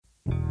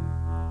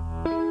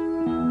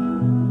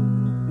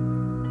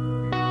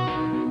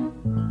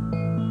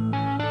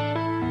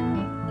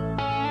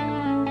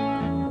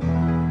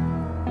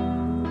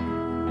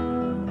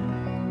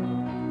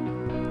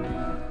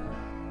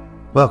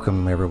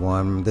Welcome,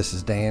 everyone. This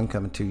is Dan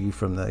coming to you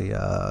from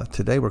the,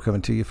 today we're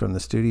coming to you from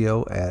the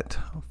studio at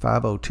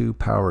 502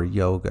 Power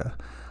Yoga.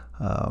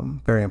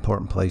 Very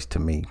important place to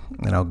me,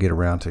 and I'll get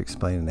around to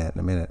explaining that in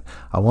a minute.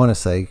 I want to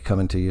say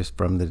coming to you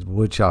from the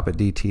wood shop at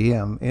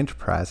DTM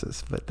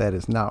Enterprises, but that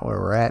is not where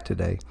we're at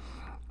today.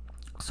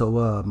 So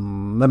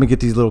let me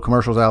get these little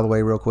commercials out of the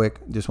way real quick.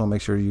 Just want to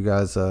make sure you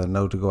guys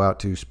know to go out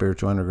to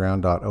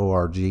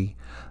spiritualunderground.org.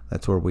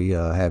 That's where we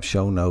have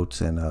show notes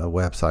and a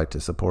website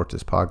to support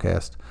this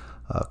podcast.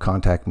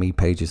 Contact me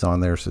pages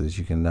on there so that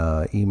you can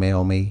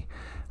email me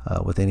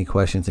with any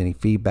questions, any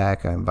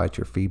feedback. I invite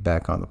your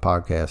feedback on the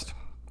podcast.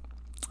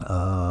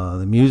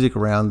 The music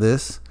around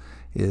this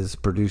is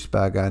produced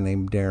by a guy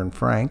named Darren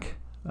Frank.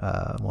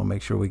 I want to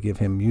make sure we give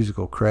him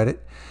musical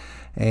credit.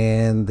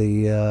 And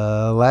the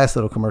last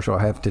little commercial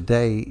I have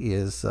today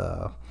is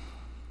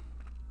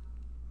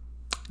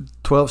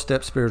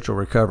 12-Step Spiritual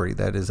Recovery.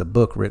 That is a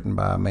book written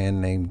by a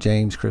man named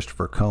James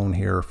Christopher Cohn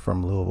here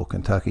from Louisville,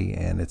 Kentucky,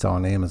 and it's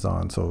on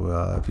Amazon.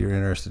 So if you're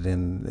interested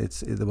in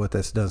what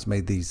this does,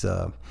 made these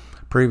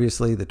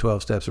previously, the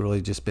 12 steps have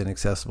really just been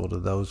accessible to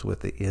those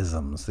with the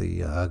isms,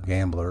 the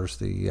gamblers,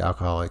 the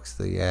alcoholics,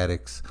 the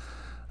addicts,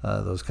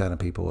 those kind of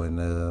people.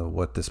 And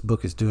what this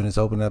book is doing is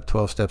opening up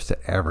 12 steps to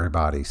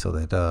everybody, so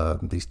that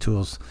these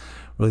tools,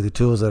 really the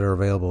tools that are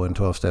available in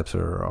 12 steps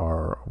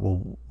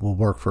will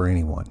work for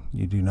anyone.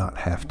 You do not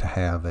have to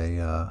have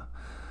a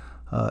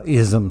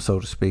ism, so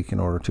to speak,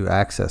 in order to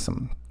access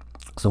them.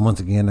 So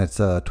once again, that's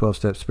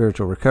 12-Step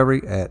Spiritual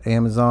Recovery at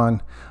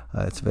Amazon.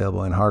 It's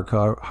available in hard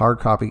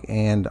copy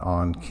and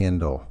on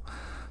Kindle.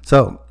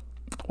 So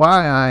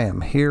why I am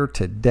here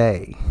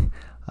today,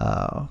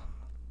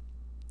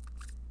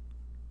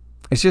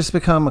 it's just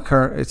become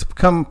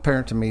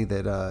apparent to me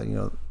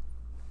that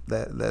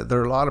that there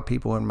are a lot of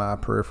people in my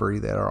periphery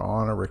that are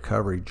on a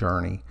recovery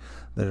journey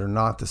that are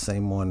not the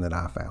same one that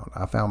I found.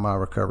 I found my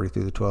recovery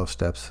through the 12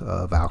 steps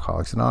of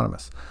Alcoholics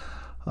Anonymous.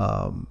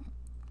 And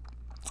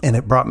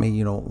it brought me,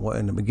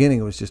 in the beginning,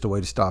 it was just a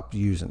way to stop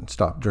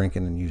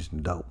drinking and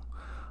using dope.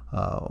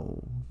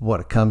 What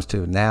it comes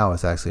to now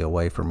is actually a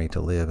way for me to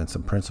live in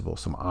some principles,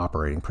 some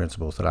operating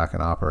principles that I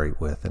can operate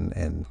with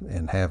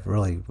and have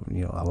really,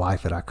 a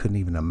life that I couldn't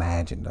even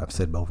imagine. I've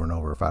said over and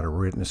over, if I'd have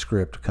written a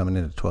script coming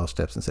into 12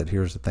 steps and said,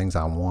 here's the things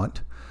I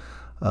want,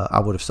 I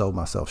would have sold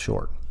myself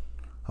short.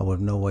 I would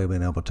have no way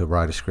been able to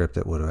write a script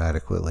that would have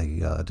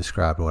adequately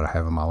described what I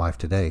have in my life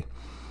today.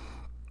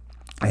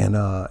 And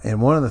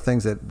one of the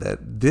things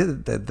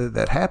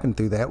that happened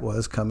through that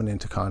was coming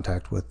into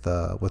contact with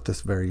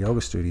this very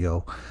yoga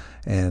studio,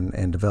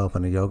 and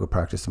developing a yoga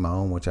practice of my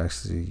own, which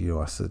actually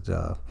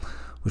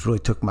which really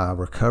took my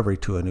recovery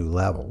to a new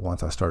level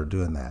once I started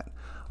doing that.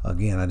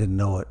 Again, I didn't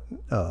know it,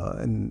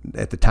 and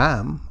at the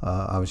time,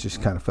 I was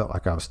just kind of felt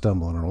like I was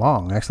stumbling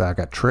along. Actually, I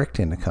got tricked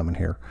into coming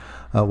here.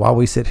 While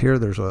we sit here,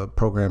 there's a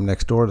program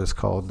next door that's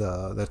called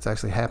that's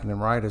actually happening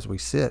right as we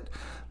sit.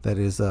 That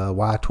is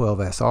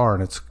Y12SR,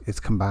 and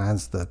it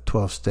combines the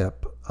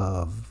 12-step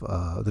of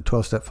the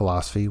 12-step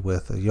philosophy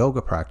with a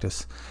yoga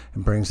practice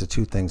and brings the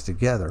two things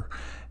together.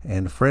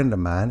 And a friend of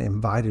mine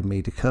invited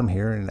me to come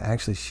here, and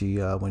actually she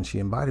when she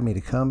invited me to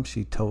come,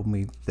 she told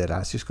me that I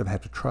was just going to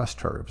have to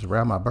trust her. It was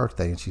around my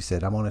birthday, and she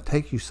said, I'm going to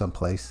take you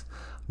someplace.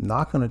 I'm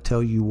not going to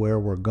tell you where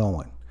we're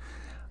going.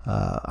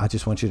 I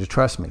just want you to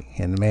trust me.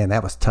 And man,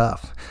 that was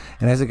tough.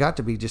 And as it got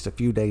to be just a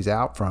few days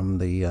out from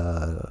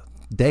the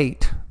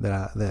date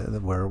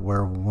where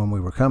when we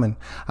were coming,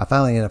 I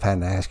finally ended up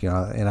having to ask,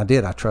 and I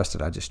did. I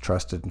trusted. I just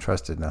trusted,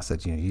 and I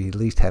said, you at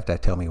least have to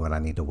tell me what I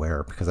need to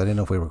wear, because I didn't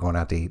know if we were going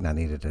out to eat and I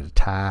needed a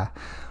tie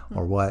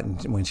or what.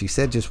 And when she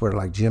said just wear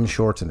like gym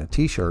shorts and a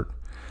t-shirt,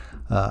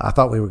 I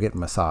thought we were getting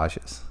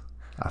massages.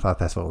 I thought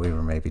that's what we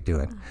were maybe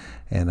doing.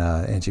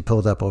 And she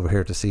pulled up over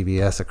here to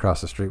CVS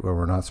across the street where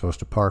we're not supposed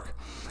to park,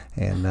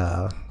 and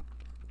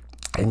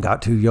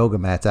got 2 yoga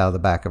mats out of the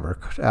back of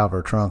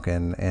her trunk,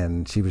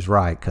 and she was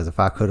right, because if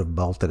I could have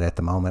bolted at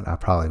the moment, I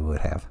probably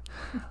would have.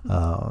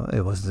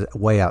 It was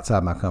way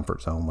outside my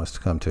comfort zone was to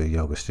come to a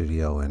yoga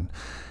studio. And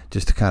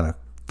just to kind of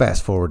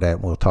fast forward that,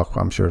 we'll talk.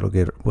 I'm sure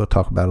we'll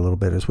talk about it a little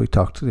bit as we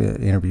talk to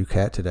the interview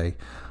Kat today.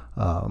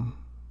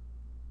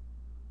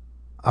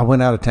 I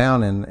went out of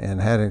town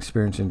and had an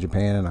experience in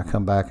Japan, and I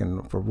come back,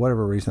 and for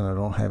whatever reason, I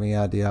don't have any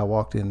idea. I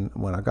walked in,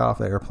 when I got off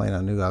the airplane,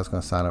 I knew I was going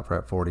to sign up for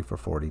that 40 for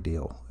 40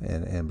 deal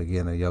and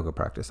begin a yoga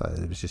practice.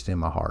 It was just in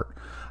my heart.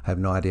 I have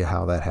no idea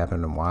how that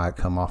happened and why I'd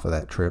come off of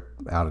that trip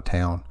out of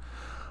town.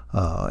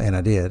 And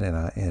I did.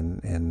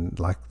 And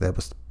like that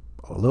was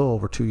a little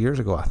over 2 years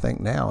ago, I think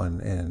now.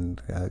 And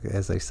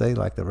as they say,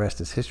 like the rest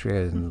is history.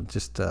 And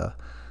just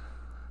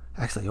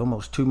actually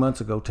almost 2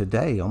 months ago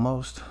today,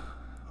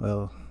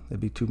 it'd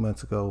be 2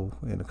 months ago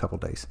in a couple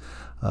days.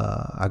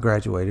 I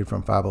graduated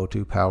from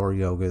 502 Power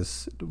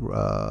Yoga's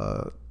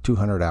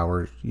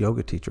 200-hour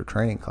yoga teacher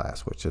training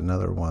class, which is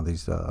another one of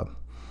these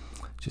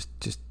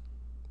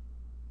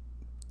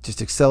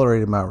just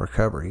accelerated my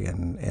recovery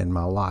and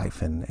my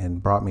life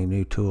and brought me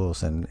new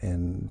tools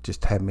and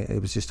just had me. It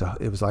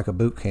was like a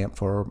boot camp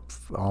for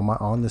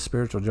on the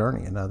spiritual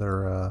journey.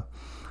 Another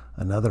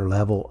another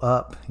level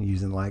up,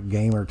 using like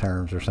gamer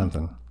terms or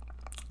something.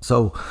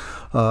 So,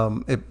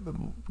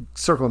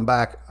 circling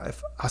back,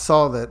 I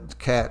saw that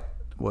Kat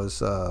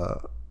was,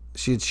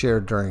 she had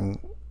shared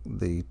during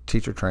the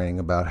teacher training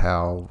about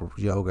how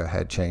yoga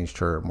had changed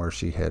her, and where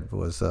she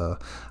was, I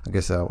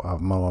guess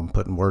I'm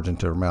putting words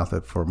into her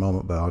mouth for a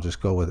moment, but I'll just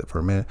go with it for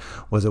a minute.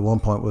 Was at one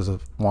point was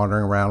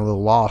wandering around a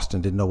little lost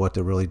and didn't know what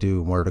to really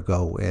do and where to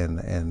go,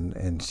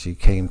 and she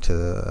came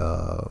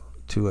to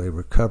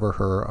recover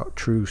her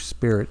true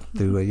spirit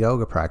through a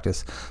yoga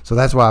practice. So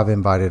that's why I've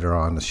invited her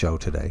on the show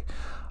today.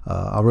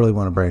 I really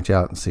want to branch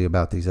out and see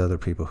about these other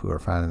people who are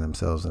finding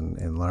themselves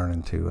and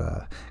learning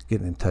to get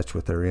in touch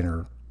with their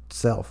inner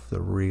self, the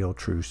real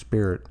true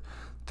spirit,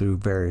 through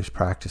various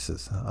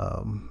practices.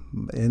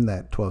 In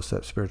that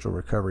 12-step spiritual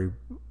recovery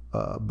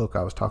book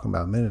I was talking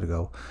about a minute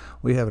ago,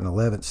 we have an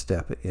 11th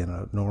step in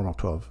a normal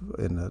 12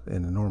 in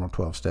the normal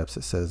 12 steps.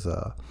 It says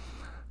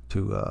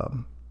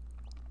to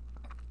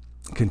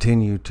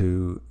continue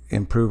to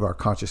improve our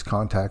conscious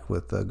contact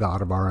with the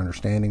God of our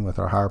understanding, with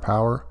our higher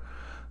power,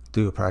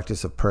 through a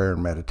practice of prayer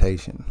and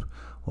meditation.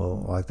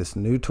 Well, like this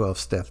new 12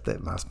 step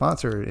that my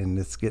sponsor, and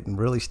it's getting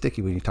really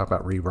sticky when you talk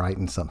about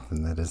rewriting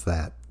something that is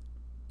that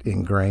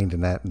ingrained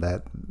and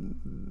that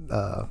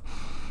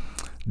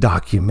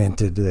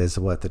documented as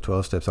what the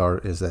 12 steps are,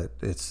 is that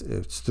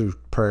it's through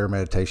prayer,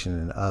 meditation,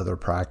 and other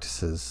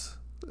practices.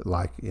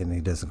 Like, and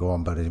he doesn't go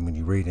on, but when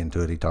you read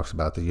into it, he talks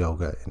about the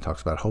yoga and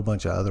talks about a whole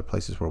bunch of other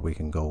places where we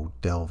can go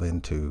delve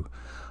into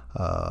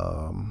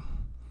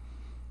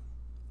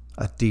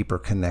a deeper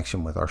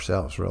connection with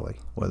ourselves, really,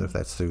 whether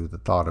that's through the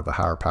thought of a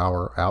higher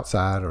power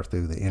outside or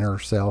through the inner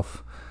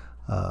self.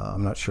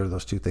 I'm not sure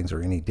those two things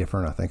are any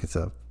different. I think it's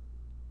a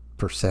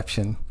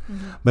perception.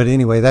 But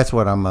anyway, that's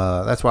what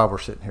that's why we're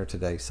sitting here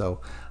today.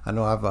 So I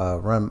know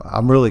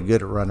I'm really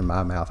good at running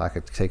my mouth. I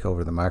could take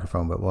over the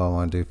microphone, but what I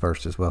want to do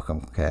first is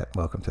welcome Kat.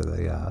 Welcome to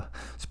the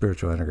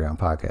Spiritual Underground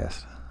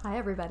podcast. Hi,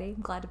 everybody.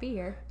 I'm glad to be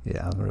here.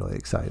 Yeah, I'm really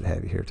excited to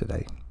have you here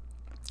today.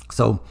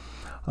 So,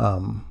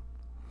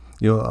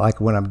 like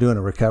when I'm doing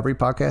a recovery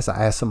podcast,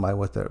 I ask somebody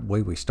what the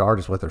way we start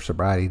is what their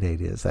sobriety date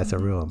is. That's a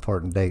real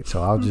important date.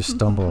 So I'll just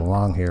stumble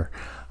along here.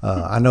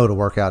 I know it'll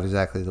work out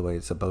exactly the way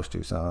it's supposed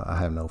to, so I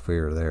have no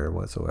fear there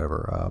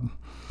whatsoever.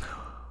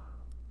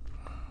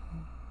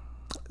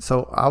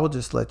 So I will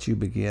just let you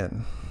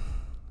begin.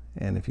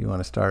 And if you want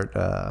to start...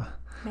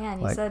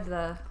 Man, you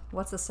said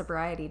what's the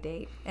sobriety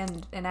date?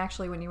 And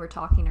actually when you were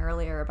talking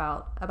earlier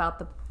about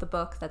the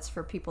book that's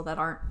for people that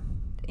aren't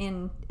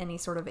in any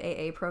sort of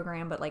AA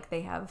program, but like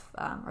they have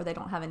or they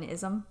don't have an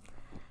ISM,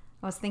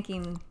 I was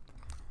thinking,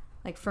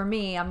 like, for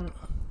me, I'm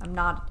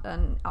not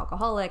an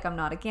alcoholic, I'm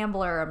not a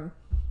gambler, I'm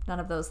none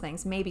of those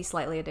things, maybe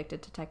slightly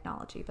addicted to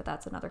technology, but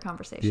that's another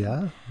conversation.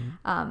 Yeah.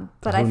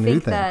 But I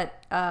think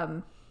that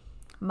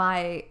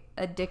my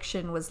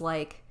addiction was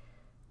like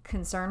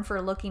concern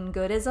for looking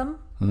goodism.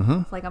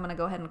 Like, I'm gonna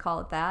go ahead and call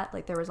it that.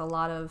 Like, there was a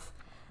lot of,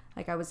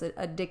 like, I was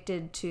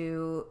addicted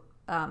to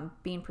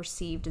being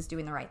perceived as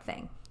doing the right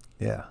thing.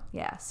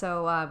 Yeah.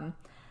 So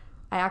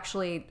I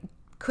actually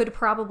could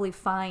probably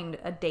find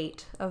a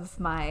date of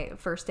my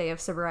first day of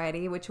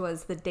sobriety, which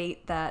was the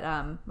date that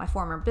my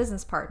former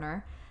business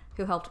partner,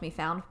 who helped me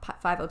found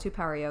 502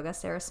 Power Yoga,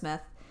 Sarah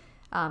Smith,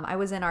 I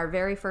was in our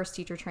very first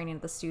teacher training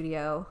at the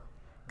studio,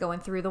 going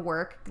through the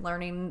work,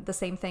 learning the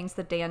same things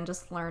that Dan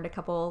just learned a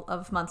couple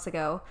of months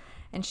ago,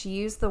 and she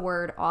used the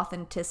word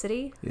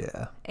authenticity.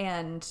 Yeah.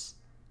 And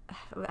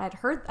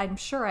I'm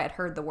sure I had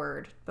heard the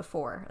word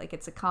before. Like,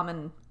 it's a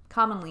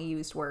commonly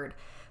used word,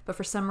 but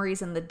for some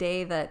reason the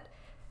day that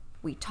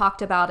we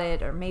talked about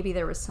it, or maybe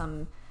there was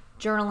some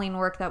journaling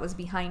work that was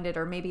behind it,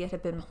 or maybe it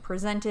had been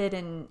presented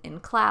in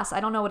class,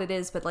 I don't know what it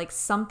is, but like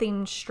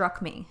something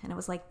struck me, and it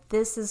was like,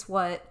 this is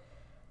what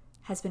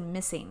has been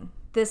missing.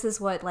 This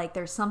is what, like,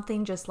 there's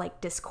something just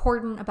like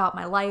discordant about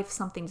my life.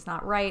 Something's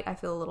not right. I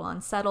feel a little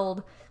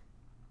unsettled.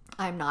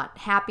 I'm not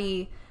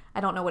happy.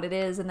 I don't know what it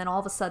is. And then all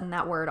of a sudden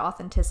that word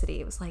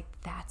authenticity, it was like,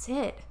 that's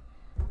it.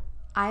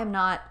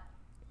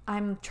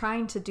 I'm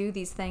trying to do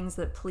these things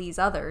that please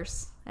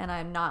others, and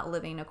I'm not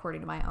living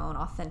according to my own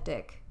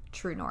authentic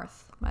true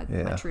north, my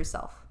true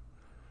self.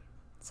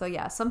 So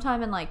yeah,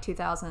 sometime in like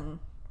 2000,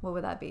 what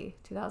would that be?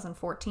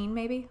 2014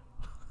 maybe?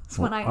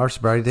 Our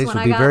sobriety dates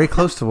would be very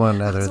close to one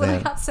another. That's then when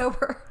I got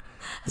sober.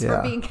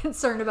 For being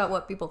concerned about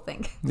what people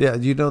think. Yeah,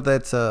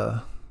 that's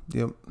and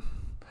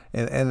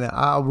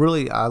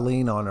I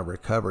lean on a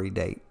recovery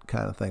date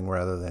kind of thing,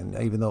 rather than,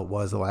 even though it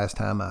was the last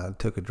time I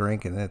took a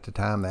drink, and at the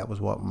time that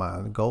was what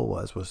my goal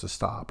was to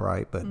stop,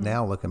 right? But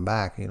now looking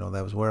back,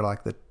 that was where I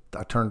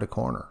turned a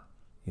corner,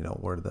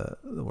 where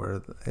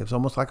it was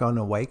almost like an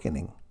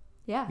awakening.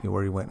 Yeah.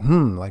 Where you went,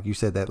 like you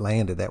said,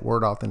 that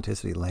word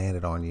authenticity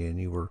landed on you, and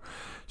you were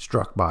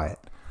struck by it.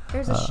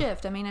 There's a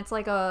shift. I mean, it's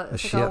like a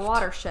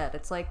watershed.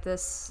 It's like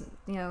this,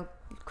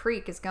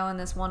 creek is going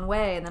this one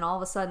way, and then all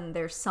of a sudden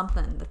there's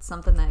something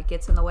that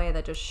gets in the way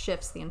that just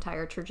shifts the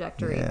entire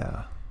trajectory.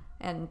 Yeah.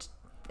 And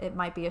it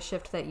might be a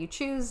shift that you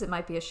choose. It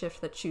might be a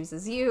shift that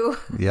chooses you.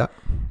 Yeah.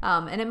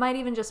 And it might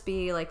even just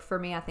be like, for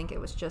me, I think it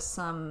was just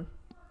some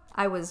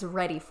I was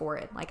ready for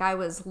it. Like I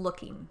was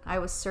looking, I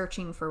was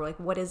searching for like,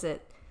 what is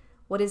it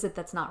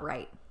that's not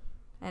right?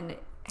 And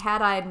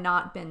had I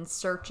not been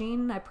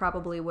searching, I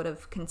probably would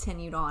have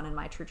continued on in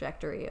my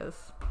trajectory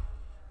of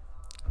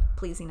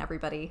pleasing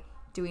everybody,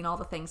 doing all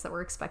the things that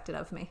were expected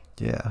of me.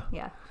 Yeah.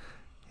 Yeah.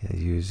 Yeah,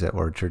 you use that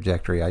word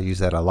trajectory. I use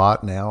that a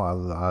lot now.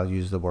 I'll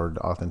use the word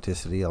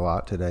authenticity a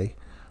lot today,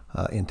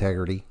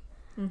 integrity.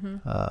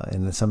 And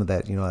then some of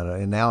that,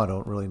 and now I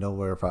don't really know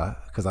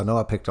because I know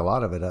I picked a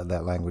lot of it,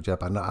 that language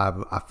up. I know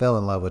I fell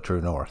in love with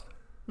True North,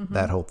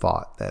 that whole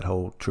thought, that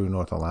whole True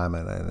North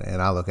alignment.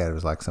 And I look at it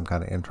as like some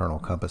kind of internal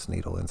compass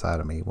needle inside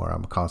of me where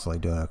I'm constantly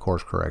doing a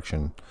course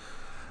correction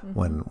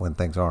when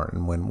things aren't.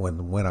 And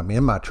when I'm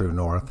in my True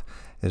North,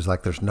 it's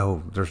like there's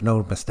no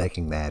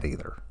mistaking that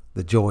either.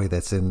 The joy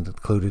that's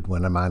included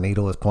when my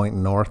needle is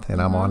pointing north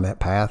and I'm on that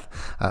path,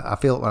 I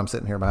feel it when I'm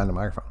sitting here behind the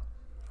microphone.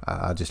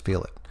 I just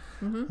feel it.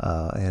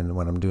 And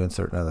when I'm doing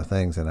certain other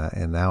things,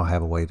 and now I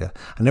have a way I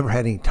never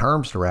had any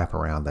terms to wrap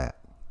around that.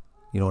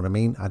 You know what I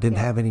mean? I didn't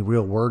have any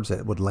real words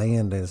that would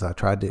land as I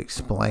tried to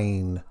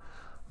explain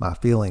my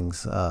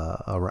feelings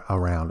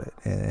around it.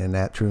 And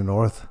that True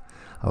North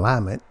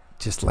alignment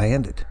just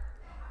landed.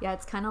 Yeah,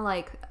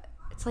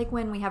 it's like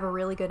when we have a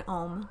really good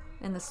ohm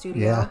in the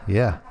studio.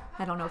 Yeah.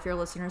 I don't know if your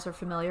listeners are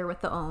familiar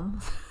with the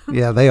ohm.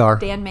 Yeah, they are.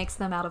 Dan makes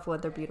them out of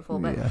wood. They're beautiful.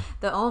 But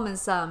the ohm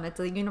is it's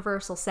a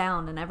universal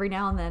sound, and every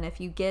now and then if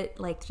you get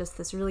like just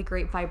this really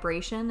great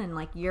vibration and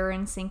like you're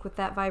in sync with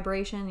that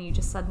vibration, you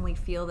just suddenly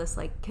feel this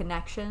like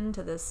connection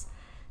to this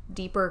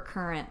deeper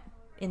current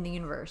in the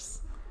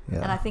universe.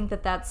 Yeah. And I think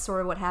that that's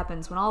sort of what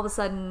happens when all of a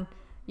sudden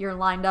you're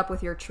lined up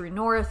with your true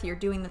north, you're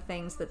doing the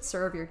things that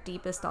serve your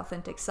deepest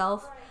authentic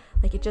self.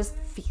 Like it just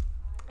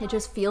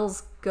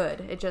feels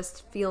good. It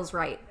just feels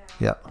right.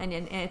 Yeah. And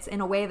it's in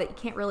a way that you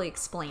can't really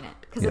explain it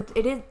because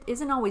it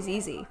isn't always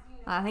easy.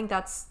 I think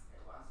that's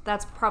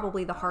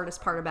probably the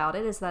hardest part about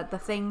it, is that the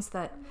things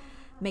that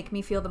make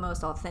me feel the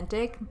most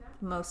authentic,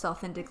 most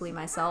authentically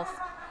myself,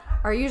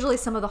 are usually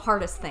some of the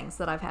hardest things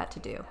that I've had to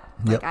do.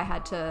 Like I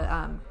had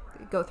to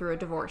go through a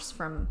divorce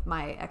from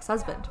my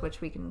ex-husband,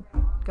 which we can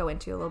go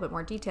into a little bit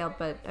more detailed.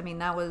 But I mean,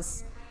 that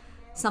was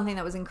something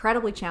that was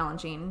incredibly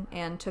challenging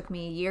and took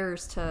me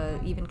years to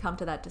even come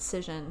to that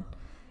decision.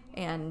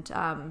 And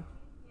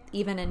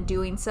even in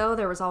doing so,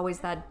 there was always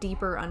that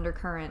deeper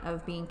undercurrent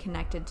of being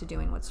connected to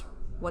doing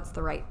what's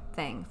the right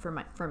thing for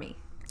me.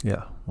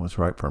 Yeah, what's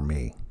right for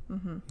me.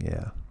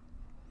 Yeah.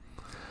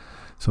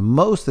 So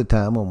most of the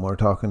time when we're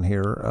talking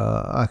here,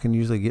 I can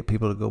usually get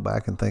people to go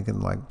back and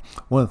thinking, like,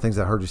 one of the things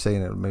I heard you say,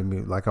 and it made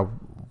me like I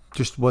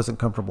just wasn't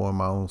comfortable in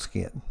my own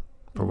skin.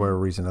 For whatever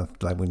reason,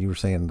 like when you were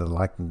saying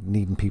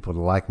needing people to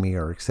like me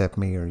or accept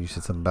me, or you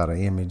said something about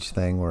an image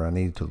thing where I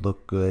needed to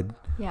look good,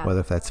 whether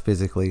if that's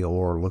physically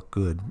or look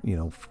good,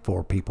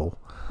 for people.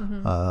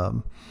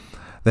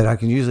 That I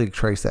can usually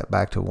trace that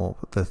back to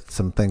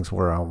some things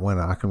when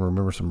I can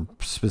remember some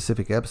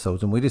specific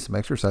episodes, and we did some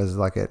exercises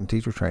like that in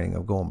teacher training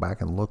of going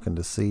back and looking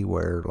to see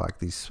where like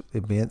these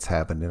events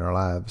happened in our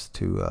lives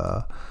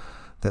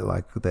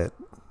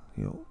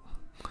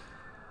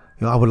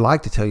I would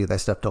like to tell you that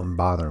stuff don't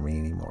bother me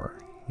anymore.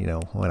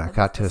 When I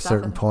got to a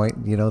certain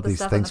point,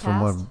 these things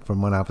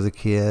from when I was a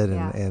kid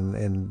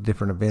and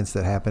different events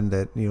that happened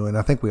that, and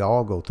I think we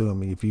all go through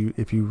them. If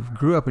you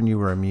grew up and you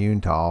were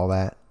immune to all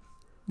that,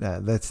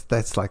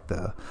 that's like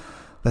a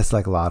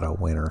lotto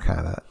winner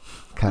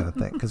kind of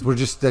thing. Cause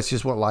that's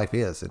just what life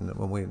is. And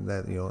when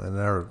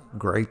another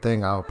great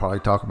thing I'll probably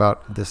talk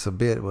about this a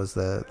bit was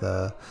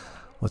the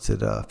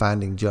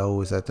Finding Joe,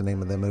 is that the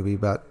name of the movie,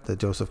 about the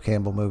Joseph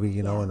Campbell movie,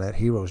 and that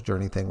hero's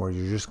journey thing where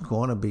you're just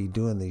going to be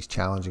doing these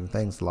challenging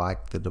things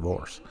like the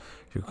divorce.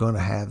 You're going to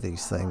have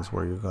these things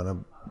where you're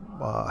going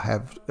to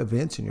have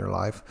events in your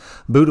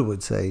life. Buddha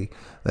would say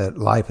that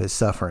life is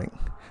suffering.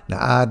 Now,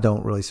 I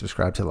don't really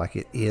subscribe to like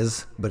it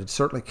is, but it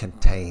certainly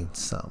contains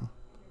some.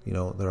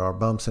 There are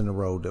bumps in the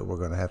road that we're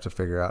going to have to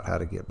figure out how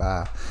to get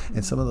by.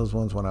 And some of those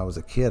ones when I was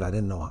a kid, I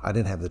didn't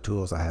have the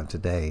tools I have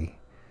today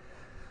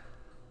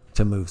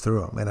to move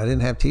through them. And I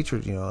didn't have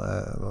teachers,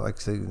 like I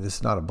say, this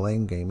is not a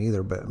blame game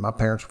either, but my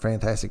parents were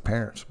fantastic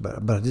parents,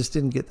 but I just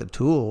didn't get the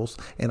tools,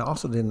 and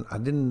also I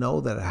didn't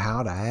know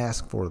how to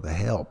ask for the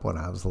help when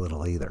I was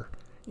little either.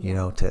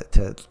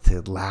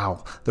 To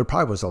allow, there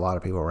probably was a lot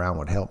of people around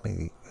would help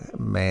me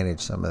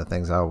manage some of the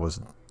things I was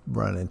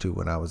running into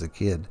when I was a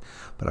kid,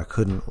 but I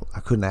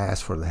couldn't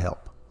ask for the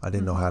help. I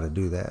didn't know how to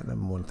do that.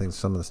 And one thing,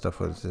 some of the stuff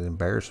was, it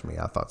embarrassed me.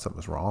 I thought something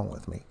was wrong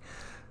with me.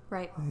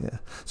 Right. Yeah.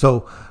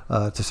 So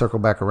to circle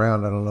back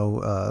around, I don't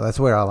know. That's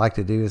what I like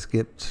to do, is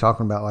get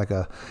talking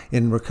about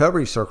in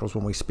recovery circles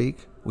when we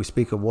speak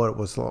of what it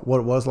was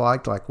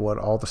like what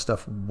all the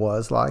stuff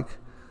was like.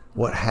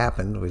 What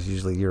happened was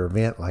usually your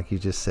event, like you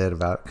just said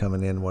about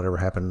coming in, whatever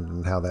happened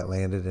and how that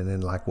landed, and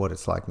then like what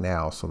it's like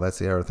now. So that's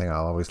the other thing I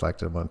always like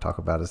to want to talk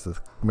about, is the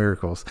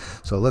miracles.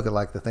 So look at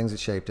like the things that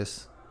shaped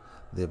us,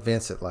 the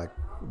events that like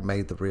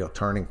made the real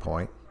turning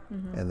point.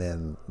 And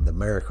then the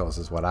miracles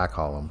is what I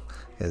call them,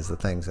 is the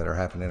things that are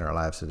happening in our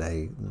lives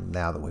today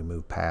now that we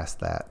move past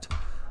that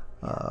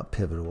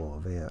pivotal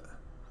event.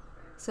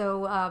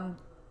 So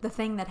the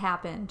thing that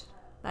happened,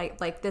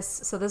 like this,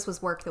 so this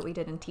was work that we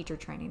did in teacher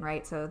training,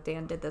 right? So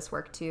Dan did this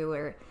work too,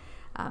 where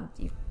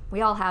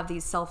we all have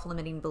these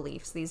self-limiting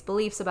beliefs, these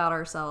beliefs about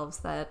ourselves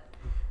that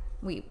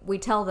we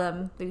tell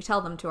them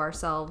to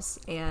ourselves,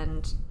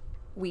 and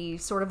we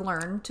sort of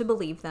learn to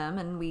believe them,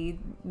 and we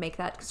make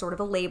that sort of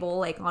a label,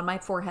 like on my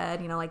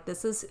forehead, like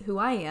this is who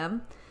I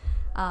am.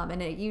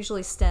 And it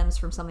usually stems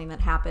from something that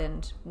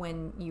happened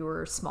when you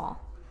were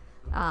small.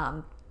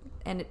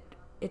 And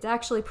it's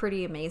actually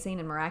pretty amazing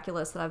and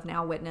miraculous that I've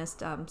now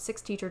witnessed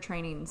 6 teacher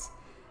trainings,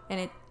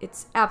 and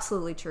it's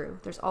absolutely true.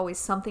 There's always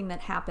something that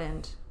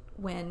happened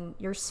when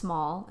you're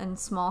small, and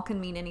small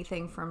can mean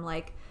anything from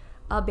like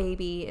a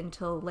baby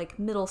until like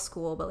middle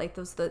school, but like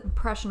the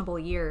impressionable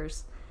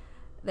years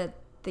that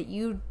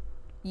you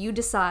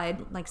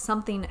decide, like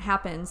something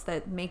happens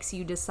that makes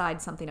you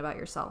decide something about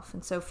yourself.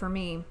 And so for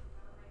me,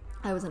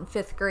 I was in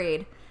 5th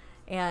grade,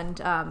 and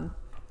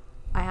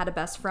I had a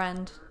best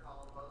friend,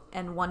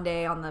 and one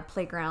day on the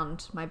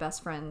playground, my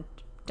best friend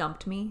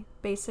dumped me,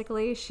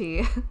 basically.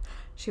 She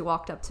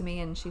walked up to me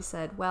and she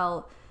said,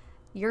 well,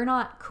 you're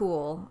not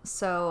cool,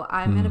 so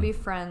I'm going to be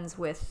friends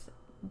with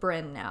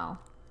Bryn now.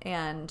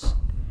 And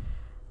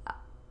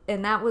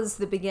that was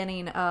the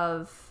beginning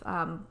of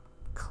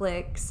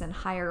cliques and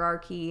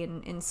hierarchy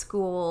in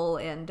school,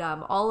 and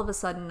all of a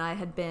sudden I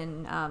had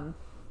been...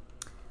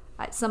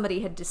 somebody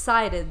had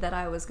decided that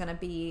I was going to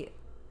be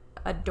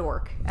a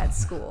dork at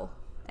school.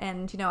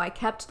 And, I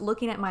kept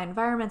looking at my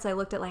environments. I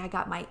looked at, like, I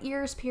got my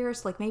ears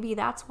pierced. Like, maybe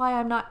that's why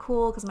I'm not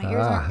cool, because my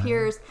ears aren't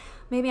pierced.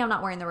 Maybe I'm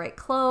not wearing the right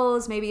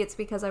clothes. Maybe it's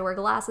because I wear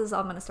glasses.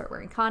 I'm going to start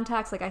wearing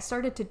contacts. Like, I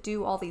started to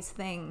do all these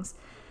things,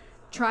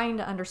 trying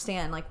to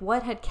understand, like,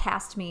 what had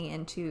cast me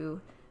into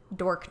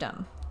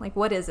dorkdom. Like,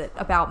 what is it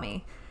about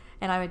me?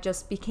 And I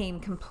just became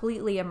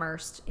completely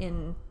immersed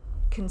in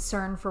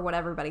concern for what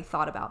everybody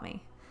thought about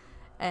me.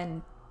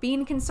 And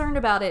being concerned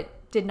about it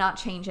did not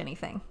change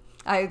anything.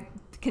 I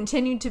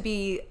continued to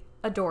be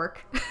a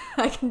dork.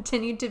 I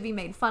continued to be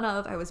made fun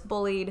of. I was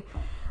bullied.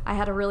 I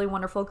had a really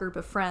wonderful group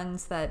of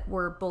friends that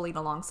were bullied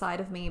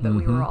alongside of me, but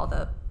we were all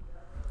the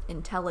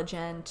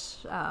intelligent,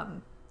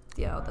 the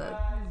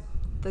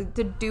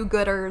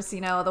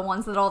do-gooders, the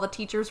ones that all the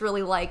teachers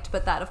really liked,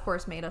 but that, of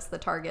course, made us the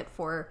target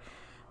for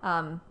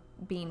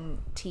being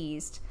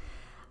teased.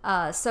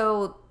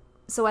 So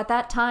at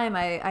that time,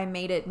 I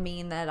made it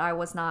mean that I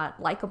was not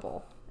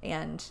likable.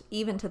 And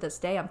even to this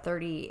day, I'm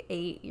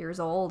 38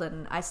 years old,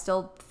 and I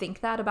still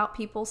think that about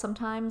people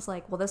sometimes.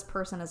 Like, well, this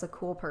person is a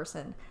cool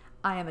person.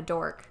 I am a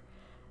dork.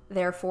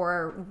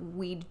 Therefore,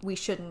 we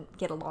shouldn't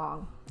get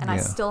along. And I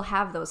still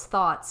have those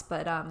thoughts.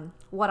 But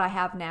what I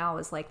have now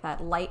is like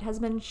that light has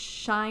been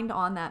shined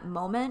on that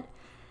moment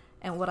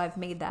and what I've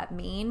made that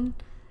mean.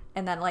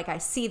 And then like I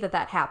see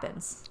that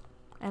happens.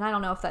 And I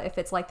don't know if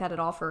it's like that at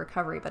all for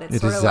recovery, but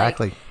it's sort of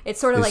like it's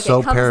sort of like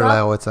so it comes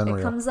parallel, up, it's unreal.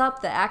 It comes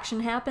up, the action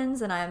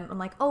happens, and I'm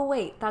like, oh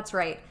wait, that's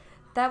right.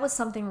 That was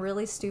something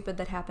really stupid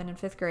that happened in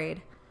 5th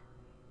grade.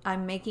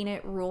 I'm making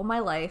it rule my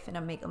life, and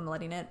I'm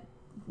letting it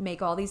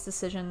make all these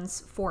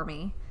decisions for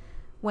me.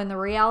 When the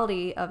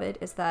reality of it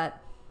is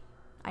that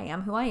I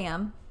am who I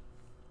am.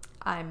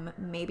 I'm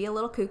maybe a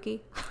little kooky,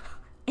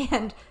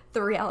 and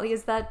the reality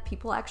is that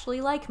people actually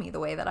like me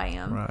the way that I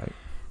am.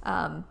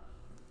 Right.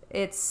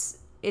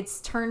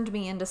 It's turned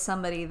me into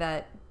somebody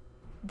that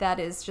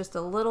is just a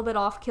little bit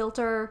off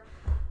kilter,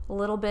 a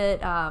little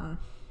bit, I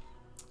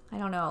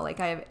don't know, like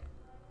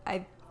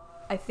I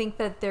think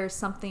that there's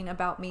something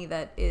about me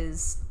that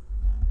is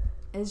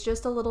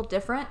just a little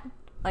different.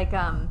 Like,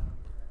 I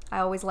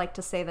always like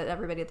to say that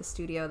everybody at the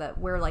studio that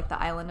we're like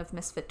the island of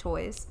misfit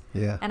toys.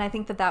 Yeah. And I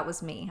think that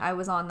was me. I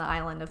was on the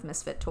island of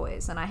misfit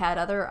toys, and I had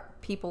other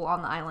people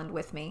on the island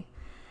with me.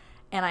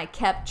 And I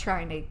kept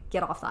trying to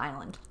get off the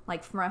island,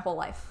 like, for my whole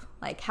life.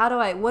 Like,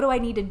 what do I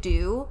need to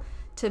do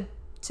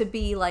to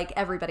be like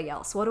everybody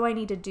else? What do I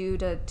need to do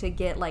to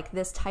get like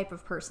this type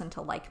of person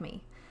to like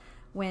me?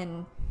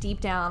 When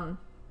deep down,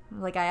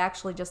 like, I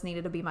actually just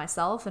needed to be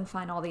myself and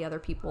find all the other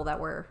people that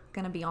were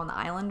going to be on the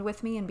island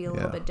with me and be a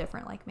little bit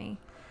different like me.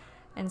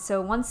 And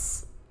so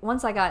once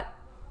I got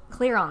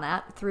clear on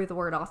that through the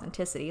word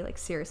authenticity, like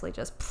seriously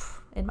just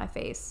in my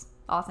face,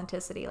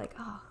 authenticity, like,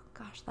 oh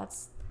gosh,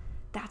 that's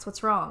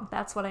what's wrong.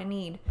 That's what I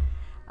need.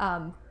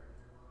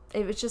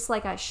 It was just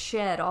like I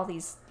shed all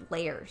these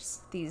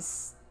layers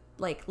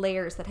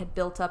that had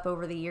built up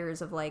over the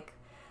years of like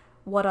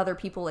what other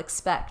people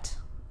expect.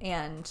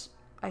 And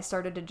I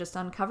started to just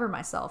uncover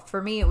myself.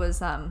 For me, it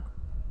was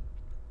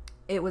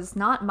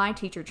not my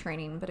teacher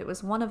training, but it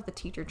was one of the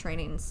teacher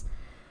trainings.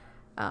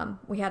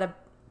 We had a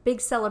big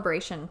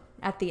celebration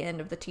at the end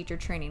of the teacher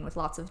training with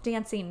lots of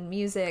dancing and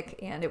music,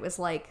 and it was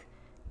like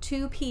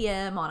 2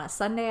 p.m. on a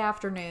Sunday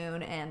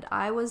afternoon, and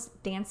I was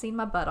dancing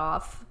my butt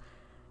off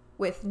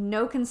with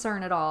no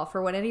concern at all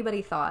for what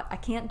anybody thought. I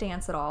can't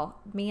dance at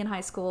all. Me in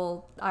high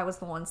school, I was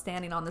the one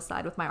standing on the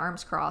side with my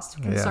arms crossed,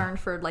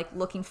 concerned for like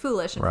looking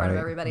foolish in front of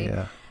everybody.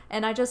 Yeah.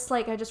 And I just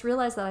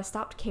realized that I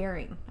stopped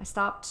caring. I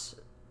stopped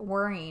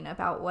worrying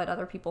about what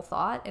other people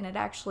thought, and it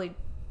actually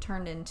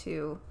turned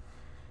into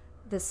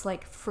this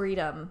like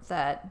freedom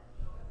that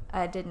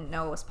I didn't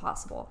know was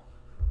possible.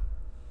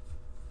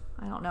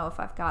 I don't know if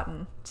I've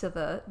gotten to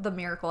the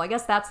miracle. I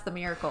guess that's the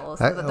miracle. Is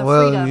the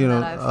freedom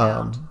that I've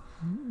found.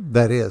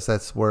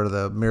 That's where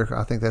the miracle.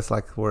 I think that's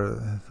like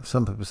where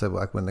some people say,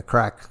 like when the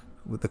cracks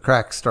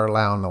start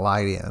allowing the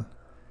light in.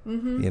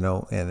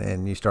 Mm-hmm.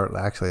 And you start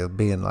actually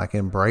being like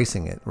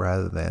embracing it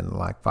rather than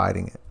like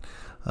fighting it.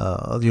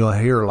 I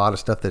hear a lot of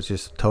stuff that's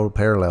just total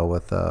parallel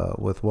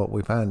with what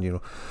we find,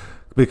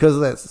 because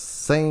of that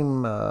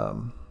same.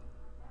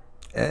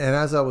 And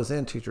as I was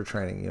in teacher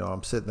training,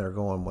 I'm sitting there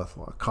going with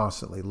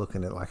constantly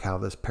looking at like how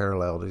this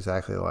paralleled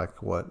exactly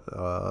like what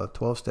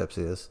 12 steps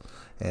is,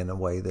 in a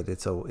way that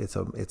it's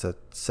a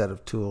set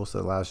of tools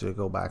that allows you to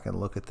go back and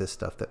look at this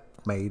stuff that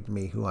made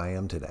me who I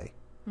am today,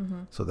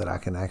 mm-hmm. so that I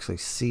can actually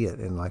see it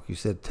and, like you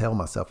said, tell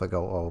myself, I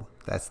go, oh,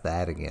 that's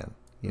that again.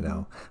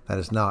 Mm-hmm. That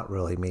is not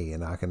really me,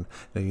 and I can,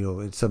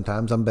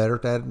 sometimes I'm better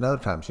at that, and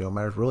other times, no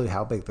matter really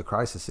how big the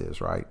crisis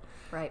is, right?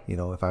 Right.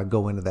 If I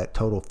go into that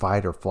total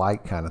fight or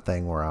flight kind of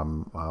thing where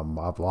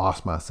I've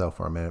lost myself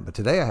for a minute, but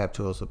today I have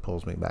tools that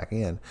pulls me back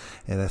in,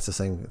 and that's the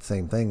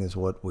same thing as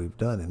what we've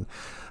done. And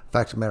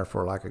fact of the matter,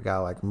 for like a guy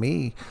like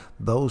me,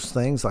 those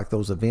things like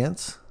those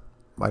events,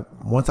 like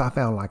once I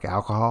found like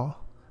alcohol,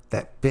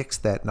 that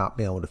fixed that not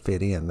being able to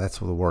fit in. That's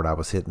the word I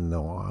was hitting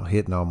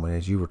on when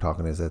as you were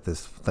talking, is that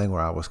this thing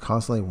where I was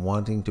constantly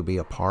wanting to be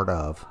a part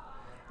of,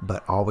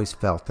 but always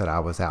felt that I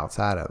was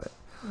outside of it.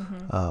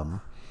 Mm-hmm.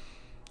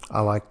 I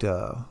liked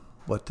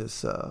what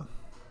this.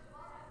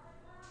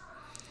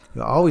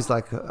 Always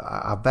like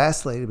I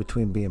vacillated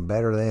between being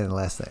better than and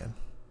less than.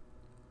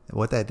 And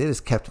what that did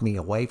is kept me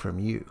away from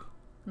you.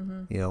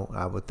 Mm-hmm.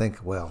 I would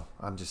think, well,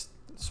 I'm just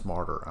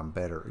smarter, I'm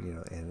better,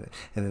 and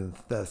then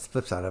the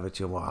flip side of it,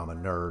 well, I'm a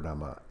nerd,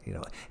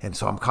 and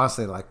so I'm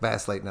constantly like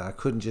vacillating. And I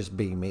couldn't just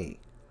be me.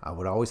 I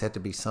would always have to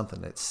be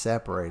something that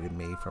separated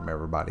me from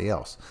everybody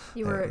else.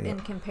 You were in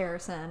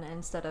comparison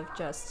instead of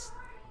just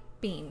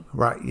being.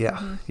 Right. Yeah.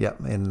 Mm-hmm. Yeah.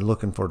 And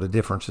looking for the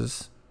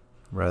differences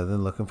rather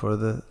than looking for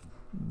the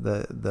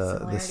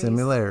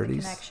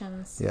similarities. The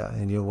connections. Yeah.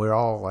 And we're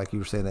all, like you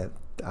were saying, that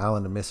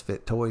island of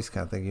misfit toys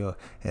kind of thing,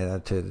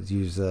 and to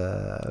use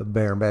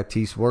Baron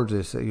Baptiste's words,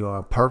 is,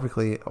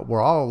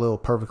 we're all a little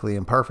perfectly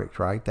imperfect,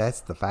 right?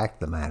 That's the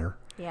fact of the matter.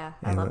 Yeah.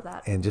 I love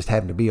that. And just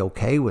having to be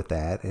okay with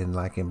that, and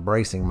like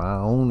embracing my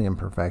own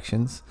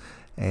imperfections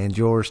and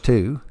yours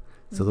too,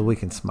 so that we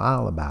can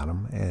smile about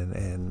them,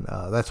 and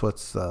that's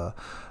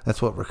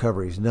what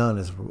recovery's done,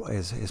 is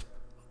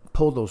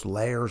pulled those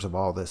layers of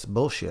all this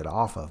bullshit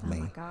off of me.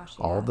 Oh my gosh,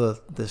 yeah. All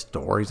the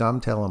stories I'm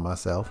telling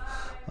myself,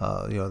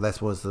 that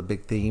was the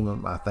big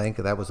theme. I think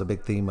that was a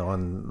big theme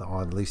on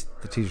at least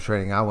the teacher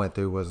training I went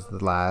through, was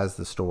the lies,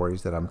 the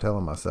stories that I'm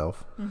telling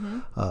myself. Mm-hmm.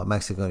 I'm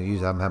actually going to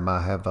use. I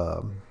have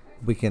a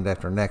weekend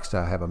after next.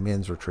 I have a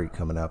men's retreat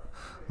coming up,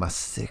 my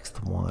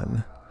 6th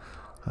one.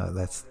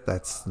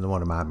 That's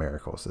one of my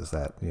miracles, is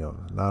that,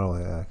 not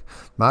only I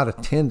might have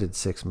attended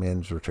 6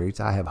 men's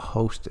retreats, I have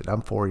hosted.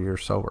 I'm 4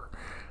 years sober,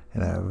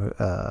 and I've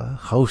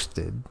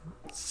hosted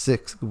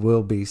 6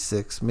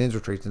 men's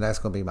retreats, and that's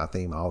going to be my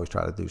theme. I always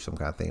try to do some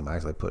kind of theme. I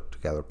actually put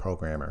together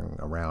programming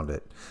around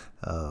it,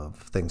 of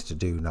things to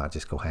do, not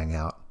just go hang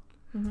out.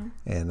 Mm-hmm.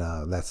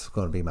 And that's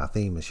going to be my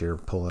theme this year,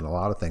 pulling a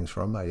lot of things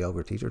from my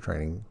yoga teacher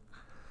training.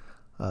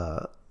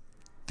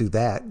 Do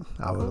that.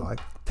 I was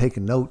like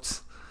taking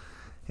notes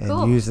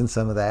and using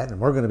some of that, and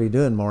we're going to be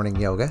doing morning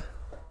yoga.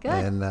 Good.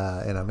 And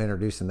I'm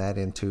introducing that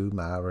into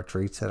my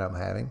retreats that I'm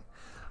having,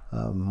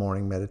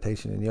 morning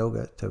meditation and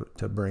yoga,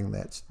 to bring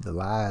the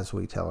lies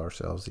we tell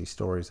ourselves, these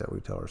stories that we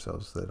tell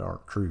ourselves that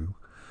aren't true,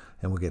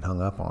 and we get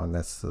hung up on.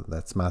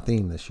 That's my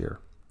theme this year.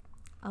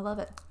 I love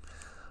it.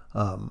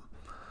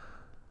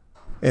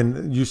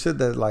 And you said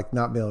that, like,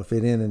 not being able to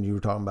fit in, and you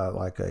were talking about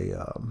like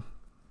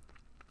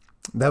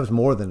that was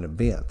more than an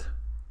event.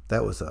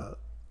 That was a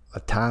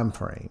time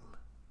frame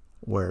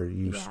where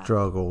you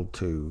struggled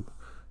to.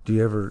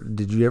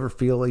 Did you ever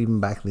feel even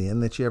back then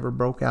that you ever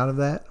broke out of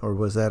that, or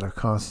was that a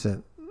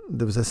constant?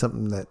 Was that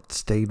something that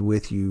stayed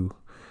with you?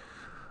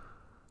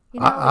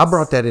 I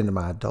brought that into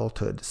my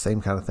adulthood, the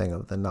same kind of thing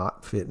of the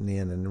not fitting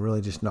in and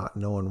really just not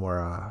knowing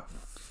where I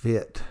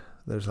fit.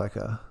 There's like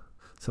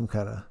some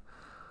kind of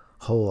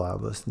hole I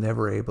was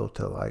never able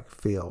to like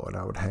fill, and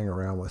I would hang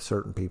around with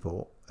certain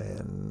people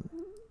in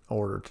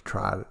order to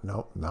try to,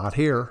 nope, not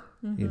here,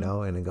 and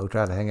then go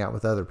try to hang out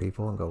with other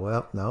people and go,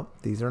 well, nope,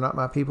 these are not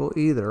my people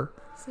either.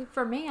 See,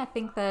 for me, I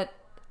think that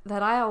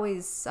I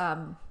always,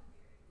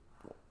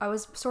 I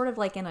was sort of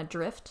like in a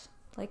drift,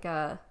 like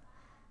a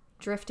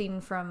drifting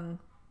from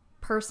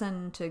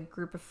person to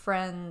group of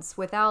friends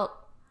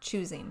without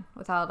choosing,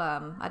 without,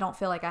 I don't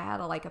feel like I had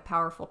a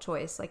powerful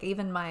choice. Like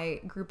even my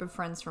group of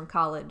friends from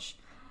college,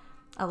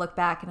 I look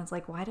back and it's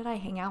like, why did I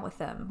hang out with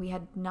them? We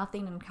had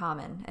nothing in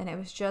common. And it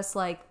was just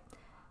like,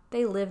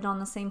 they lived on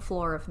the same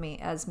floor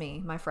as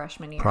me my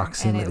freshman year.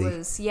 Proximity. And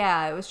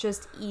it was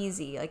just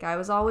easy. Like I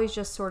was always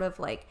just sort of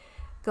like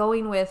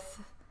going with,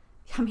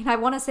 I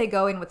want to say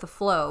going with the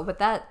flow, but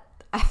that,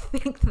 I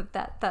think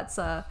that's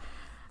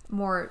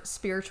more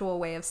spiritual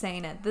way of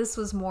saying it. This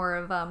was more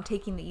of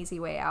taking the easy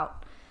way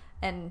out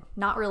and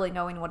not really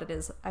knowing what it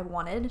is I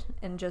wanted,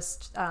 and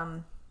just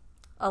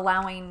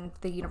allowing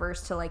the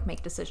universe to like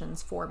make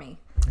decisions for me.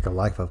 Like a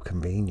life of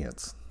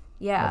convenience.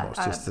 Yeah.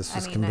 Almost. Just this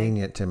is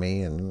convenient to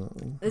me,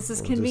 and this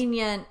is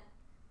convenient.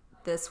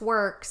 This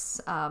works.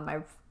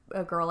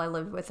 A girl I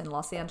lived with in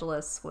Los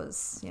Angeles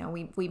was,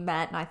 we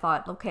met, and I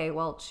thought, okay,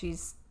 well,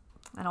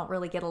 I don't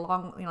really get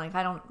along, like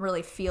I don't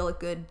really feel a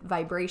good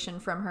vibration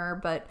from her,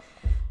 but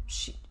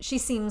she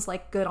seems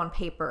like good on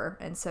paper,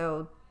 and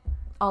so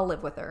I'll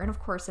live with her. And of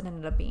course it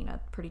ended up being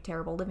a pretty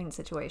terrible living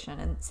situation.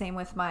 And same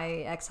with my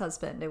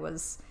ex-husband. It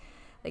was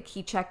like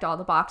he checked all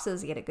the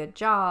boxes. He had a good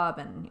job,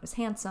 and he was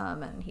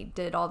handsome, and he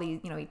did all these,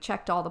 he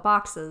checked all the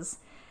boxes.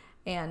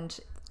 And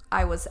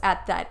I was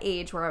at that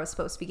age where I was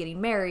supposed to be getting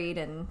married,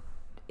 and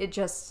it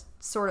just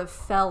sort of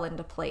fell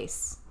into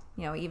place.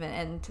 Even,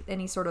 and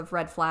any sort of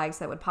red flags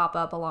that would pop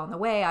up along the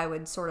way, I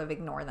would sort of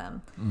ignore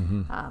them.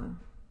 Mm-hmm.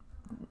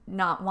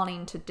 Not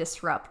wanting to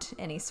disrupt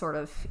any sort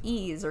of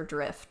ease or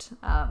drift.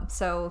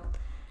 So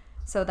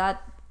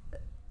that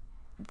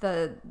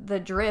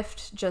the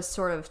drift just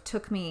sort of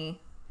took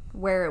me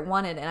where it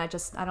wanted. And I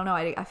don't know.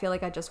 I feel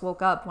like I just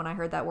woke up when I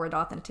heard that word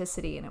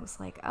authenticity, and it was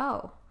like,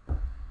 oh,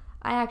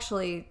 I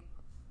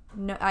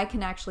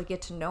can actually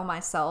get to know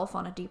myself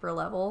on a deeper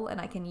level, and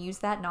I can use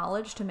that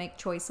knowledge to make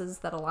choices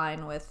that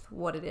align with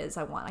what it is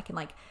I want. I can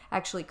like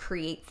actually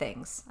create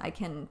things. I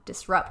can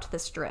disrupt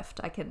this drift.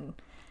 I can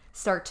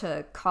start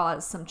to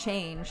cause some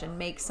change and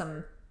make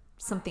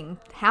something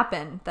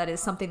happen that is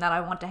something that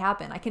I want to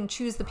happen. I can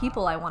choose the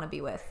people I want to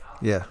be with.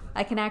 Yeah.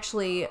 I can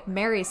actually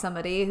marry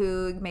somebody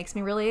who makes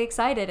me really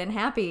excited and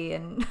happy,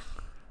 and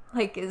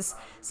like is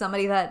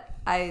somebody that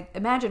I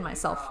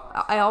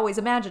always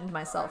imagined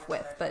myself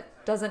with, but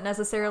doesn't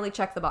necessarily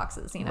check the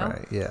boxes,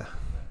 Right, yeah.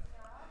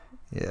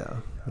 Yeah.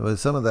 Well,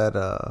 some of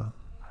that,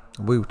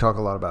 we talk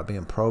a lot about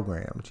being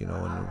programmed,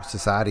 and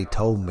society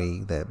told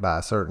me that by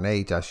a certain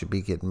age I should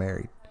be getting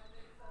married,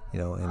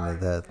 and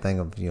the thing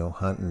of,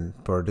 hunting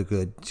for the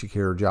good,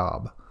 secure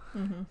job.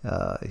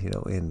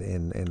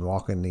 Mm-hmm. And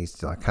walking these,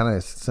 kind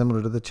of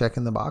similar to the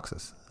checking the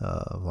boxes,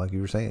 like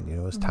you were saying,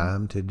 it's mm-hmm.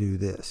 time to do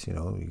this.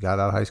 You got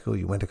out of high school,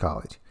 you went to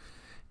college.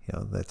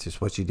 That's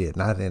just what you did.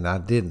 And I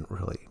didn't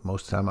really.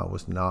 Most of the time, I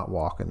was not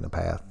walking the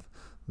path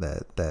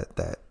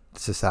that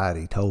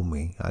society told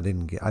me. I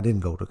didn't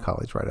go to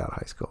college right out of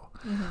high school.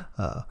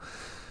 Mm-hmm.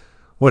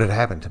 What had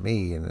happened to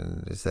me,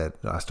 is that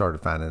I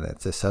started finding that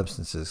the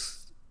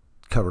substances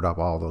covered up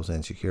all those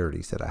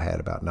insecurities that I had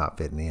about not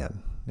fitting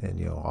in.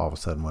 And, all of a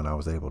sudden when I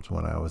was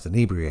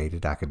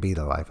inebriated, I could be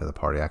the life of the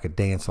party. I could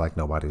dance like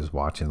nobody was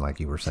watching, like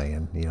you were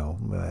saying,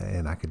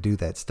 and I could do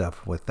that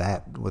stuff with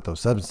those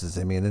substances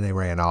in me. And then they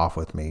ran off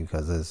with me,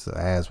 because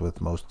as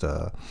with most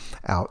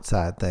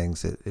outside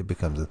things, it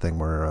becomes a thing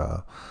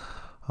where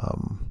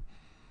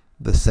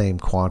the same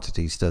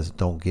quantities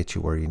don't get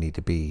you where you need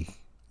to be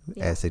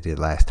as they did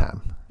last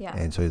time. Yeah.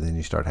 And so then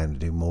you start having to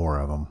do more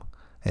of them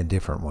and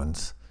different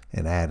ones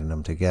and adding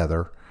them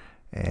together.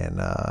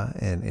 And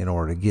in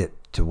order to get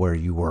to where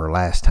you were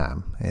last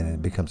time, and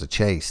it becomes a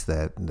chase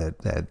that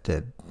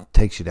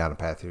takes you down a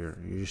path you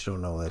just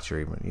don't know that you're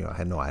even, I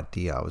had no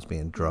idea I was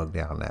being drugged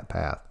down that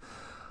path.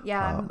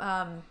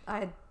 Yeah.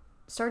 I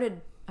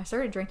started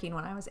drinking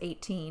when I was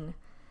 18,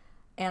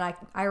 and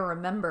I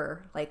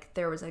remember like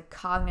there was a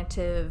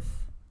cognitive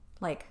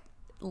like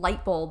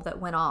light bulb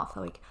that went off.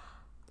 Like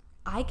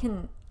I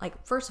can,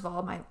 like, first of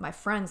all, my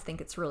friends think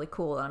it's really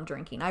cool that I'm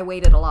drinking. I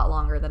waited a lot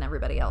longer than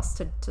everybody else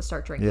to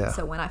start drinking. Yeah.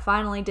 So when I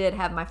finally did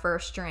have my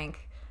first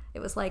drink, it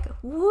was like,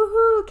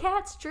 woohoo,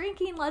 Kat's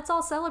drinking, let's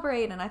all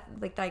celebrate. And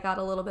I got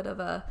a little bit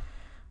of a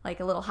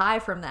little high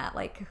from that.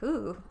 Like,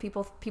 ooh,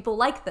 people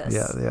like this.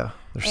 Yeah.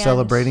 They're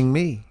celebrating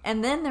me.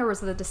 And then there was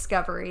the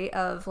discovery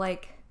of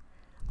like,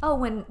 oh,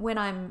 when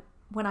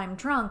I'm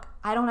drunk,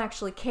 I don't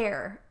actually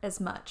care as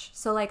much.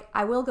 So like,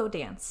 I will go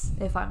dance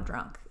if I'm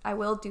drunk. I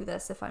will do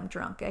this if I'm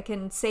drunk. I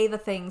can say the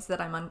things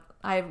that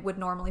I would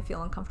normally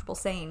feel uncomfortable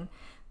saying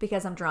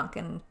because I'm drunk,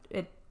 and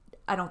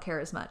I don't care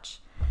as much.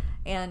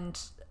 And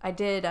I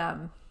did,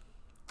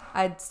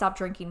 I'd stopped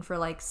drinking for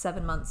like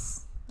 7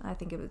 months. I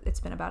think it's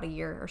been about a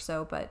year or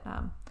so, but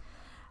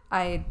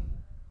I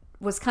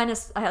was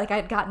I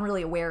had gotten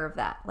really aware of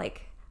that.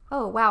 Like,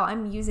 oh wow,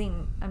 I'm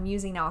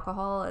using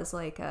alcohol as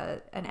like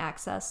an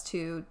access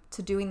to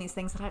doing these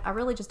things that I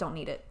really just don't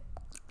need it.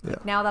 Yeah.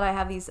 Like now that I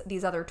have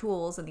these other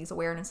tools and these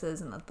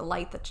awarenesses and the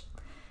light that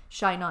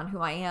shine on who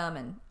I am,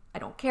 and I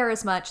don't care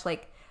as much,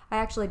 like I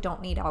actually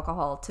don't need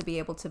alcohol to be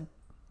able to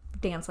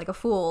dance like a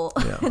fool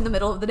in the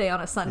middle of the day on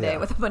a Sunday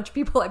with a bunch of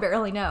people I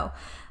barely know.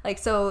 Like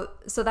so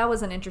that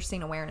was an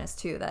interesting awareness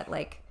too, that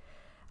like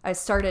I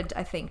started,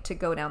 I think, to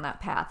go down that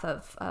path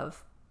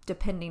of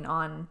depending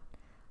on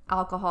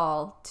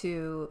alcohol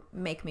to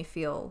make me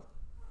feel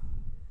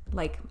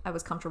like I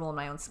was comfortable in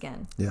my own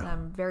skin. Yeah. And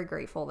I'm very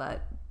grateful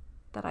that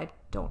I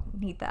don't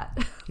need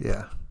that.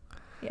 Yeah.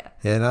 Yeah.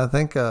 And I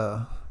think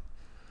there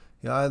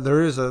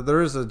is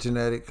a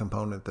genetic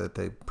component that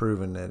they've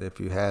proven that if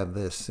you have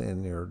this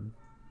in your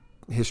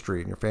history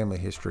and your family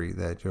history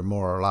that you're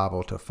more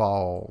liable to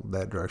fall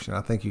that direction.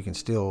 I think you can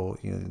still,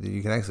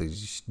 you can actually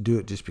just do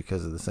it just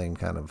because of the same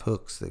kind of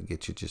hooks that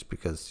get you, just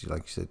because,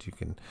 like you said,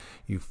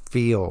 you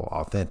feel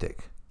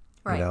authentic.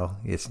 Right.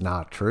 It's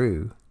not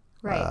true.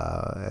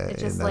 Right.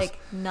 It's just like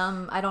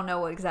numb. I don't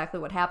know exactly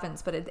what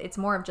happens, but it's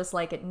more of just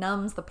like it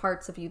numbs the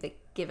parts of you that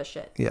give a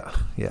shit. Yeah.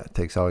 It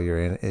takes all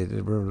it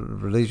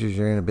releases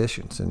your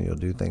inhibitions, and you'll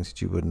do things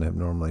that you wouldn't have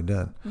normally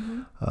done.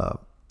 Mm-hmm.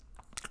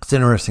 It's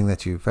interesting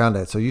that you found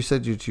that. So you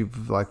said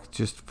you've like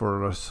just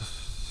for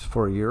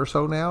a year or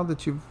so now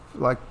that you've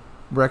like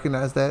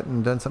recognized that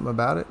and done something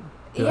about it.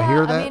 Did I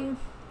hear that?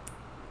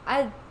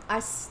 I mean, I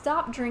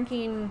stopped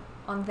drinking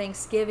on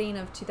Thanksgiving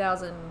of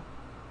 2000.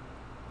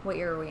 What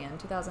year are we in?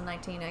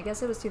 2019. I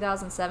guess it was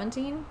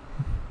 2017.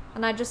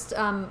 And I just,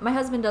 my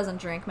husband doesn't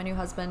drink. My new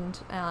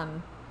husband.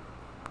 And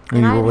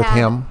you were with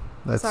him.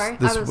 Sorry,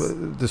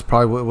 this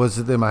probably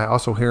was. Am I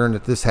also hearing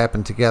that this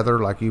happened together?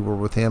 Like you were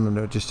with him, and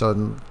it just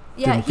didn't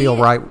feel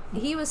right.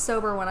 He was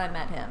sober when I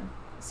met him,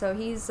 so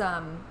he's.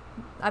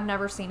 I've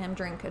never seen him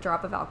drink a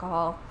drop of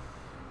alcohol.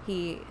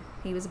 He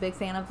was a big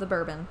fan of the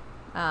bourbon,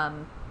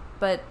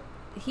 but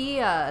he.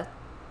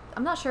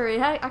 I'm not sure. It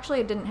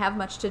didn't have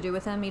much to do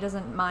with him. He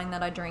doesn't mind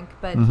that I drink,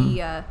 but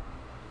he. I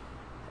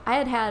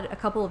had a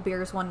couple of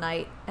beers one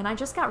night, and I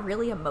just got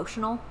really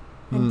emotional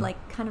and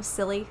like kind of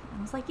silly.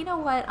 I was like, you know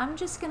what? I'm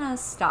just gonna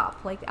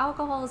stop. Like,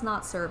 alcohol is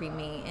not serving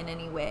me in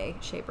any way,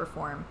 shape, or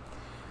form.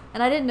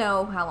 And I didn't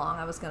know how long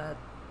I was gonna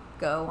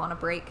go on a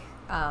break.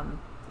 I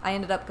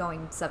ended up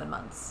going 7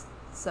 months.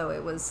 So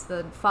it was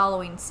the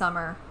following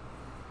summer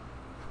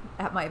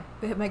at my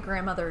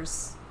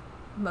grandmother's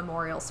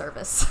memorial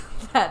service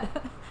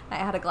that I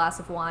had a glass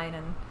of wine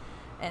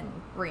and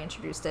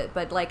reintroduced it.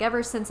 But like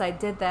ever since I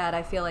did that,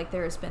 I feel like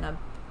there's been a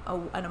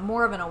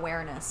more of an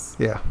awareness.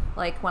 Yeah.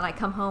 Like when I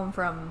come home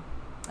from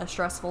a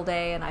stressful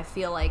day and I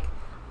feel like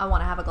I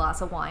want to have a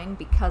glass of wine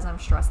because I'm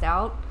stressed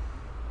out,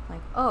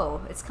 like,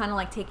 oh, it's kind of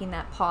like taking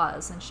that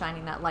pause and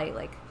shining that light.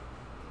 Like,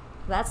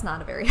 that's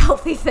not a very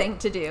healthy thing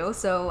to do.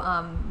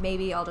 So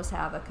maybe I'll just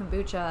have a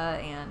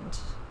kombucha and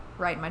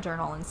write in my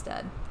journal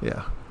instead.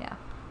 Yeah. Yeah.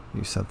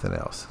 Use something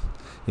else.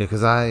 Yeah,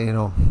 because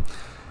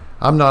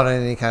I'm not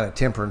in any kind of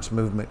temperance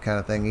movement kind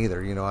of thing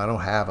either. I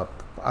don't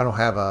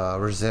have a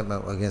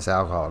resentment against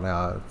alcohol.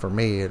 Now, for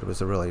me, it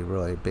was a really,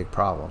 really big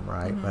problem,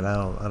 right? Mm-hmm. But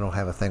I don't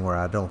have a thing where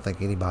I don't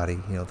think anybody,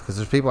 because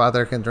there's people out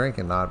there can drink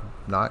and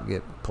not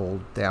get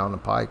pulled down the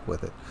pike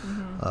with it.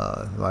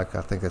 Mm-hmm. Like,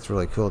 I think that's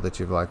really cool that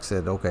you've like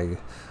said, okay,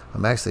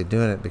 I'm actually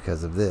doing it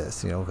because of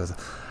this, because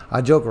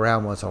I joke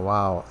around once in a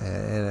while,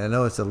 and I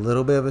know it's a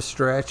little bit of a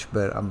stretch,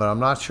 but I'm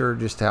not sure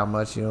just how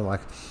much,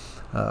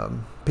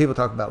 people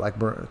talk about like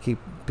keep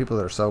people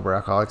that are sober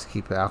alcoholics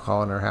keep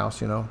alcohol in their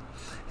house,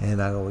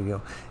 and I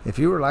go, if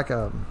you were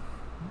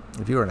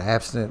an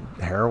abstinent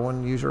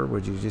heroin user,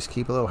 would you just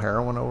keep a little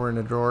heroin over in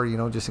the drawer,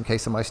 just in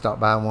case somebody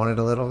stopped by and wanted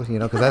a little,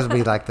 because that'll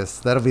be like this,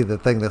 that'll be the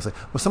thing that's like,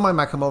 well, somebody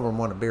might come over and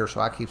want a beer, so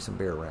I keep some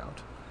beer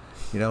around,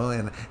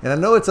 and I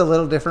know it's a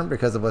little different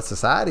because of what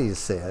society has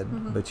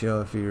said, but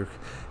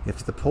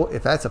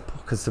if that's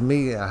because to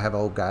me, I have an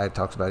old guy who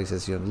talks about, he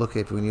says,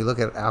 when you look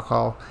at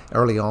alcohol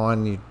early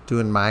on, you're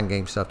doing mind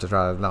game stuff to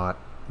try to not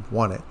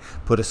want it.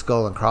 Put a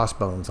skull and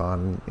crossbones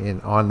on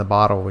the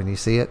bottle when you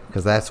see it,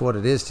 because that's what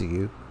it is to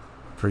you.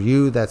 For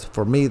you,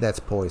 for me, that's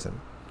poison.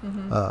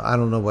 Mm-hmm. I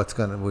don't know what's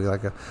gonna be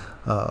like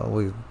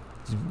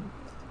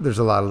there's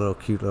a lot of little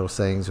cute little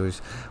sayings.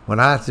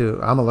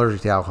 I'm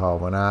allergic to alcohol.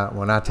 When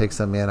I take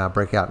some in, I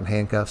break out in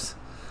handcuffs.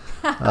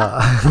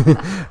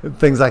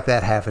 Things like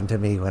that happen to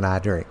me when I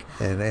drink,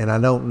 and I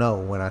don't know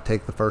when I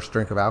take the first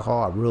drink of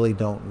alcohol. I really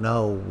don't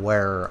know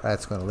where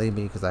that's going to lead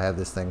me, because I have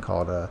this thing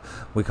called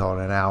we call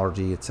it an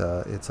allergy. It's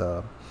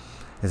a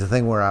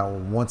thing where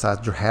once I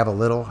have a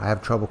little, I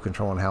have trouble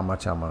controlling how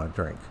much I'm going to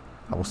drink.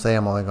 I will say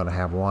I'm only going to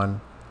have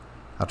one.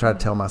 I'll try to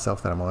tell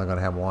myself that I'm only going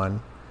to have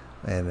one,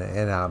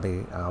 and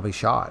I'll be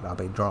shot. I'll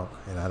be drunk,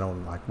 and I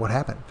don't like what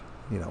happened.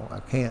 I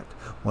can't.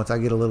 Once I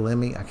get a little in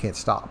me, I can't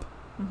stop.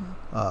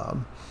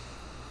 Mm-hmm.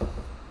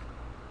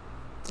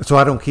 So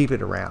I don't keep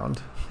it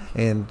around.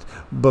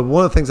 But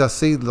one of the things I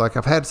see, like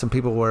I've had some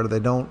people where they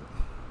don't,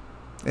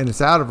 and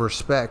it's out of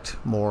respect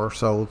more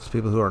so to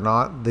people who are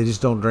not, they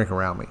just don't drink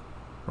around me,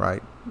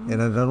 right? Mm-hmm.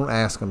 And I don't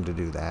ask them to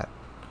do that.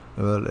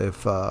 But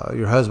if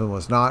your husband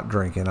was not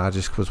drinking, I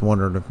just was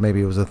wondering if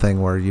maybe it was a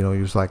thing where, he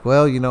was like,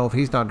 well, if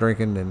he's not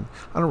drinking, then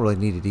I don't really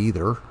need it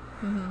either.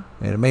 Mm-hmm.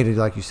 And it made it,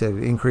 like you said,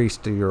 increase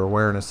to your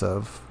awareness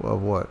of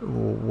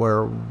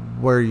where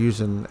you're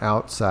using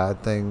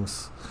outside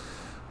things.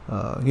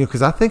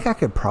 Because I think I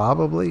could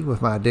probably,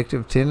 with my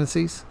addictive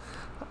tendencies,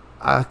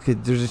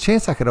 there's a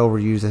chance I could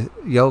overuse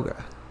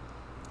yoga.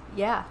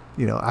 Yeah.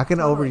 I can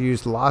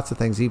overuse lots of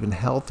things, even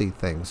healthy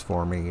things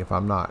for me, if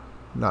I'm not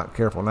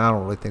careful. Now, I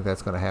don't really think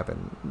that's going to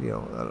happen,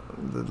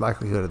 the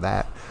likelihood of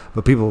that.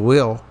 But people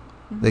will.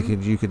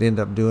 Mm-hmm. You could end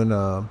up doing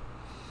one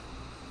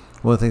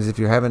of the things, if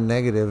you're having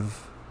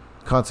negative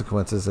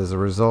consequences as a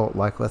result,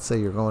 like let's say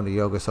you're going to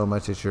yoga so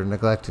much that you're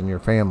neglecting your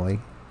family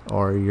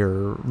or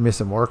you're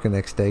missing work the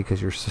next day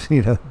because you're,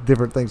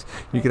 different things.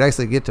 You Right. could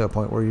actually get to a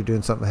point where you're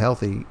doing something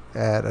healthy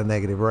at a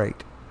negative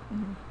rate.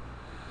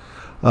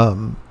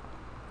 Mhm.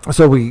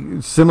 So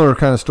we similar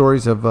kind of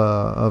stories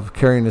of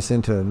carrying us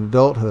into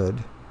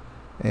adulthood,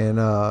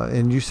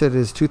 and you said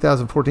it's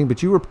 2014,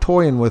 but you were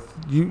toying with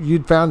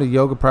you'd found a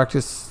yoga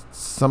practice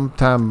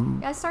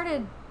sometime. I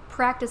started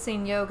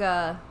practicing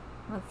yoga.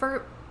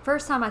 The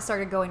first time I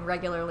started going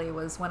regularly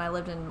was when I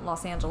lived in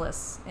Los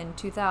Angeles in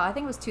 2000. I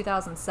think it was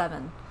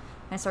 2007.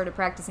 I started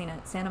practicing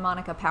at Santa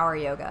Monica Power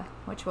Yoga,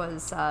 which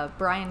was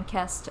Brian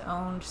Kest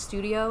owned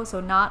studio, so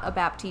not a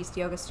Baptiste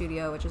yoga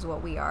studio, which is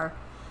what we are.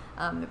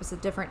 It was a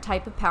different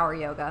type of power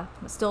yoga.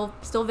 It was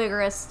still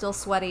vigorous, still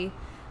sweaty,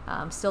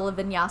 still a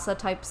vinyasa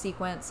type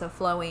sequence of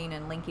flowing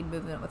and linking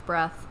movement with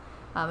breath.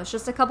 It's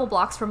just a couple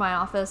blocks from my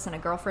office, and a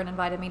girlfriend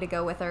invited me to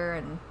go with her.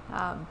 And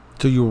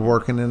So you were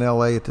working in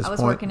LA at this I was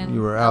point? working in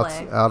You were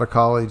LA. out of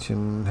college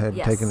and had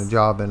Yes. taken a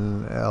job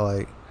in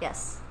LA.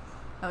 Yes,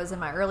 I was in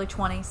my early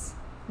 20s,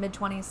 mid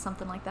 20s,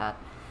 something like that,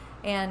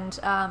 and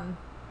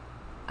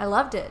I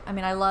loved it. I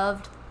mean, I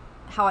loved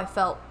how I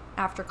felt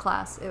after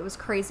class. It was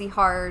crazy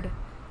hard.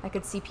 I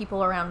could see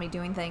people around me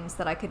doing things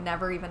that I could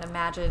never even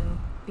imagine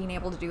being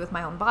able to do with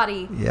my own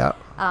body. Yeah.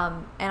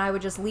 And I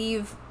would just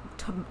leave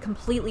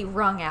completely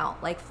wrung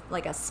out,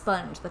 like a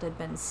sponge that had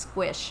been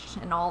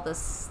squished, and all this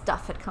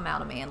stuff had come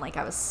out of me, and like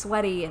I was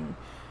sweaty, and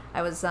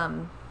I was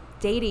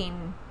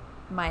dating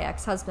my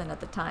ex-husband at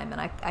the time, and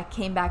I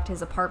came back to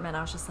his apartment.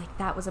 I was just like,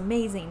 that was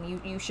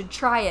amazing. You should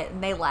try it.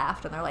 And they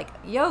laughed, and they're like,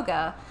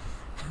 yoga?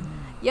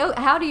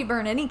 How do you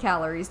burn any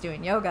calories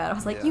doing yoga? And I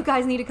was like, Yeah. you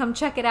guys need to come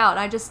check it out.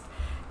 And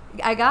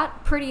I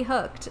got pretty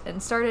hooked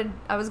and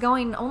I was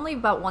going only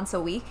about once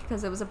a week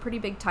because it was a pretty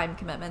big time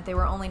commitment. They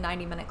were only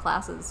 90-minute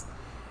classes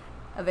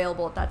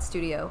available at that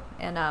studio.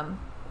 And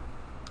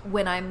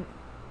when I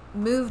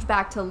moved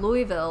back to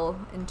Louisville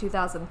in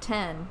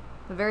 2010,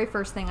 the very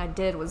first thing I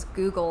did was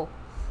Google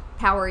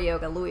Power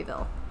Yoga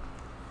Louisville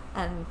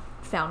and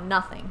found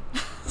nothing.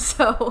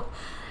 So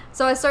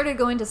I started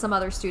going to some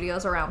other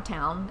studios around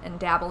town and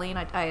dabbling.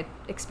 I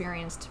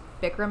experienced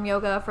Bikram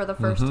yoga for the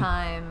first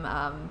time.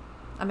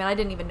 I mean, I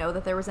didn't even know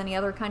that there was any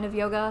other kind of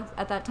yoga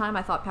at that time.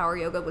 I thought power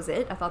yoga was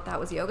it. I thought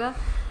that was yoga.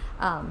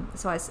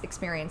 So I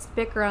experienced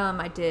Bikram.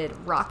 I did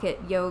rocket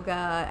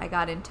yoga. I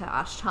got into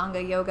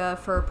Ashtanga yoga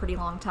for a pretty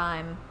long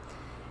time,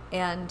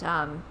 and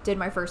did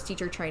my first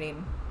teacher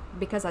training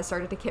because I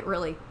started to get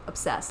really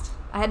obsessed.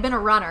 I had been a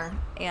runner,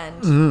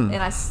 and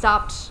I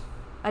stopped.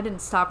 I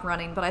didn't stop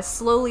running, but I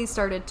slowly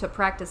started to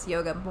practice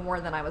yoga more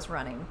than I was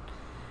running.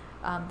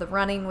 The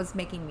running was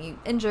making me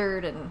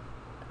injured, and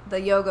the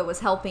yoga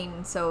was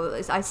helping,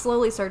 so I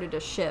slowly started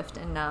to shift,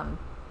 and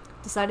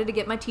decided to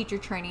get my teacher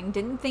training.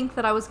 Didn't think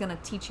that I was going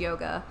to teach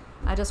yoga.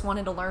 I just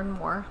wanted to learn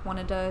more,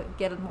 wanted to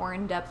get a more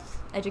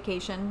in-depth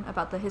education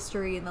about the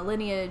history and the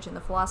lineage and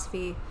the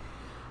philosophy.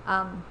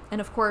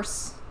 And of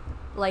course,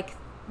 like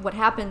what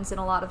happens in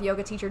a lot of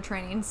yoga teacher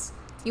trainings,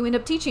 you end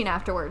up teaching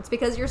afterwards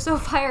because you're so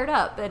fired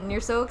up and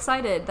you're so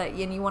excited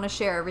and you want to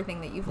share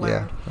everything that you've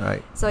learned. Yeah,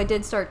 right. So I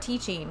did start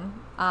teaching,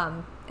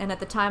 and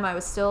at the time I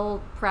was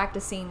still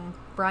practicing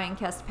Brian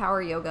Kest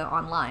Power Yoga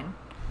online.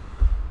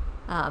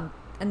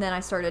 And then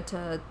I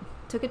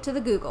took it to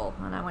the Google,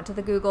 and I went to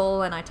the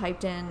Google and I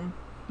typed in,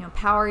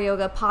 Power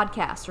Yoga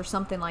podcast or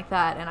something like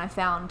that, and I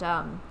found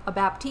a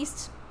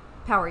Baptiste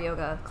Power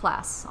Yoga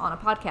class on a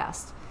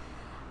podcast.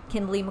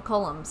 Kindley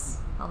McCollum's.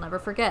 I'll never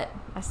forget.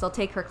 I still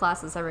take her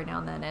classes every now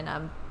and then,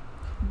 and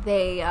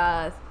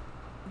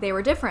they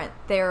were different.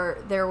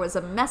 There was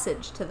a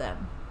message to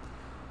them.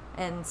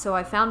 And so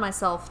I found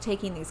myself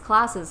taking these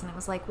classes, and it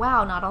was like,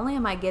 wow, not only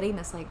am I getting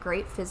this like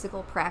great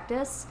physical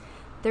practice,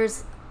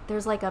 there's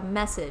like a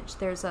message,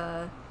 there's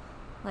a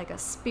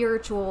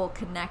spiritual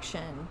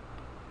connection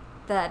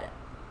that,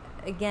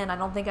 again, I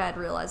don't think I had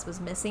realized was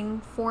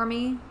missing for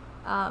me.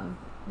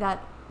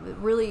 That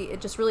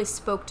it just really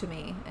spoke to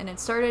me, and it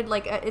started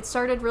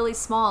really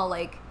small,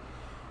 like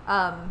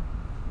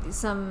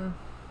some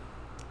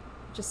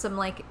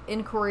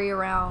inquiry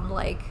around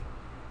like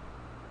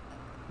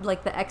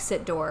the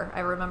exit door.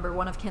 I remember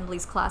one of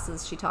Kindley's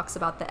classes, she talks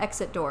about the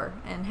exit door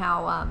and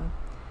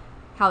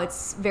how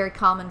it's very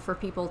common for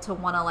people to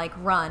want to like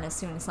run as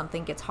soon as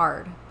something gets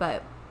hard,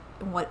 but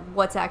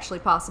what's actually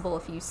possible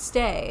if you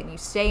stay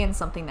in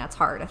something that's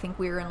hard. I think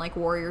we were in like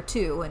Warrior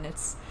 2, and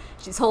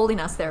she's holding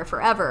us there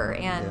forever.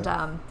 And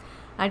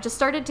I just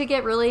started to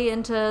get really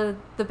into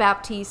the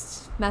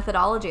Baptiste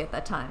methodology at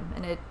that time,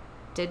 and it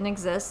didn't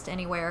exist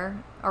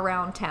anywhere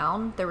around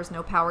town. There was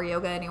no power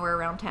yoga anywhere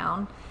around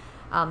town.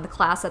 The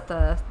class at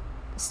the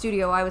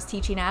studio I was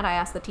teaching at, I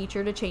asked the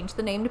teacher to change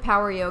the name to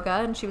Power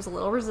Yoga, and she was a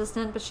little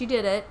resistant, but she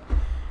did it.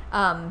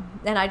 And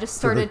I just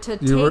started to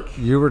take...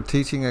 You were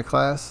teaching a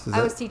class?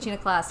 I was teaching a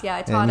class, yeah.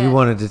 I taught and you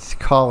wanted to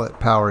call it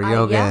Power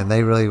Yoga, yeah. and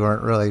they really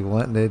weren't really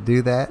wanting to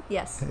do that?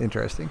 Yes.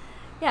 Interesting.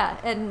 Yeah,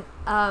 and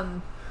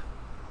I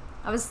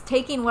was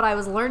taking what I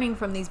was learning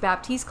from these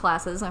Baptiste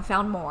classes. I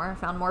found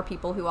more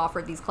people who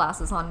offered these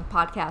classes on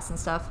podcasts and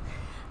stuff.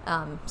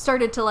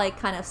 started to like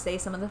kind of say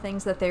some of the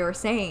things that they were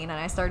saying, and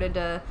I started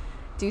to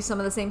do some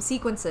of the same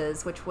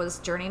sequences, which was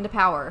Journey into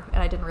Power,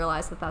 and I didn't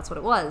realize that that's what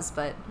it was,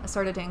 but I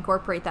started to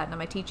incorporate that into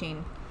my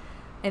teaching.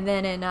 And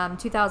then in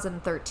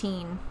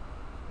 2013,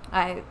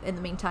 I, in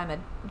the meantime, had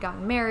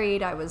gotten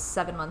married. I was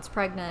 7 months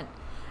pregnant,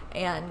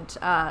 and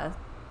I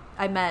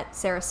met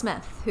Sarah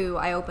Smith, who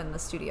I opened the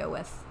studio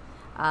with.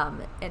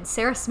 And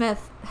Sarah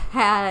Smith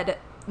had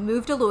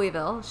moved to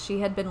Louisville.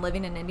 She had been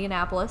living in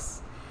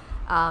Indianapolis,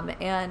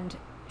 and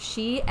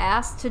she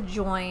asked to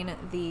join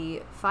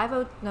the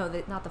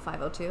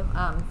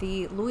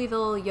the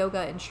Louisville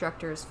Yoga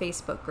Instructors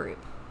Facebook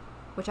group,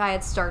 which I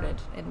had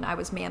started and I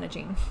was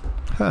managing.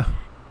 Huh.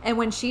 And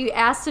when she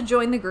asked to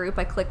join the group,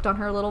 I clicked on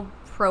her little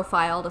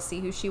profile to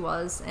see who she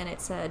was, and it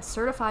said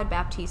Certified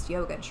Baptiste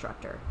Yoga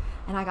Instructor.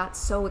 And I got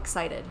so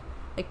excited.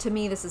 Like, to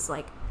me, this is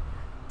like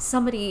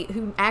somebody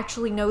who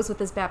actually knows what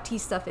this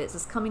Baptiste stuff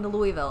is coming to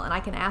Louisville, and I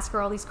can ask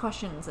her all these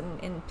questions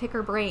and pick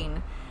her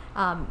brain.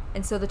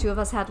 And so the two of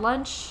us had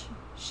lunch.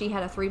 She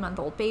had a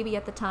 3-month-old baby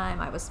at the time.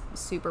 I was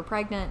super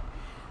pregnant.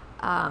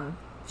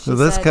 So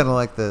that's kind of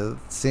like the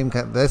same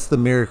kind. That's the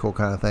miracle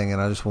kind of thing.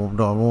 And I just don't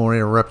want to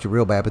interrupt you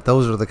real bad, but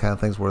those are the kind of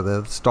things where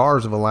the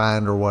stars have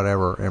aligned or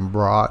whatever and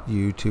brought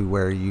you to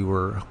where you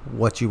were,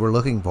 what you were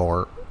looking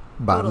for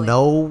by Totally.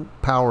 no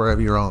power of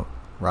your own,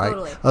 right?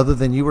 Totally. Other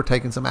than you were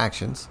taking some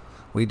actions.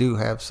 We do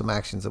have some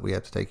actions that we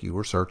have to take. You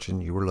were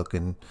searching, you were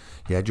looking,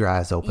 you had your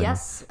eyes open.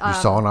 Yes. You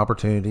saw an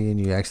opportunity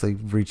and you actually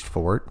reached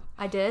for it.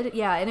 I did,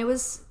 yeah. And it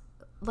was,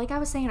 like I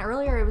was saying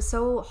earlier, it was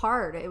so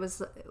hard.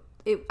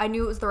 I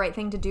knew it was the right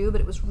thing to do,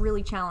 but it was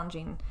really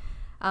challenging.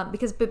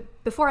 Because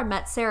before I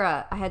met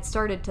Sarah, I had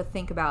started to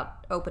think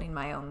about opening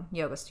my own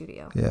yoga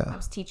studio. Yeah. I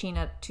was teaching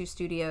at 2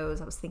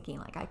 studios. I was thinking,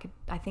 like,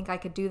 I think I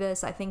could do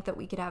this. I think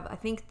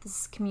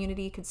this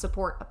community could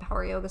support a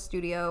power yoga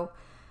studio,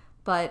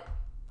 but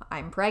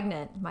I'm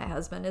pregnant. My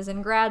husband is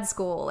in grad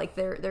school. Like,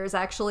 there's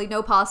actually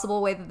no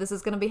possible way that this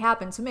is going to be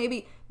happen. So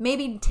maybe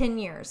 10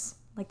 years.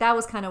 Like, that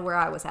was kind of where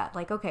I was at.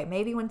 Like, okay,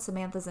 maybe when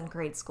Samantha's in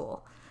grade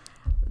school,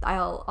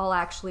 I'll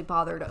actually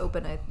bother to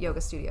open a yoga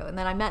studio. And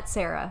then I met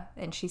Sarah,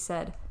 and she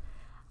said,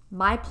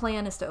 my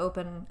plan is to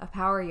open a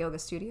power yoga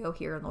studio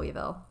here in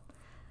Louisville.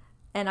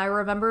 And I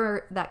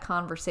remember that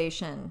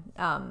conversation.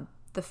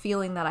 The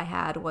feeling that I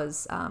had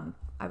was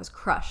I was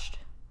crushed.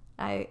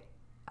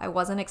 I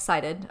wasn't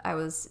excited. I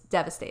was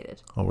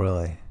devastated. Oh,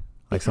 really?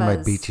 Like somebody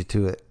Because beat you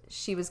to it.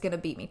 She was going to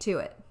beat me to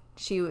it.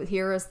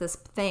 Here was this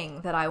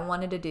thing that I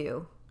wanted to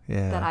do.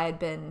 Yeah. That I had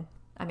been,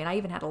 I mean, I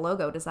even had a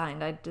logo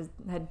designed. I just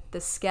had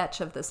this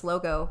sketch of this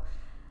logo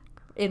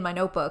in my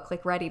notebook,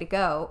 like, ready to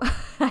go.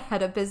 I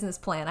had a business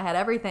plan. I had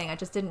everything. I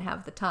just didn't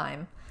have the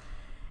time.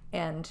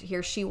 And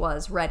here she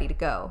was, ready to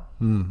go.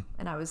 And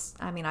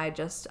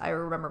I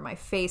remember my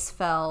face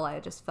fell. I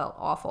just felt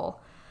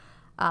awful.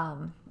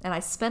 And I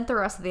spent the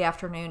rest of the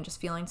afternoon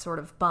just feeling sort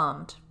of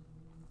bummed.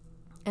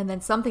 And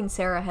then something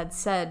Sarah had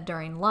said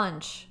during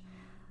lunch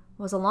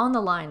was along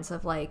the lines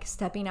of, like,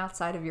 stepping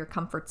outside of your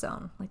comfort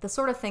zone. Like, the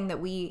sort of thing that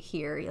we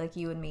hear, like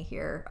you and me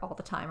hear all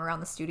the time around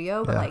the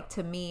studio. But, like,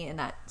 to me, in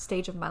that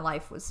stage of my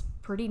life, was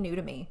pretty new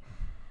to me.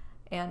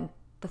 And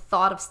the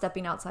thought of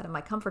stepping outside of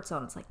my comfort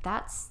zone, it's like,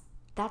 that's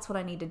what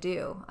I need to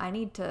do. I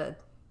need to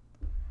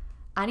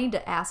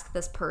ask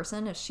this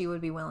person if she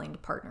would be willing to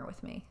partner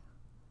with me.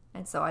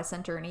 And so I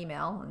sent her an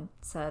email and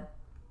said,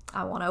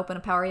 I want to open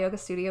a power yoga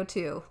studio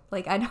too.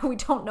 Like, I know we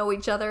don't know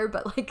each other,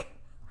 but, like,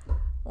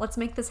 let's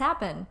make this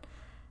happen.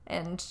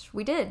 And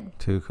we did.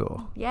 Too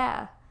cool.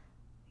 Yeah.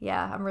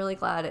 Yeah, I'm really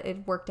glad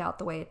it worked out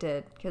the way it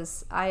did,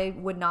 because I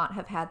would not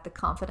have had the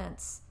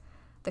confidence,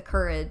 the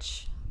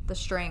courage, the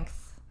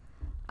strength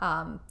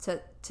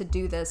to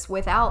do this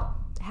without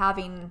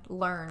having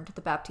learned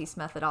the Baptiste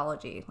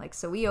methodology. Like,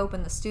 so we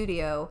opened the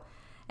studio,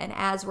 and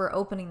as we're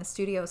opening the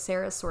studio,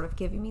 Sarah's sort of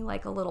giving me,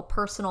 like, a little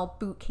personal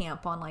boot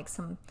camp on, like,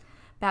 some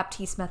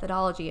Baptiste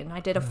methodology. And I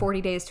did a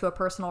 40 days to a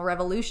personal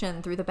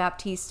revolution through the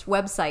Baptiste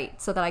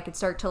website so that I could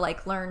start to,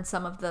 like, learn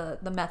some of the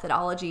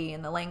methodology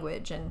and the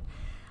language. And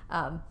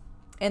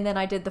then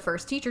I did the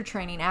first teacher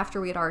training after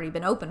we had already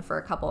been open for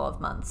a couple of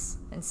months.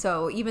 And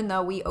so even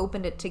though we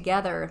opened it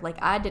together, like,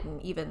 I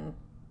didn't even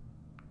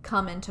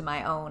come into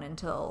my own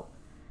until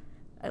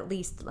at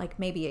least, like,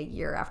 maybe a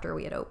year after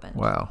we had opened.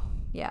 Wow.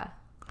 Yeah.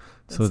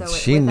 So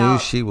she knew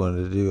she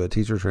wanted to do a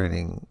teacher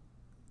training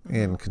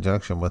in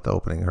conjunction with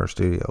opening her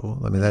studio.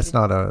 I mean, that's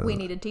not a... We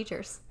needed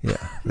teachers. Yeah,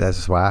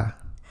 that's why.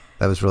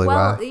 That was really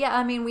why. Well, yeah,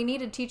 I mean, we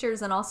needed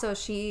teachers, and also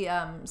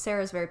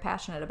Sarah's very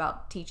passionate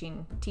about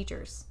teaching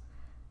teachers.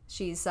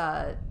 She's,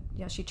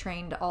 she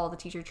trained all the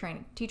teacher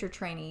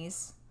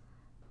trainees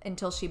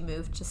until she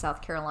moved to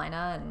South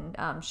Carolina,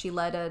 and she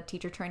led a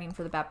teacher training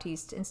for the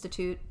Baptiste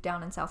Institute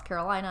down in South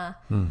Carolina.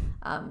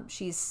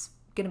 She's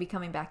going to be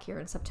coming back here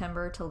in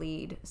September to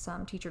lead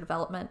some teacher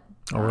development.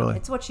 Oh, really?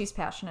 It's what she's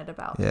passionate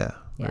about. Yeah,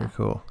 very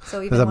cool.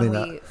 So even when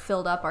we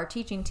filled up our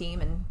teaching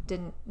team and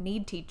didn't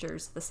need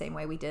teachers the same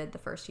way we did the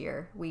first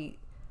year, we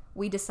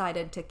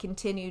decided to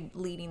continue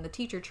leading the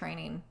teacher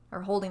training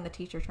or holding the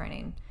teacher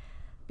training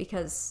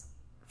because,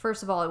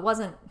 first of all,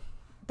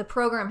 the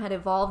program had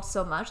evolved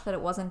so much that it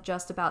wasn't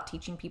just about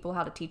teaching people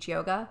how to teach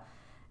yoga.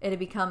 It had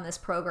become this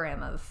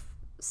program of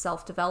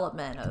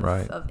self-development,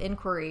 of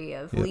inquiry,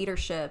 of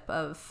leadership,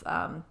 of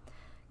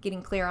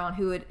getting clear on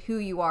who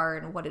you are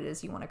and what it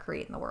is you want to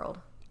create in the world.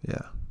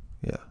 Yeah.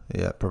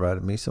 It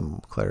provided me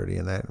some clarity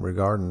in that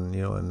regard, and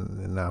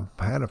and I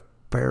had a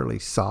fairly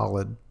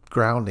solid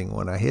grounding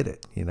when I hit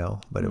it,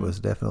 but it was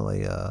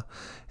definitely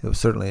it was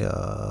certainly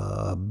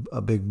a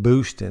big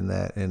boost in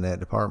that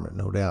department,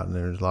 no doubt. And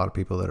there's a lot of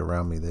people that are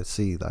around me that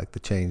see like the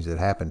change that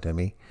happened to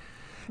me,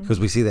 because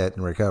we see that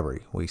in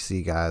recovery. We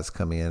see guys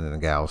come in,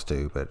 and gals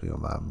too, but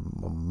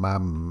my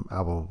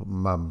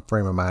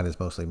frame of mind is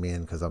mostly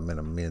men, because I'm in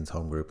a men's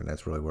home group, and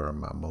that's really where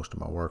most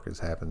of my work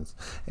happens,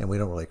 and we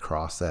don't really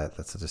cross that.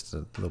 That's just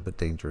a little bit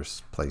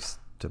dangerous place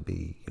to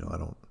be. I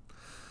don't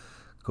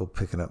go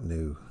picking up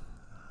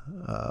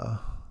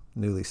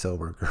newly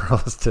sober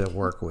girls to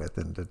work with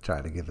and to try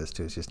to give this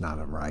to. It's just not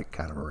a right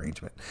kind of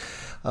arrangement.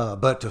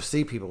 But to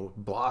see people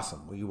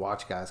blossom, you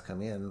watch guys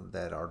come in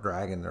that are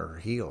dragging their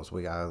heels.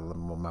 One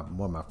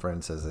of my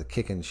friends says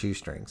kicking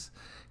shoestrings.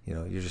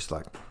 You're just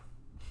like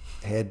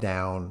head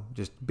down,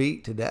 just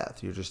beat to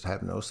death. You just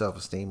have no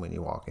self-esteem when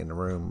you walk in the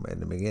room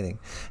in the beginning,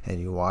 and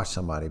you watch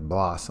somebody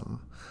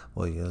blossom.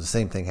 Well, the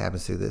same thing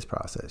happens through this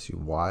process. You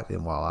watch,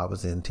 and while I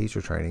was in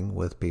teacher training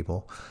with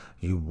people,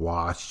 you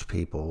watched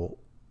people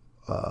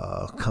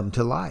come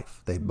to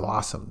life. They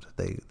blossomed.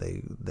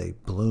 They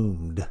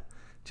bloomed,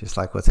 just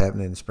like what's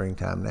happening in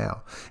springtime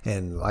now.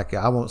 And like,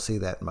 I won't see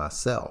that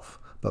myself,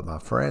 but my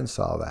friends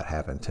saw that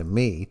happen to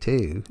me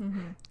too,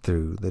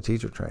 through the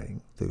teacher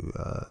training,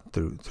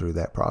 through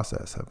that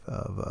process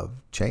of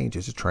change.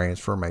 It's a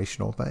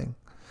transformational thing.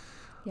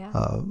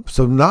 Yeah.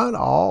 So not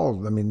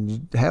all. I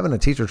mean, having a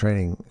teacher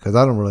training, because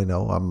I don't really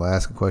know. I'm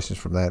asking questions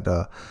from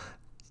that.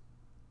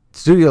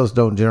 Studios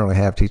don't generally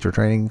have teacher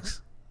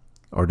trainings.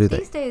 Or do they?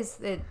 These days,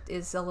 it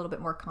is a little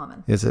bit more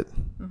common. Is it?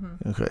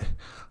 Mm-hmm. Okay.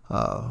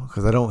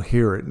 Because I don't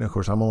hear it. And, of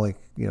course, I'm only,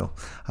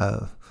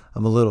 I'm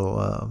a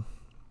little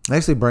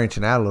actually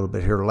branching out a little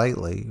bit here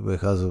lately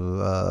because of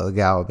the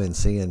gal I've been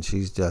seeing.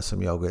 She's does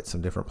some yoga at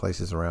some different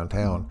places around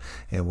town,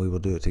 and we will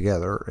do it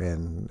together,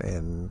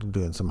 and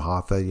doing some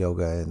hatha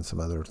yoga and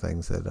some other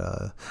things that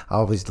I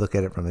always look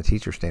at it from the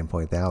teacher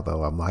standpoint now,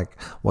 though. I'm like,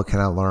 what can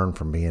I learn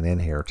from being in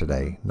here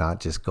today? Not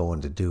just going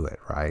to do it,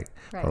 right?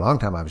 For a long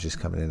time, I was just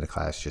coming into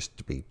class just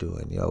to be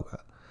doing yoga.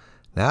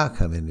 Now I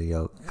come into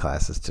yoga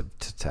classes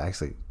to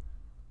actually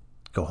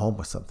go home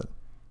with something.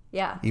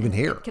 Yeah. Even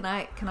here. Can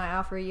I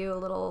offer you a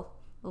little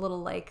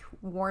like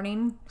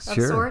warning of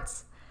Sure.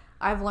 sorts?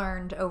 I've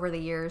learned over the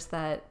years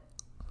that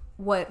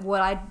what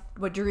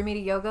drew me to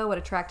yoga, what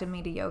attracted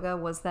me to yoga,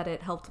 was that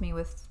it helped me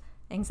with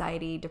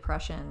anxiety,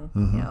 depression,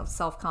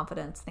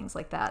 self-confidence, things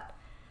like that.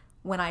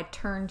 When I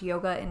turned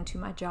yoga into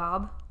my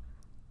job,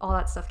 all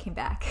that stuff came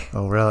back.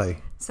 Oh, really?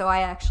 So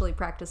I actually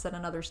practice at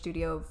another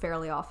studio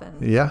fairly often.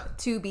 Yeah.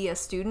 To be a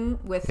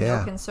student with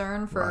no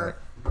concern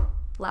for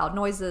loud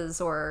noises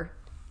or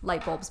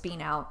light bulbs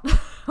being out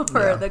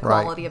or the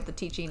quality of the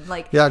teaching.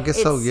 Like, I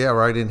guess so. Yeah,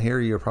 right in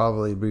here, you'll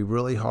probably be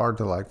really hard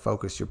to like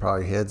focus. Your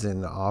probably head's in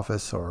the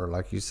office, or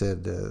like you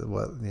said, a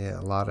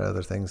lot of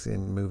other things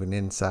in moving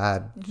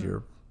inside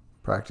your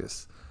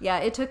practice. Yeah,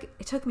 it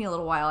took me a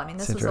little while. I mean,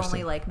 this was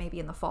only like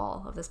maybe in the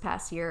fall of this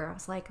past year. I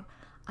was like,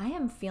 I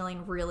am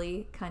feeling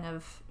really kind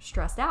of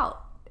stressed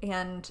out,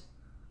 and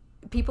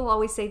people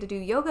always say to do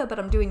yoga, but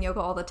I'm doing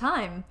yoga all the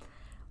time.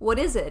 What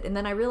is it? And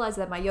then I realized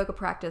that my yoga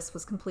practice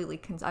was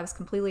I was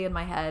completely in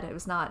my head. It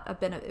was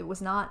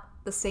not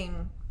the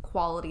same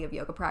quality of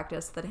yoga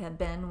practice that it had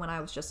been when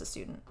I was just a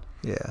student.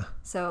 Yeah.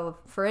 So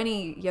for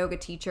any yoga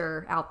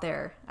teacher out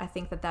there, I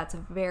think it's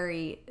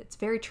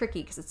very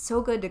tricky, because it's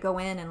so good to go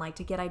in and like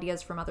to get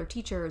ideas from other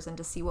teachers and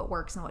to see what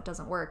works and what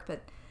doesn't work.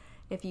 But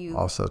if you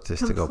also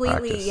just to go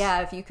practice,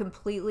 if you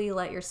completely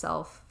let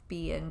yourself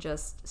be in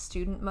just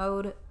student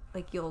mode,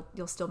 like you'll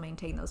still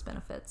maintain those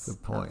benefits.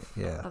 Good point.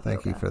 Of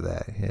Thank yoga. you for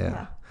that.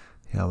 Yeah,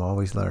 I'm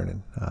always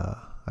learning.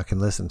 I can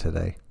listen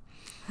today.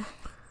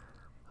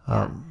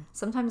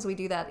 Sometimes we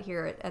do that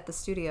here at the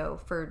studio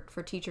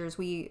for teachers.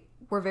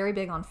 We're very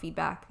big on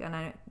feedback, and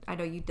I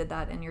know you did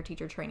that in your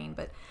teacher training,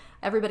 but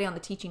everybody on the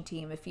teaching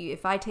team,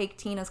 if I take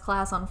Tina's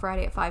class on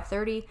Friday at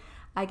 5:30,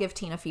 I give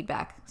Tina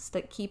feedback.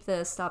 Keep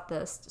this, stop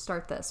this,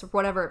 start this, or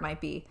whatever it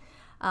might be.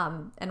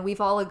 And we've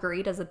all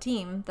agreed as a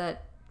team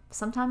that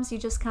sometimes you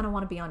just kind of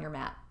want to be on your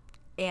mat.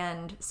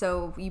 And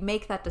so you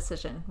make that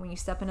decision when you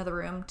step into the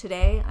room.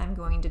 Today, I'm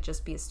going to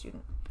just be a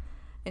student.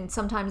 And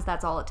sometimes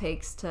that's all it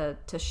takes to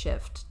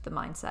shift the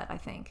mindset, I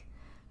think,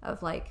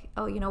 of like,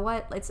 oh, you know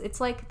what?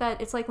 It's like that.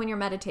 It's like when you're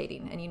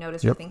meditating and you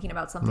notice you're thinking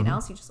about something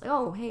else. You just like,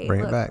 oh, hey,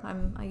 bring look, it back.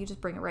 You just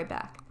bring it right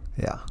back.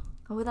 Yeah.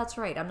 Oh, that's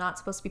right. I'm not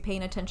supposed to be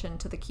paying attention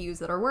to the cues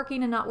that are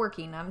working and not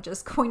working. I'm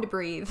just going to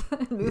breathe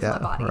and move my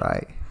body.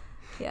 Right.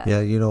 Yeah.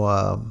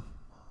 Yeah.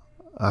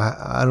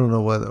 I don't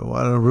know whether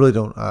I really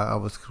don't. I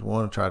was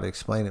want to try to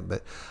explain it,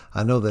 but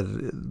I know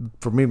that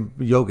for me,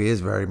 yoga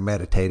is very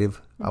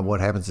meditative.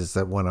 What happens is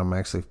that when I'm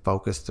actually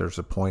focused, there's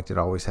a point that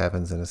always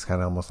happens, and it's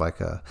kind of almost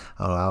like I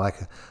don't know. I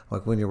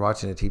like when you're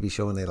watching a TV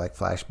show and they like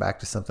flash back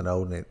to something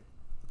old and it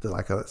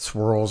like a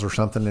swirls or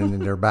something and in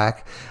their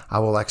back. I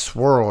will like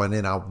swirl and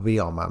then I'll be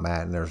on my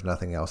mat and there's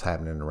nothing else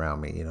happening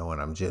around me, and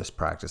I'm just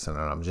practicing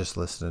and I'm just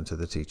listening to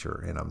the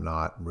teacher and I'm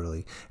not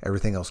really,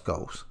 everything else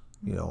goes.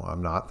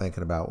 I'm not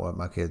thinking about what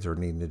my kids are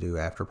needing to do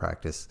after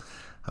practice.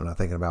 I'm not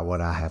thinking about what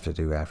I have to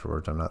do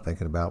afterwards. I'm not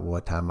thinking about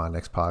what time my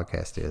next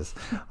podcast is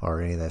or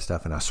any of that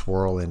stuff. And I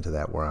swirl into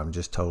that where I'm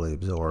just totally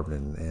absorbed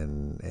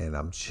and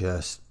I'm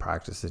just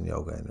practicing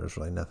yoga and there's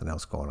really nothing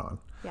else going on.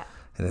 Yeah.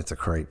 And it's a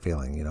great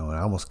feeling, and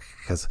I almost,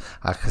 because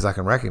I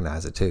can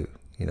recognize it too,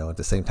 at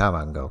the same time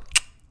I can go,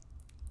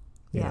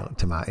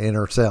 to my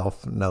inner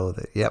self, know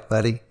that, yep,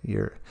 buddy,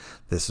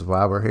 this is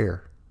why we're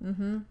here.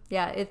 Mm-hmm.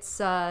 Yeah.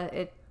 It's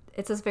a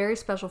very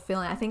special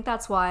feeling. I think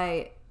that's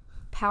why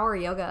power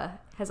yoga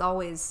has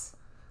always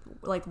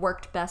like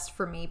worked best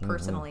for me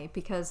personally,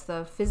 because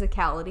the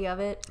physicality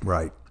of it,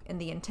 right, and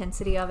the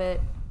intensity of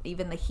it,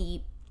 even the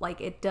heat,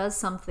 like it does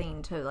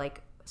something to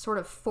like sort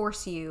of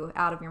force you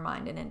out of your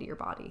mind and into your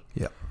body.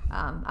 Yeah.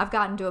 I've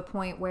gotten to a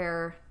point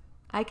where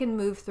I can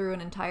move through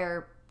an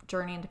entire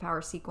journey into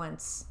power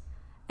sequence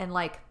and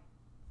like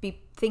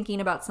be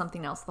thinking about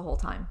something else the whole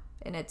time.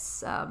 And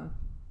it's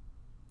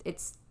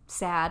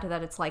sad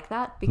that it's like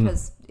that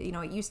because,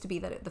 it used to be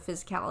that the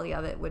physicality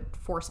of it would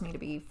force me to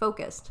be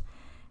focused.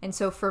 And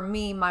so for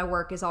me, my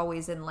work is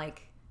always in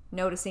like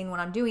noticing when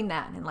I'm doing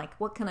that and like,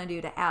 what can I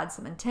do to add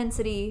some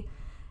intensity,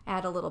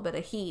 add a little bit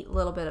of heat, a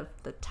little bit of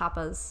the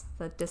tapas,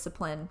 the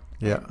discipline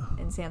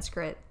in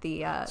Sanskrit.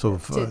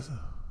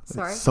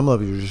 Sorry? Some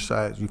of you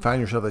just, you find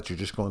yourself that you're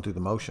just going through the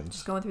motions.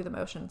 Just going through the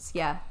motions.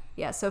 Yeah.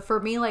 Yeah. So for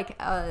me, like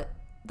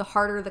the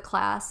harder the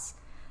class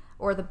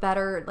or the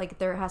better, like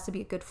there has to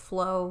be a good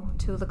flow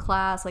to the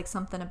class, like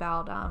something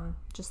about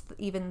just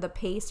even the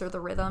pace or the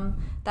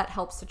rhythm that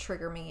helps to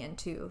trigger me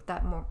into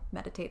that more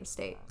meditative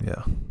state.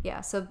 Yeah. Yeah.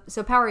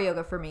 So power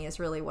yoga for me is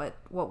really what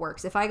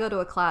works. If I go to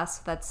a class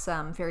that's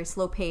very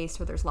slow paced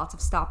where there's lots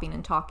of stopping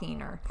and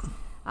talking or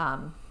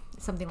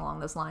something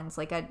along those lines,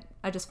 like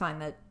I just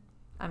find that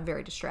I'm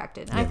very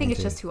distracted. And I think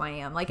it's just who I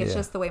am. Like it's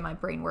just the way my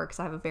brain works.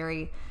 I have a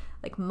very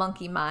like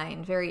monkey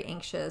mind, very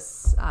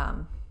anxious.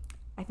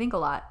 I think a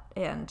lot,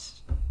 and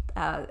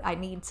I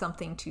need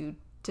something to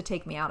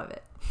take me out of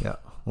it. Yeah.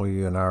 Well,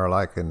 you and I are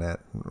alike in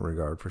that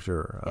regard for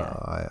sure. Yeah.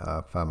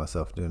 I find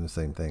myself doing the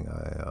same thing.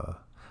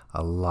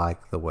 I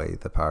like the way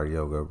the power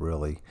yoga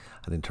really,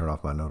 I didn't turn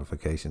off my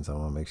notifications. I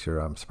want to make sure.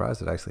 I'm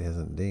surprised it actually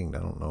hasn't dinged. I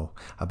don't know.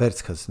 I bet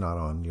it's because it's not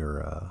on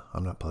your,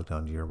 I'm not plugged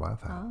onto your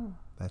Wi-Fi. Oh.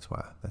 That's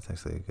why. That's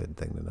actually a good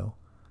thing to know.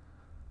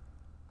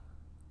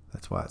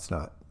 That's why it's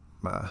not,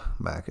 my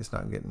Mac is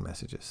not getting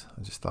messages.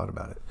 I just thought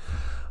about it.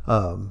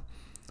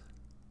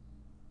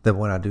 That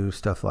when I do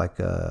stuff like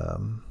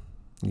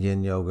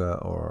yin yoga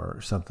or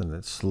something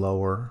that's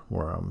slower,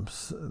 where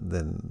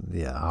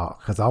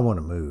because I want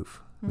to move.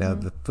 Mm-hmm. Now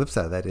the flip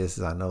side of that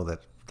is I know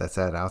that that's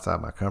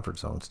outside my comfort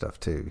zone stuff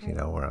too.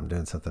 Where I'm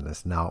doing something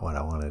that's not what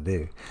I want to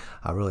do.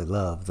 I really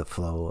love the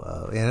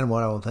flow. And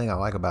one thing I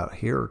like about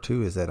here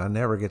too is that I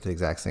never get the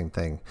exact same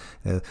thing.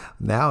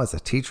 Now as a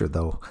teacher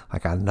though,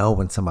 like I know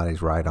when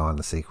somebody's right on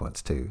the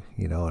sequence too.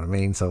 You know what I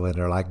mean? So when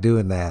they're like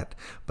doing that,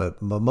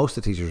 but most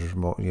of the teachers are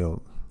more,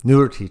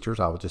 newer teachers,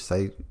 I would just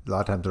say a lot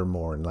of times they're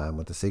more in line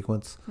with the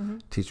sequence. Mm-hmm.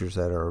 Teachers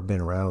that are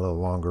been around a little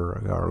longer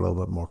are a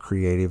little bit more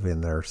creative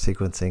in their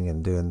sequencing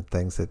and doing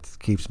things that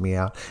keeps me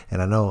out. And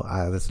I know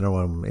that's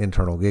one of them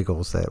internal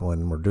giggles that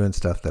when we're doing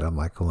stuff that I'm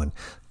like going,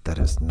 that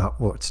is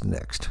not what's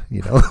next,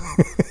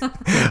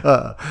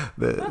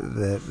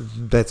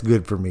 that's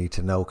good for me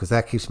to know because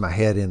that keeps my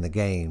head in the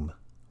game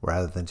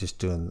rather than just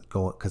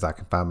because I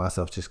can find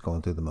myself just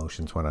going through the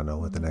motions when I know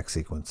what the next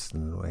sequence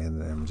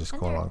and I'm just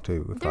going along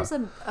too. There's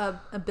an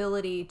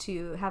ability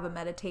to have a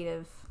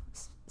meditative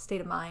state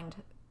of mind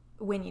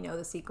when you know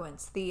the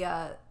sequence.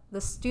 The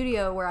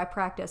studio where I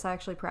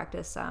actually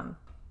practice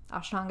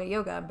Ashtanga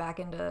yoga. I'm back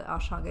into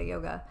Ashtanga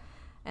yoga,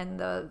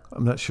 and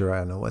I'm not sure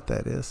I know what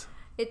that is.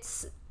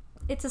 It's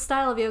a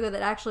style of yoga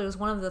that actually was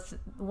one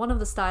of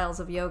the styles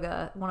of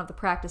yoga, one of the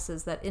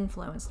practices that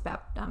influenced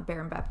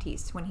Baron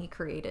Baptiste when he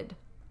created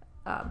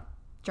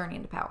Journey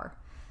into Power.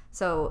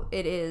 So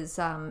it is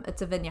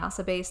it's a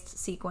vinyasa based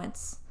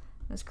sequence.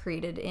 It was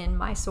created in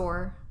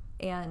Mysore,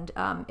 and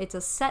it's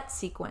a set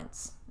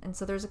sequence. And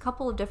so there's a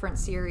couple of different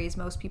series.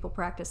 Most people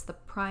practice the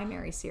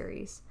primary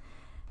series,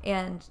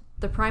 and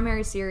the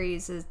primary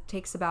series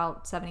takes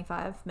about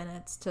 75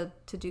 minutes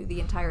to do the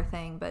entire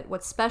thing. But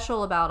what's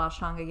special about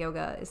Ashtanga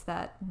yoga is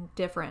that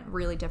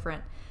really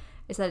different,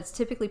 is that it's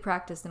typically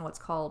practiced in what's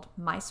called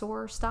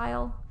Mysore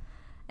style.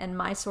 And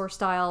Mysore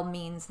style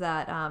means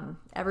that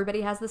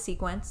everybody has the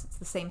sequence. It's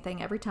the same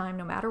thing every time,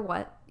 no matter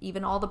what.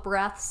 Even all the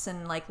breaths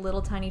and like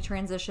little tiny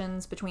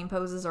transitions between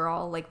poses are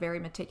all like very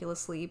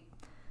meticulously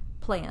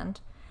planned.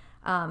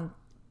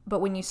 but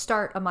when you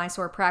start a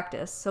Mysore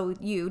practice, so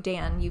you,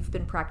 Dan, you've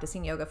been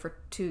practicing yoga for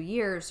 2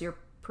 years. You're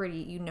pretty,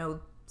 you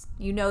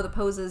know the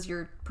poses.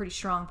 You're a pretty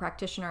strong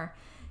practitioner.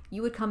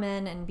 You would come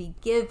in and be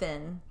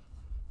given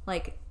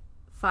like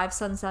 5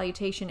 sun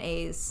salutation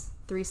A's,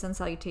 3 sun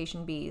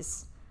salutation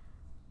B's,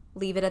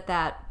 leave it at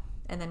that,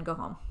 and then go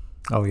home.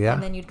 Oh yeah.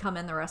 And then you'd come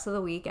in the rest of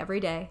the week every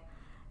day,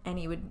 and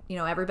you would,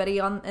 everybody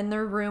in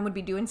their room would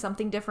be doing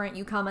something different.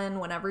 You come in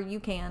whenever you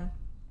can.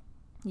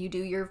 You do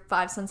your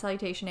 5 sun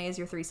salutation A's,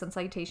 your 3 sun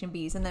salutation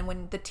B's, and then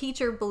when the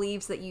teacher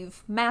believes that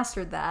you've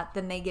mastered that,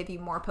 then they give you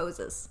more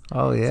poses.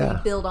 Oh yeah. So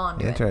you build on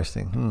to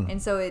Interesting. it.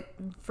 And so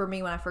for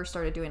me, when I first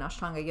started doing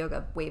Ashtanga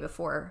yoga way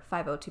before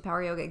 502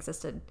 Power Yoga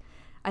existed,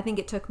 I think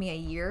it took me a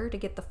year to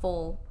get the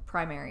full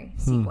primary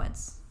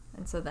sequence.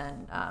 And so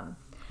then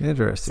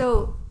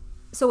Interesting.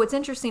 So what's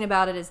interesting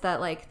about it is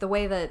that like the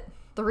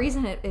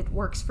reason it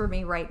works for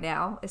me right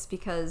now is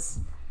because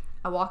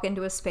I walk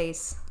into a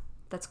space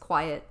that's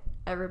quiet.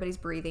 Everybody's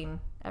breathing.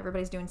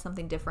 Everybody's doing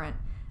something different.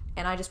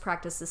 And I just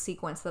practice the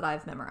sequence that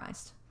I've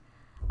memorized.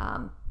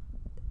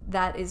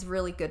 That is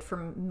really good for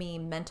me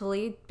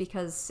mentally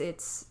because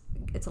it's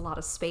a lot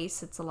of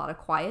space. It's a lot of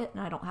quiet.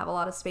 And I don't have a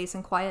lot of space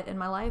and quiet in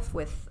my life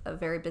with a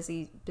very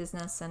busy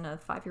business and a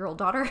 5-year-old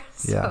daughter.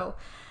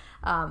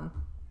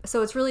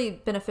 So it's really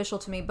beneficial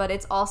to me. But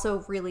it's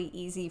also really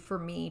easy for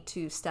me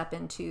to step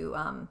into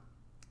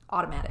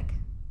automatic.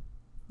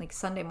 Like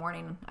Sunday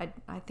morning,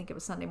 I think it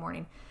was Sunday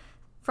morning.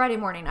 Friday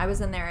morning, I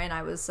was in there and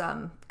I was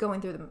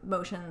going through the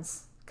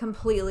motions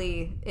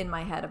completely in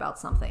my head about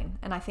something.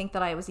 And I think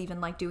that I was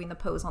even like doing the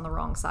pose on the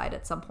wrong side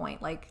at some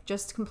point, like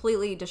just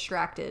completely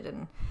distracted.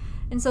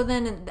 And so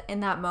then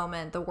in that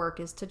moment, the work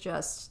is to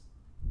just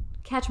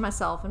catch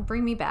myself and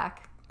bring me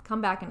back,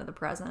 come back into the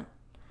present.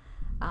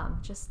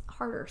 Just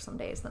harder some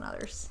days than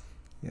others.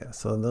 Yeah.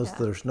 So in those,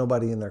 there's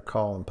nobody in there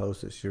calling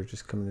poses. You're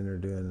just coming in there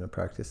doing the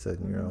practice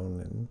on your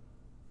own. And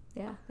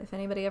yeah. If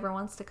anybody ever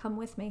wants to come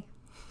with me,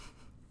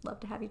 love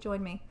to have you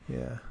join me.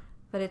 Yeah.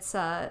 But it's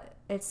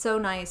so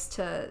nice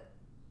to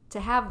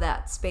have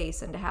that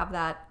space and to have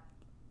that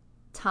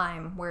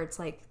time where it's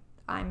like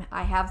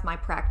I have my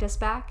practice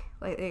back.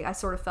 Like I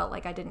sort of felt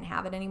like I didn't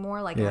have it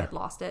anymore, like I had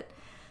lost it.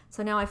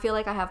 So now I feel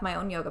like I have my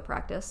own yoga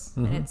practice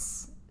and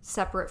it's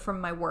separate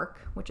from my work,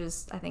 which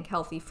is I think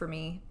healthy for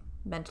me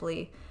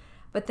mentally.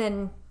 But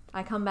then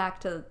I come back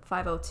to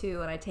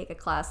 502 and I take a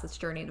class that's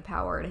Journey to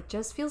Power and it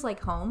just feels like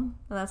home.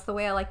 And that's the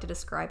way I like to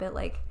describe it.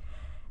 Like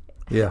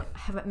I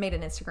haven't made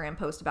an Instagram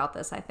post about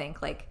this, I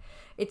think. Like,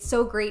 it's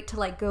so great to,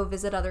 like, go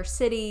visit other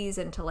cities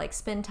and to, like,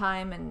 spend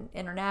time and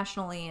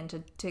internationally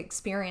and to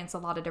experience a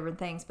lot of different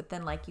things. But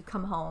then, like, you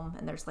come home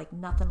and there's, like,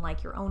 nothing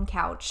like your own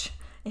couch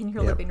in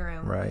your living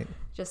room. Right.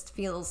 It just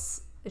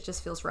feels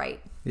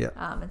right. Yeah.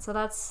 And so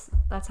that's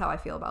how I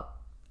feel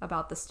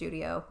about the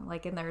studio.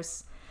 Like, and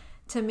there's,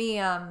 to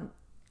me,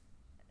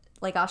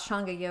 like,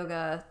 Ashtanga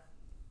yoga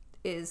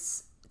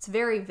it's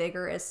very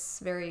vigorous,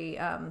 very,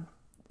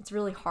 it's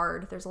really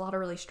hard. There's a lot of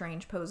really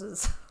strange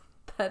poses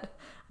that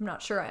I'm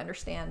not sure I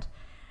understand.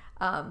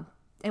 And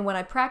when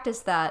I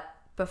practiced that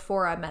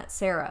before I met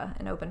Sarah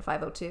in Open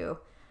 502,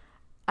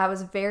 I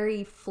was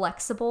very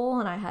flexible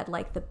and I had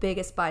like the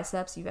biggest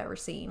biceps you've ever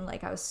seen.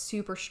 Like I was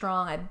super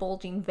strong. I had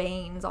bulging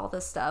veins, all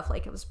this stuff.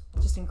 Like it was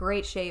just in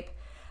great shape.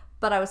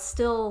 But I was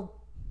still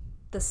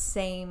the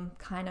same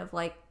kind of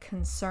like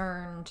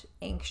concerned,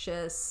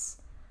 anxious,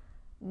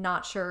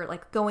 not sure,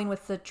 like going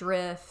with the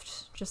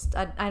drift. Just,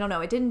 I don't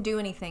know. It didn't do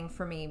anything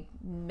for me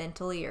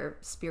mentally or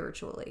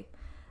spiritually.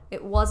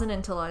 It wasn't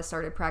until I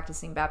started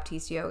practicing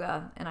Baptiste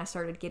yoga and I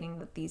started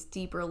getting these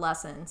deeper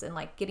lessons and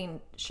like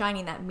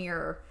shining that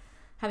mirror,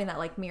 having that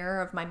like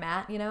mirror of my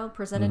mat,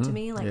 presented to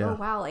me. Like, oh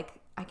wow, like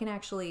I can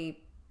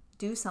actually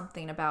do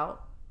something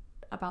about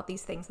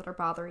these things that are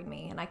bothering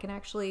me, and I can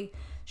actually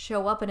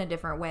show up in a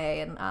different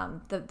way. And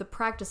the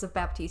practice of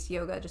Baptiste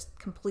yoga just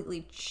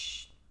completely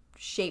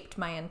shaped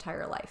my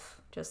entire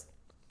life. Just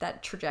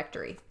that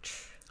trajectory,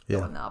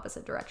 go in the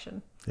opposite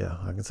direction. Yeah,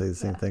 I can say the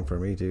same thing for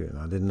me too. And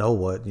I didn't know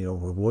what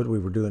we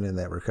were doing in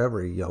that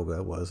recovery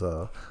yoga was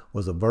a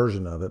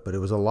version of it, but it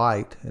was a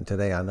light. And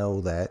today I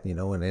know that,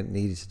 and it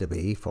needs to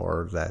be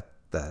for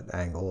that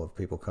angle of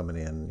people coming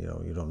in.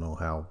 You don't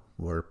know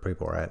where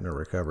people are at in their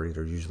recovery.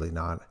 They're usually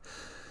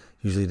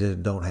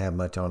don't have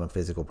much on a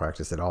physical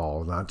practice at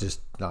all. Not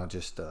just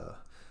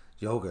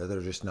yoga.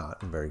 They're just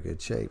not in very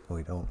good shape.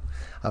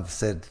 I've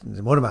said,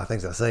 one of my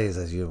things I say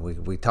is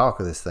we talk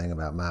of this thing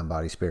about mind,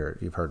 body, spirit.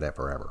 You've heard that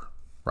forever.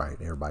 Right,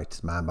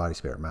 everybody's mind, body,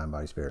 spirit, mind,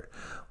 body, spirit.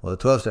 Well,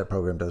 the 12-step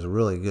program does a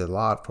really good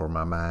lot for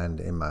my mind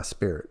and my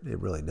spirit. It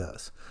really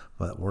does.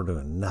 But we're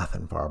doing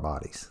nothing for our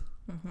bodies.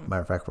 Mm-hmm.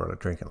 Matter of fact, we're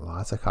drinking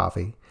lots of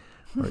coffee.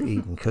 We're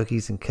eating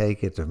cookies and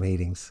cake at the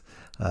meetings.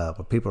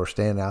 But people are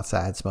standing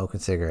outside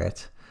smoking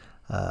cigarettes,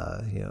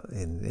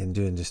 and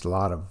doing just a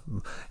lot of.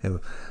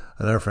 And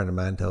another friend of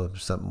mine told me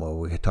something. Well,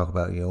 we talk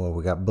about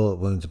we got bullet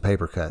wounds and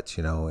paper cuts,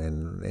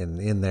 and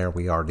in there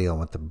we are dealing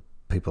with the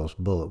people's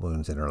bullet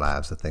wounds in their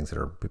lives, the things that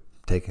are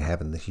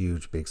having the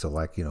huge big, so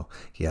like,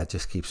 yeah,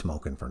 just keep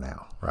smoking for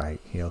now, right?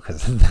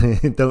 Because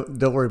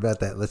don't worry about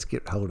that. Let's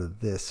get hold of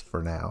this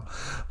for now.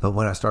 But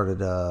when I started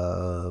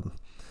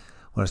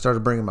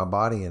bringing my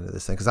body into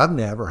this thing, because I've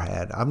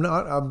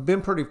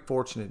been pretty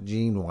fortunate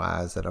gene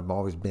wise that I've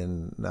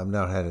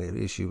not had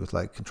an issue with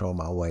like controlling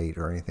my weight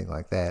or anything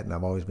like that. And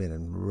I've always been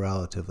in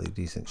relatively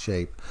decent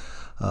shape.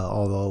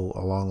 Although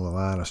along the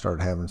line, I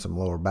started having some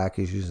lower back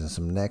issues and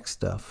some neck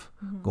stuff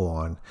go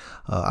on.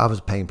 I was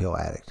a pain pill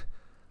addict.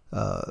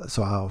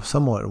 So I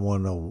somewhat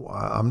want to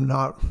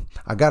know,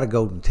 I got a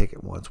golden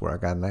ticket once where I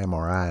got an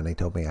MRI and they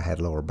told me I had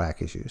lower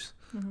back issues,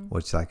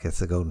 which like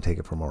it's a golden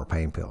ticket for more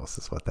pain pills.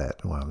 Is what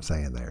I'm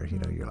saying there.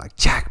 You're like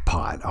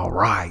jackpot. All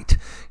right.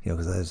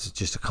 Because that's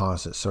just a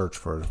constant search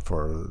for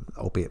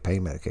opiate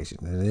pain medication.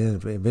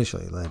 And it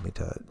eventually led me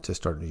to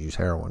starting to use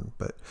heroin,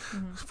 but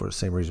for the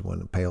same reason when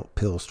the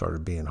pills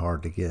started being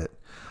hard to get.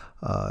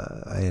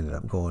 I ended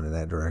up going in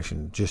that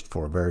direction just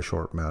for a very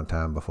short amount of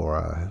time before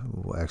I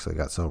actually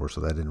got sober.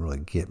 So that didn't really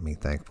get me,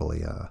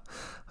 thankfully. I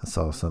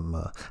saw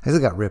I actually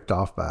got ripped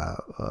off by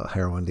a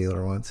heroin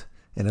dealer once,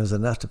 and it was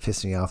enough to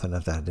piss me off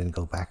enough that I didn't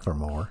go back for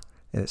more.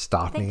 And it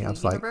stopped me. I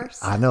was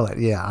universe. Like, I know it.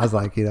 Yeah. I was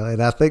like,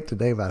 and I think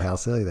today about how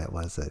silly that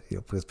was that,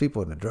 because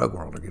people in the drug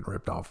world are getting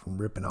ripped off and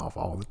ripping off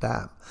all the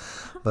time.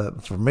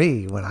 But for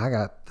me, when I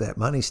got that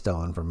money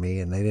stolen from me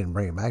and they didn't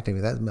bring it back to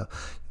me,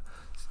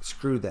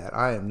 screw that.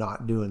 I am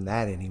not doing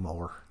that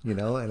anymore,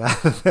 and I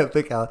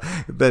think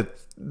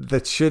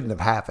that shouldn't have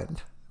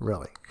happened,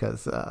 really,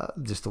 because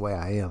just the way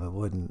I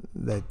am,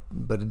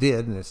 but it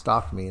did, and it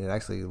stopped me, and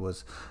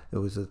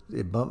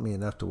it bumped me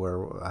enough to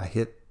where I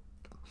hit.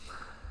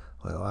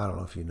 Well, I don't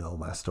know if you know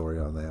my story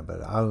on that,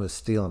 but I was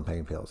stealing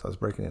pain pills. I was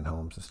breaking in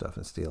homes and stuff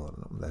and stealing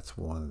them. That's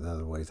one of the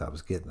other ways I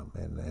was getting them,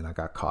 and I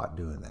got caught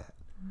doing that.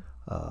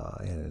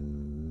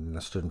 And I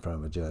stood in front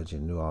of a judge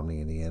in New Albany,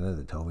 Indiana,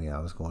 that told me I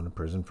was going to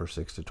prison for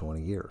 6 to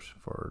 20 years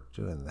for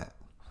doing that.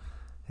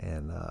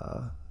 And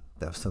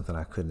that was something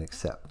I couldn't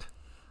accept.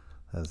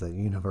 That was the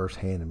universe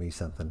handed me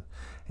something.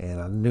 And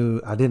I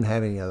knew I didn't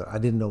have I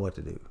didn't know what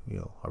to do.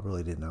 I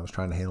really didn't. I was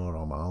trying to handle it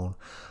on my own.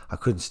 I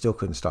still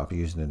couldn't stop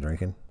using and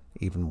drinking,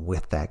 even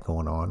with that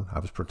going on. I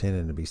was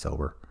pretending to be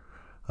sober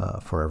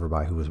for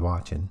everybody who was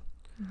watching,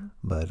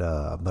 but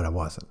I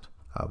wasn't.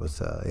 I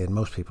was, and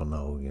most people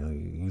know,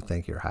 you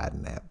think you're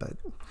hiding that, but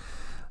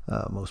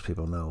most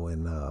people know.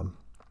 And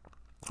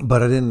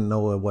but I didn't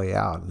know a way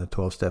out, and the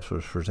 12 steps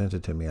was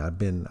presented to me. I'd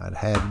been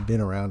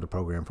around the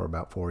program for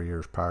about 4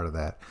 years prior to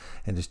that,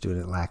 and just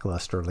doing it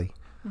lacklusterly.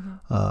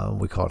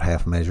 We call it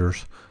half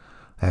measures.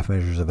 Half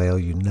measures avail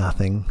you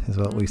nothing, is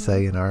what we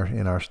say in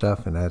our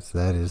stuff, and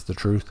that is the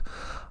truth.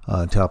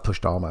 Until I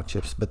pushed all my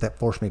chips, but that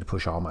forced me to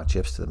push all my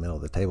chips to the middle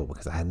of the table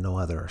because I had no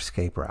other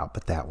escape route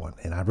but that one,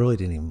 and I really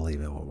didn't even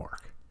believe it would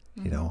work,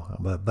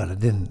 But it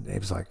didn't. It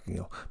was like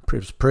it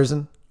was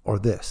prison or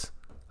this,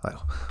 like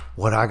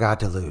what I got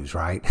to lose,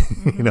 right?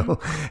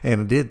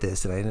 And I did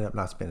this, and I ended up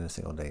not spending a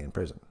single day in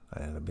prison. I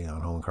ended up being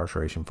on home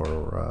incarceration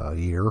for a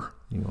year.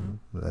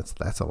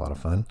 That's a lot of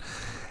fun,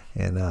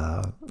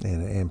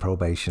 and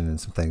probation and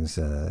some things,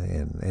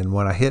 and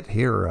when I hit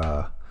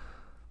here.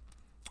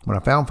 When I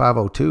found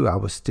 502, I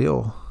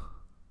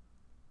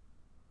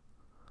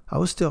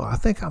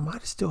think I might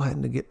have still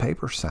had to get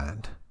papers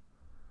signed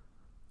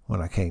when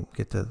I came,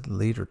 get the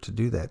leader to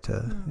do that.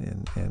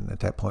 And at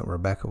that point,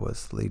 Rebecca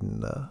was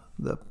leading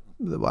the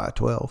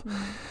Y12.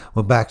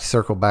 Well,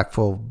 circle back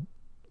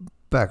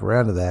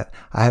around to that.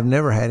 I have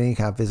never had any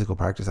kind of physical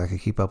practice I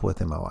could keep up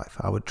with in my life.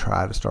 I would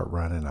try to start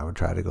running. I would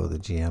try to go to the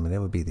gym, and it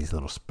would be these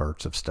little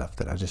spurts of stuff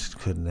that I just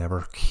could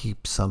never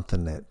keep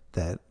something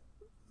that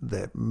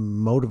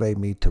motivated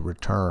me to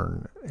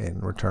return.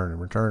 And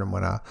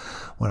when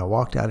I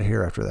walked out of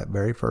here after that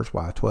very first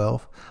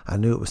Y12, I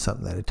knew it was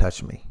something that had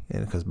touched me.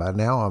 And because by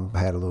now I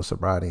had a little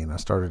sobriety, and I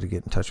started to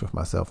get in touch with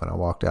myself, and I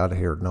walked out of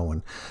here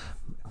knowing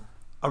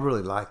I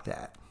really liked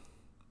that,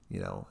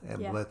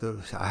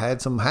 I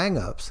had some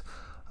hang-ups.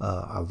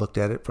 I looked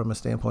at it from a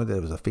standpoint that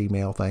it was a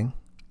female thing.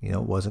 It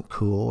wasn't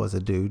cool as a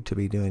dude to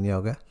be doing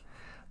yoga.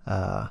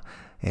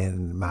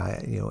 And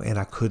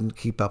I couldn't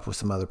keep up with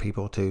some other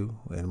people too.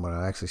 And when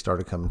I actually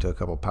started coming to a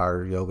couple of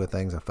power yoga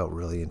things, I felt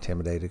really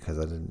intimidated because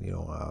I didn't,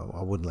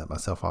 I wouldn't let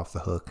myself off the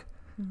hook.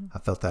 I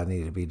felt that I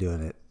needed to be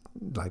doing it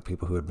like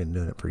people who had been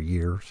doing it for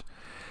years.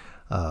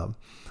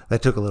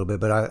 That took a little bit,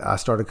 but I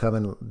started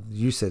coming.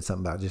 You said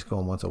something about just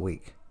going once a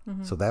week.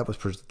 So that was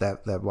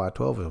that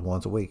Y12 was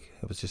once a week.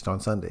 It was just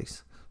on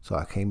Sundays. So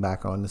I came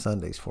back on the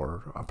Sundays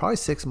for probably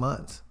 6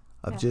 months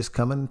of just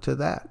coming to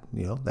that.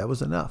 That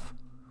was enough.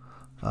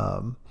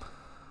 I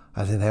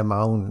didn't have my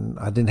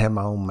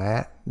own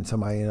mat, and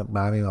somebody ended up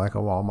buying me like a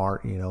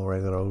Walmart,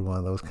 regular old one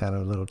of those kind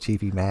of little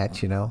cheapy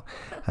mats, when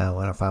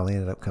I finally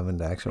ended up coming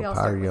to actual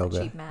power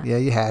yoga. Yeah,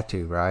 you had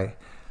to, right?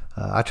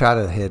 I try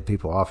to head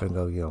people off and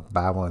go,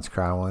 buy once,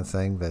 cry once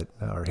thing, but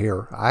or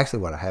here, actually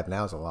what I have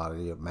now is a lot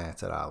of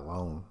mats that I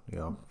loan,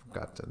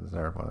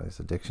 They're one of these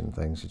addiction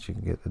things that you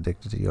can get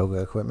addicted to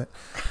yoga equipment.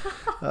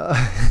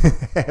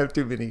 Have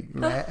too many,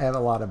 have a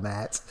lot of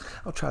mats.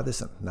 I'll try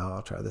this one. No,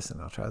 I'll try this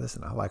one. I'll try this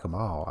one. I like them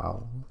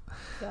all.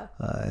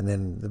 And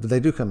then they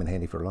do come in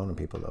handy for loaning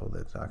people though,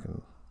 that I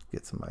can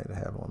get somebody to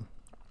have one.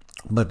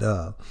 But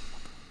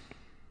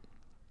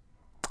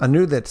I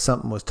knew that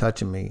something was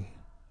touching me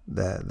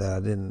that I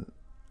didn't,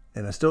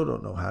 and I still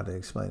don't know how to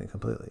explain it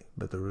completely,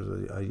 but there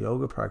was a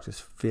yoga practice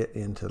fit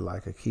into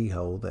like a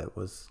keyhole that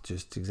was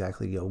just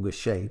exactly yoga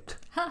shaped,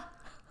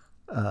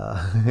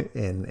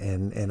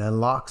 and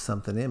unlocked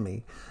something in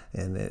me,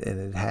 and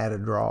it had a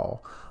draw,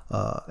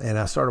 and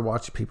I started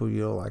watching people.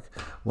 Like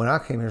when I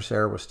came here,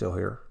 Sarah was still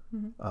here.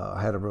 I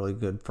had a really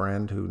good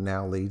friend who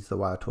now leads the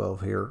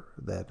Y12 here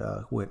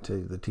that went to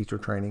the teacher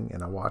training,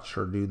 and I watched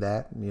her do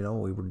that.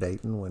 We were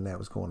dating when that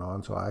was going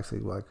on, so I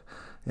actually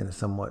in a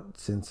somewhat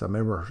sense, I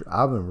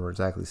remember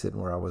exactly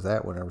sitting where I was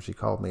at whenever she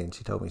called me and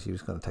she told me she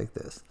was going to take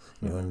this.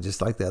 And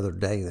just like the other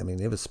day,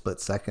 it was split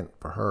second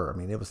for her.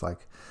 It was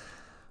like,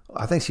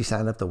 I think she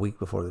signed up the week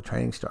before the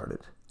training started.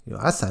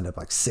 I signed up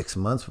like 6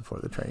 months before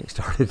the training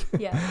started.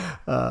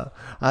 Yeah.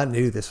 I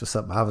knew this was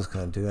something I was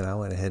going to do, and I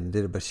went ahead and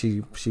did it. But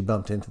she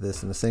bumped into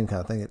this, and the same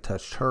kind of thing. It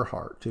touched her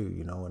heart too,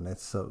 and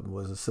that's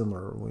was a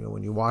similar.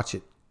 When you watch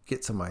it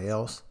get somebody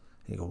else,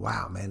 you go,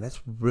 wow, man, that's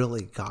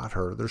really got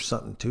her. There's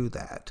something to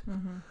that.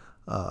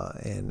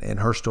 And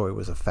her story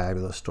was a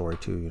fabulous story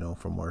too,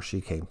 from where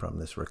she came from,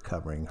 this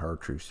recovering her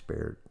true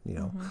spirit.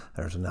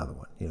 There's another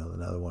one,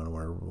 another one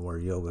where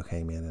yoga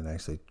came in and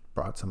actually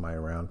brought somebody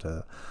around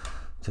to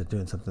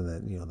doing something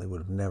that, they would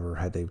have never,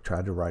 had they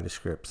tried to write a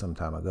script some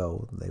time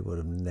ago, they would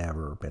have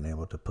never been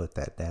able to put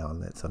that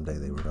down, that someday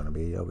they were going to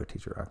be a yoga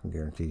teacher. I can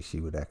guarantee she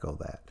would echo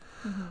that.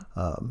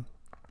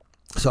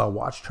 So I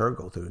watched her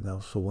go through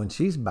it. So when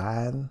she's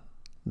buying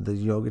the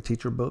yoga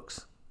teacher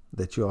books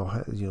that you all,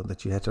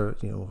 that you had to,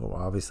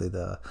 obviously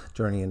the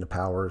Journey into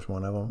Power is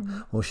one of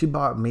them. Well, she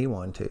bought me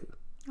one too.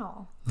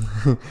 Oh.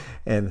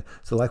 And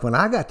so like when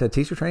I got to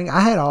teacher training, I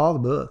had all the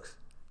books.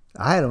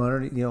 I had them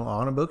under,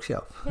 on a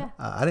bookshelf. Yeah.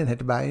 I didn't have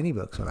to buy any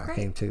books when I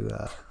came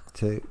to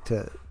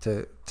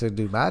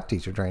do my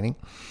teacher training.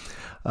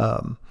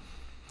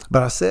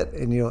 But I sat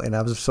and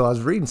I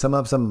was reading some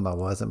of them I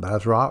wasn't,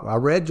 but I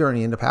read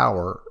Journey into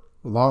Power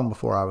long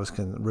before I was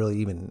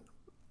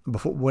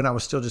when I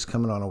was still just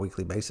coming on a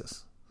weekly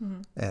basis.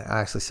 And I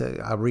actually said,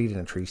 I read in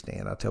a tree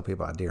stand. I tell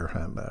people I deer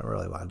hunt, but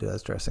really what I do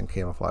is dress in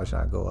camouflage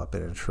and I go up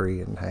in a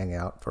tree and hang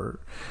out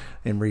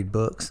and read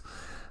books.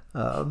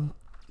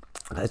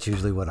 That's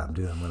usually what I'm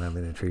doing when I'm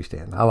in a tree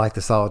stand. I like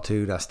the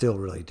solitude. I still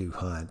really do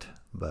hunt,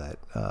 but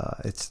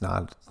it's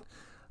not.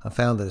 I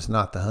found that it's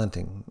not the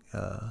hunting.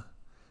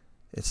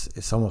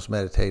 It's almost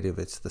meditative.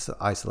 It's the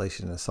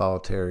isolation and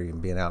solitary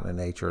and being out in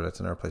the nature. That's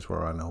another place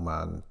where I know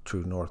my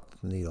true north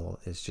needle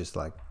is just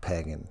like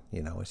pegging.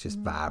 It's just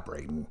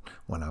vibrating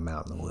when I'm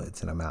out in the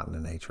woods and I'm out in the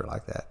nature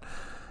like that.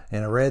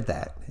 And I read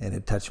that and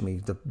it touched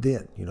me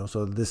then.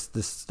 So this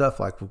stuff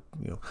like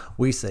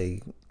we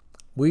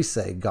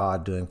say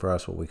God doing for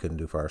us what we couldn't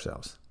do for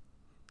ourselves,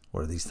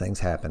 where these things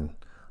happen.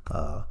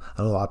 I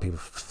know a lot of people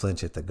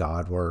flinch at the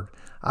God word.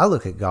 I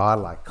look at God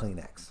like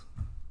Kleenex.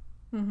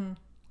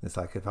 It's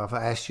like if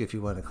I asked you if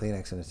you wanted a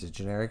Kleenex and it's a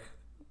generic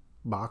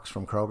box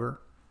from Kroger,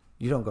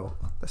 you don't go,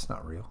 that's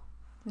not real.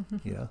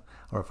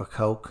 Or if a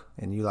Coke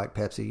and you like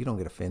Pepsi, you don't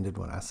get offended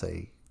when I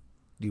say,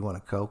 do you want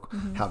a Coke?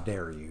 How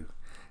dare you?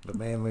 But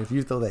man, if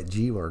you throw that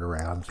G word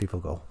around, people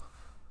go,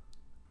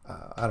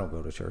 I don't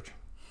go to church.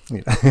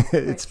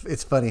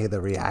 It's funny the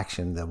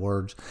reaction, the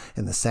words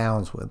and the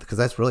sounds, because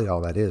that's really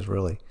all that is.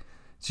 Really,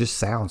 it's just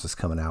sounds that's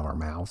coming out of our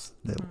mouths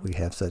that we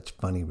have such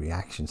funny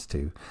reactions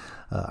to.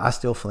 I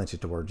still flinch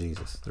at the word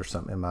Jesus. There's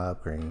something in my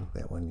upbringing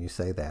that when you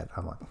say that,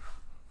 I'm like,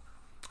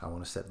 I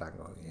want to sit back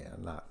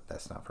and go,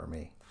 that's not for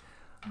me.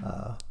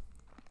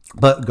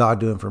 But God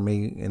doing for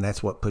me, and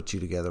that's what puts you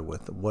together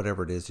with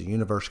whatever it is, the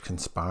universe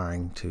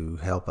conspiring to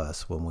help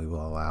us when we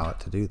will allow it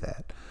to do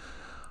that.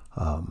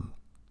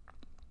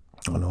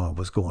 I know I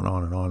was going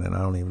on, and I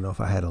don't even know if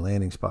I had a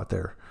landing spot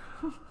there.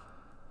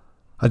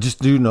 I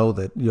just do know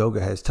that yoga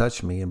has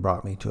touched me and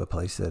brought me to a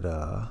place that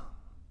I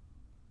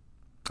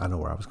know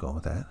where I was going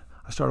with that.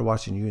 I started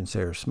watching you and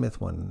Sarah Smith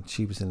when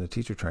she was in the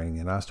teacher training,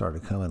 and I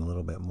started coming a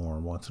little bit more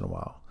once in a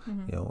while.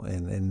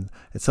 And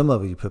at some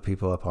level you put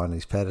people up on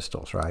these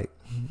pedestals, right?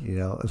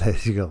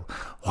 That you go,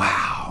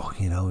 wow,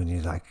 and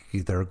you're like,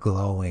 they're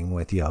glowing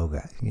with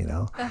yoga.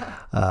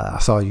 I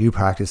saw you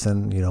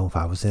practicing. If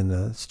I was in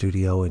the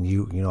studio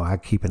and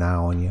I'd keep an eye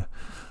on you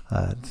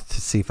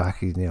to see if I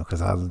could,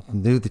 because I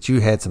knew that you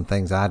had some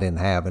things I didn't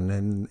have.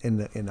 And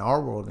in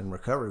our world in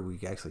recovery, we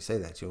actually say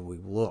that we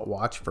will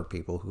watch for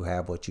people who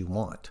have what you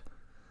want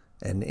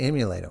and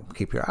emulate them.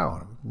 Keep your eye on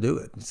them. Do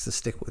it. It's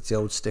the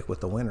old stick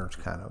with the winners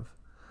kind of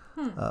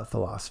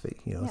philosophy.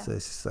 You know, Yeah. so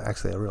it's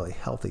actually a really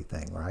healthy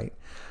thing, right?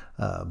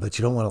 But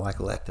you don't want to like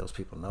let those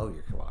people know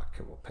you're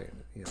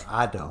paying. You know,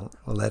 I don't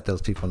let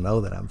those people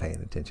know that I'm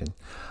paying attention.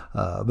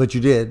 But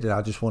you did. And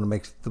I just want to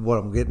make what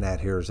I'm getting at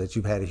here is that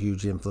you've had a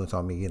huge influence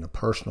on me in a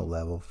personal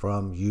level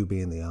from you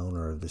being the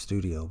owner of the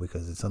studio,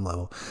 because at some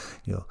level,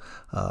 you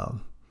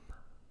know.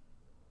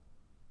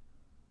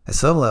 At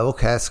some level,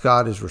 Kat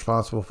Scott is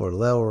responsible for the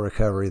level of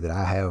recovery that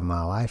I have in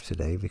my life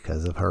today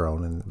because of her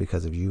owning,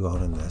 because of you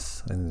owning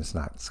this, and it's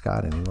not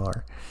Scott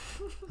anymore.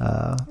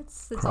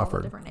 It's Crawford. all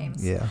the different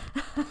names. Yeah.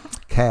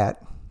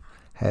 Kat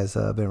has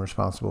been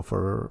responsible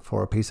for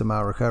a piece of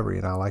my recovery,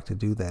 and I like to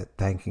do that,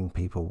 thanking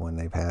people when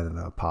they've had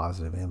a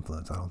positive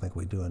influence. I don't think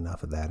we do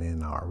enough of that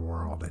in our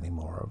world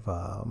anymore,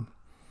 of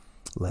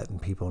letting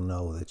people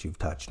know that you've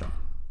touched them.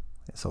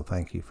 So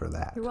thank you for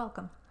that. You're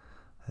welcome.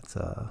 That's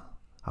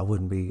I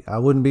wouldn't be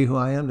who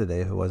I am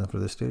today if it wasn't for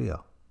the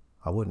studio.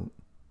 I wouldn't.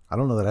 I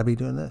don't know that I'd be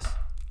doing this.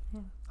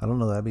 Yeah. I don't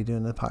know that I'd be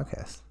doing the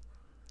podcast.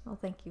 Well,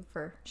 thank you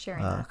for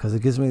sharing that. Because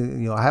it gives me,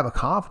 you know, I have a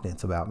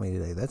confidence about me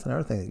today. That's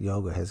another thing that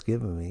yoga has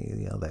given me,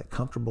 you know, that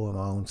comfortable in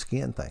my own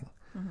skin thing,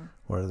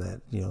 where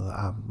that, you know,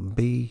 I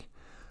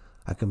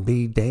can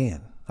be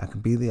Dan. I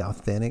can be the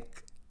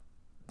authentic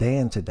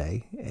Dan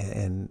today,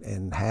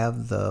 and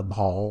have the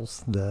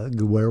balls, the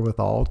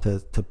wherewithal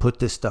to put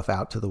this stuff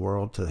out to the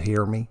world, to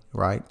hear me,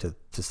 right?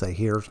 To say,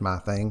 here's my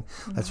thing.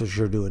 That's what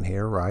you're doing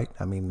here, right?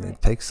 I mean,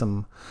 It takes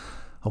some,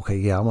 okay,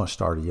 yeah, I'm going to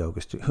start a yoga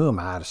studio. Who am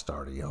I to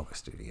start a yoga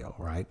studio,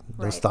 right?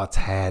 Those thoughts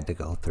had to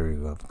go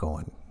through of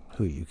going,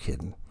 who are you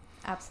kidding?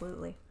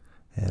 Absolutely.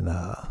 And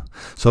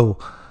so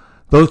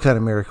those kind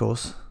of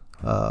miracles,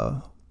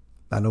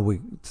 I know a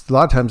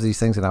lot of times these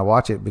things, and I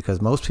watch it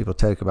because most people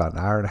take about an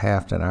hour and a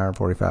half to an hour and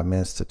 45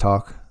 minutes to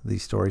talk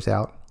these stories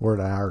out. We're at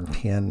an hour and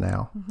 10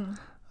 now.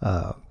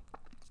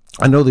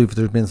 I know that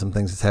there's been some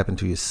things that's happened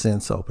to you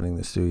since opening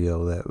the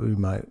studio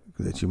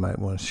that you might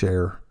want to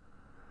share.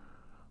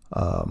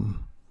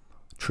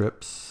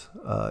 Trips,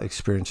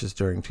 experiences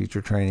during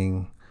teacher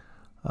training,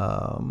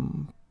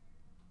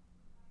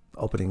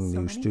 opening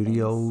new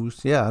studios.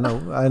 Things. Yeah,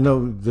 I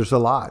know there's a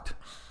lot,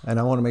 and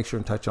I want to make sure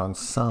and touch on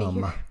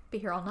some. Be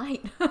here all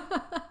night.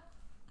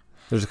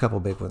 There's a couple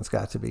big ones,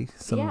 got to be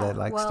some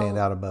that stand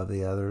out above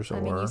the others. Or, I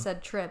mean, you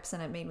said trips,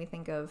 and it made me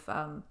think of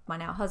my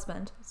now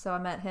husband. So I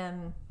met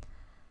him.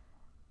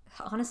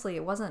 Honestly,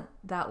 it wasn't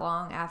that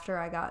long after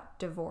I got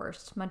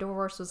divorced. My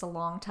divorce was a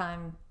long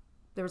time.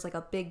 There was like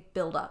a big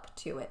build up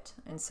to it,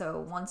 and so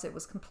once it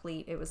was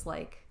complete, it was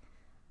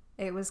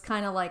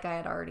kind of like I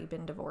had already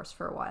been divorced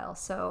for a while.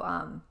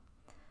 So,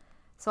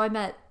 so I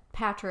met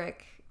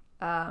Patrick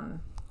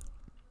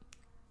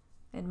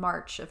in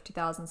March of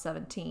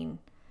 2017.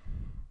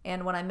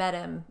 And when I met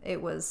him,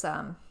 it was,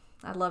 I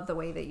love the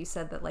way that you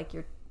said that, like,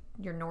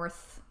 your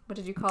north, what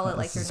did you call it?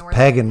 Like your north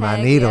pegging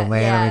my needle,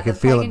 man. I could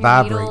feel it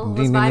vibrating.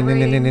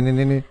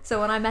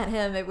 So when I met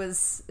him, it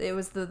was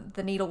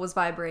the needle was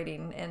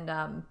vibrating.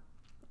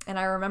 And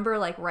I remember,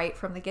 like, right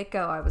from the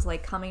get-go, I was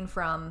like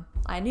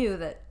I knew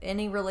that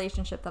any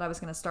relationship that I was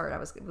going to start,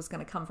 it was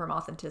going to come from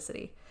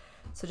authenticity.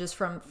 So just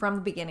from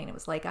the beginning, it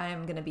was like, I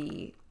am going to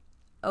be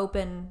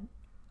open,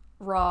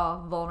 raw,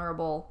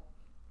 vulnerable,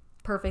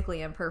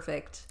 perfectly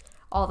imperfect,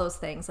 all those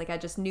things. Like, I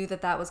just knew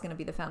that was going to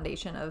be the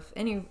foundation of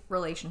any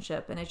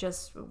relationship, and it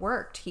just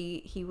worked.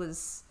 He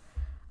was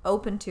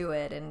open to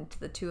it, and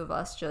the two of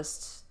us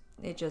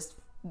it just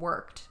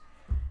worked.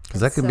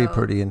 Because that can be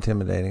pretty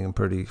intimidating and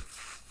pretty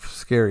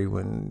scary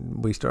when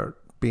we start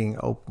being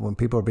open, when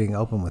people are being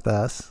open with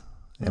us,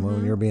 and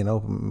when you're being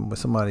open with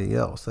somebody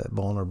else. That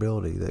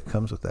vulnerability that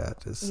comes with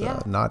that is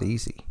not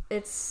easy.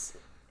 It's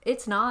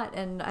not,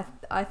 and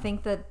I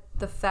think that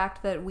the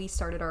fact that we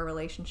started our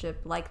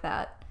relationship like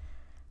that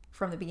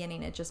from the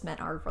beginning, it just meant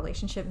our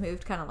relationship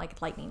moved kind of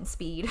like lightning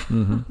speed,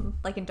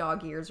 like in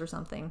dog years or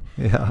something.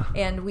 Yeah.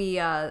 And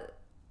we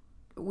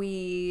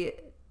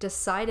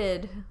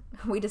decided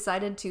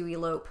to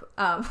elope,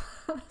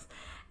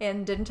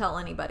 and didn't tell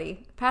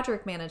anybody.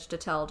 Patrick managed to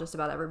tell just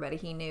about everybody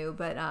he knew,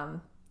 but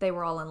they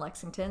were all in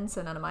Lexington,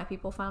 so none of my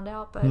people found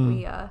out. But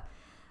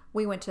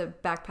we went to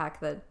backpack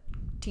the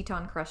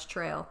Teton Crest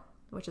Trail,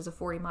 which is a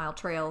 40-mile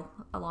trail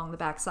along the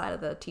backside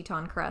of the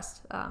Teton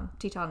Crest,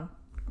 Teton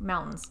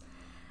Mountains.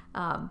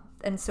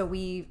 And so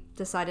we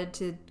decided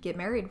to get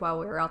married while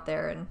we were out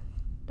there, and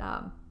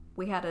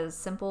we had a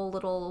simple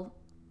little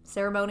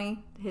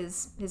ceremony.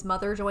 His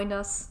mother joined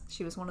us.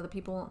 She was one of the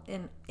people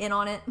in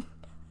on it.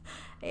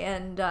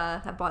 And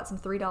I bought some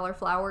 $3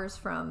 flowers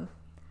from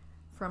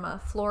a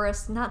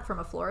florist, not from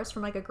a florist,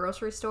 from like a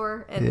grocery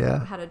store, and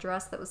had a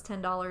dress that was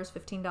 $10,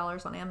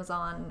 $15 on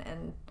Amazon,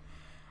 and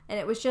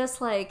it was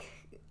just like,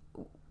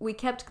 we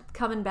kept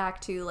coming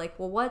back to, like,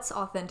 well, what's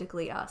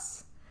authentically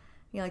us?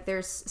 You know, like,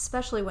 there's,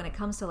 especially when it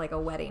comes to like a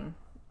wedding,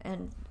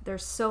 and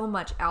there's so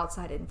much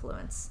outside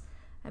influence.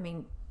 I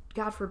mean,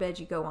 God forbid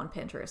you go on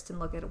Pinterest and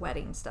look at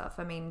wedding stuff.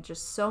 I mean,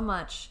 just so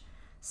much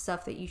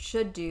stuff that you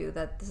should do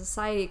that the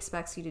society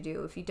expects you to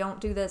do. If you don't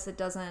do this, it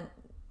doesn't,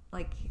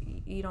 like,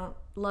 you don't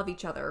love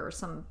each other, or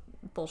some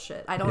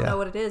bullshit. I don't know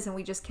what it is. And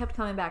we just kept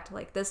coming back to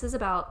like, this is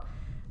about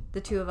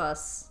the two of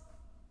us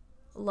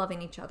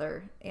loving each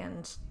other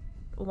and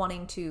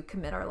wanting to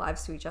commit our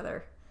lives to each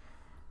other.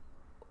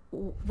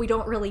 We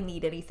don't really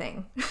need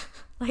anything.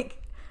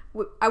 Like,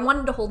 I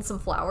wanted to hold some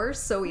flowers,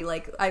 so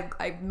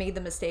I made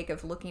the mistake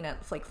of looking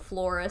at like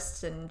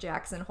florists in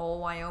Jackson Hole,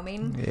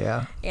 Wyoming.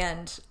 Yeah.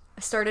 And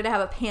I started to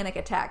have a panic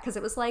attack because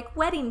it was like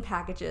wedding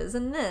packages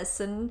and this,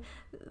 and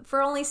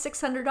for only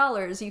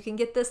 $600 you can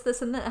get this,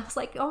 this, and this. I was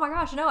like, oh my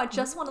gosh, no! I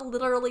just want to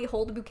literally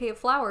hold a bouquet of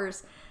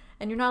flowers,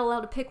 and you're not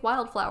allowed to pick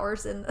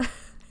wildflowers in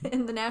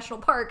the national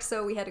park,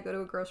 so we had to go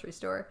to a grocery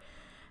store.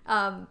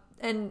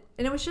 And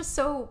it was just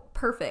so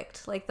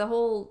perfect. Like the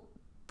whole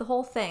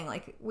thing.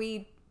 Like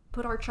we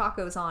put our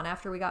chacos on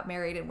after we got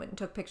married and went and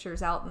took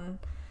pictures out in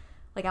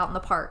the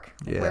park,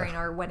 wearing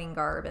our wedding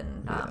garb,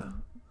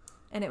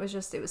 and it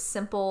was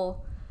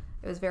simple.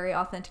 It was very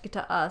authentic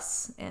to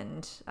us,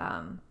 and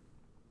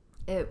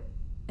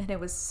it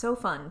was so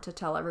fun to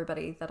tell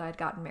everybody that I'd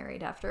gotten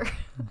married after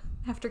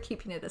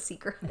keeping it a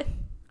secret.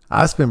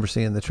 I just remember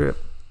seeing the trip.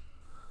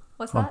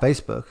 What's on that?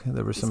 Facebook.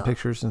 There were some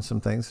pictures and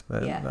some things.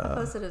 But, I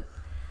posted it.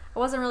 I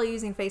wasn't really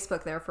using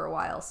Facebook there for a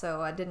while, so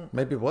I didn't.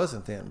 Maybe it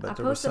wasn't then, but I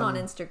there was posted some, on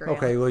Instagram.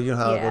 Okay, well, you know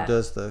how it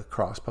does the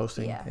cross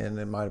posting, Yeah. and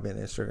it might have been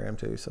Instagram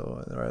too.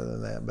 So rather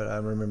than that, but I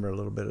remember a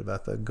little bit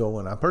about the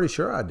going. I'm pretty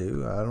sure I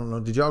do. I don't know.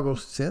 Did y'all go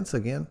since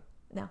again?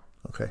 No.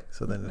 Okay,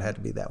 so then it had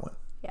to be that one.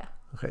 Yeah.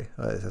 Okay,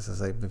 as I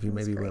say, if you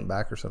maybe went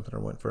back or something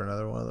or went for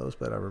another one of those,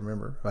 but I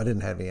remember I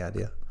didn't have any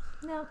idea.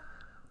 No.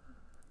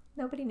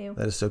 Nobody knew.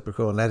 That is super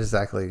cool, and that is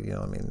exactly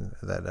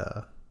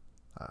that.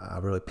 I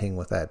really ping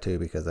with that too,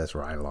 because that's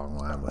right along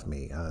the line with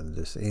me.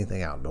 Just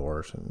anything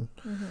outdoors and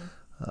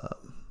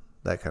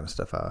that kind of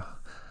stuff.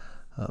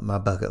 My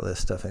bucket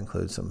list stuff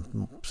includes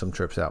some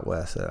trips out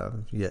west that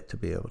I've yet to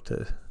be able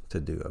to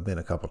do. I've been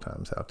a couple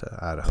times out to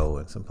Idaho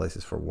and some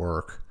places for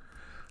work.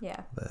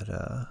 Yeah. But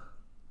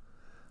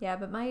I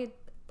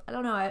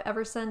don't know.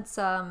 Ever since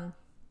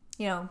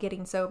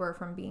getting sober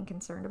from being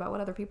concerned about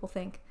what other people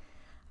think,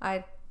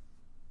 I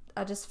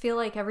just feel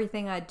like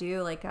everything I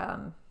do,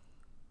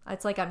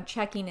 it's like I'm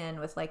checking in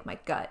with like my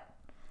gut.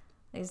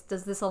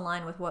 Does this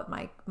align with what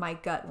my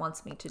gut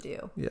wants me to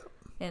do? Yeah.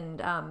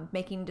 And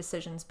making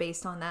decisions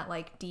based on that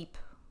like deep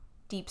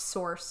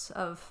source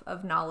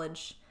of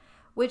knowledge,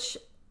 which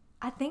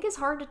I think is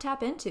hard to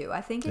tap into.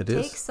 I think it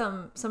takes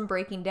some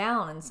breaking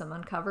down and some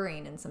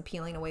uncovering and some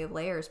peeling away of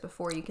layers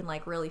before you can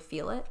like really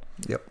feel it.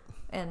 Yep.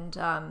 And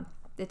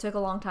it took a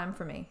long time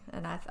for me,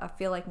 and I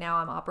feel like now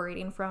I'm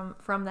operating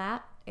from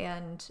that,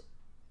 and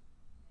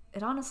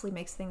it honestly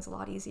makes things a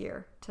lot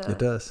easier It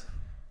does.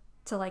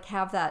 To like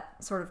have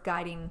that sort of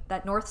guiding,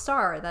 that North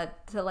Star,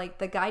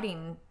 the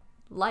guiding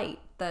light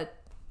that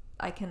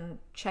I can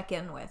check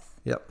in with.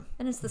 Yep.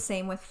 And it's the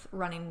same with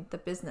running the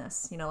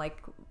business.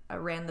 I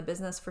ran the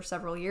business for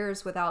several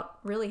years without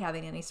really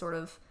having any sort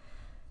of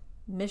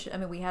mission. I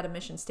mean, we had a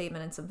mission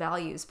statement and some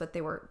values, but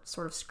they were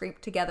sort of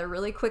scraped together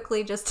really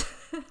quickly just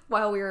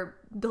while we were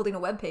building a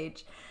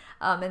webpage.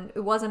 And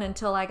it wasn't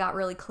until I got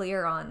really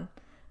clear on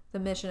the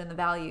mission and the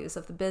values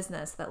of the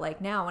business that like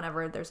now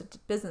whenever there's a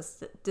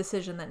business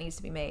decision that needs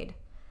to be made,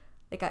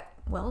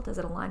 does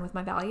it align with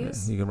my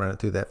values? You can run it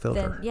through that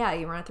filter. Then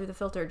you run it through the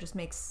filter. It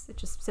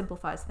just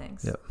simplifies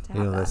things. Yep.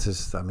 That's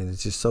just,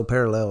 it's just so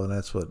parallel, and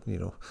that's what,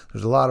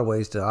 there's a lot of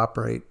ways to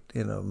operate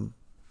in a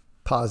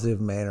positive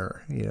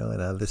manner,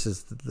 and this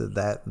is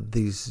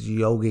these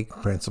yogic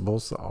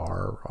principles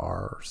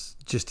are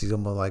just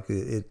almost like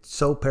it's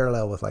so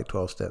parallel with like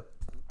 12-step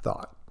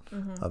thought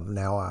of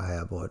now I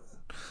have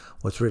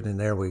what's written in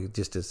there. We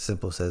just as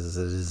simple says is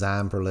a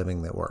design for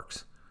living that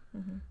works.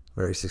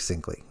 Very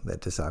succinctly,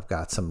 that just I've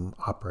got some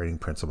operating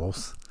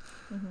principles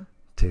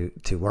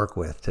to work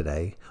with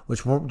today,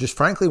 which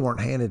frankly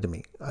weren't handed to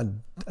me. I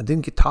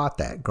didn't get taught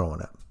that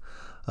growing up.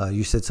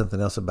 You said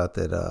something else about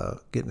that,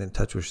 getting in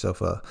touch with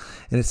yourself,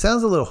 and it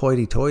sounds a little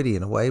hoity-toity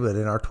in a way, but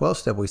in our 12th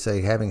step we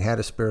say, having had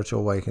a spiritual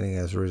awakening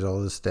as a result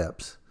of the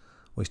steps,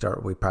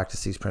 we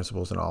practice these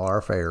principles in all our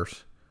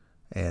affairs,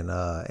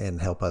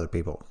 and help other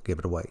people give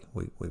it away.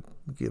 We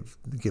give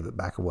it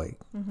back away,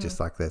 just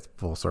like that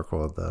full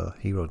circle of the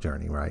hero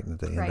journey, right? And at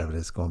the end of it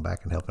is going back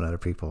and helping other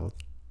people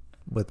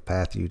with the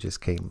path you just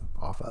came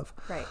off of.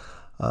 Right.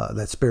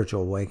 That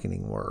spiritual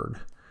awakening word.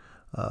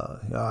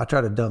 I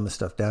try to dumb this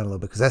stuff down a little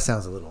bit because that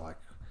sounds a little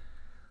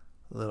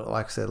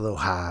like I said, a little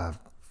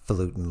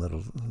highfalutin,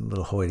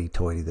 little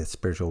hoity-toity, that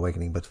spiritual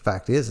awakening. But the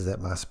fact is that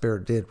my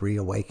spirit did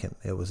reawaken.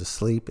 It was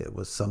asleep. It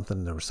was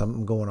something. There was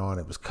something going on.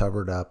 It was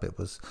covered up. It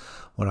was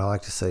what I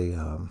like to say.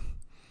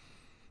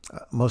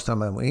 Most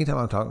time, anytime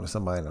I'm talking to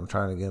somebody and I'm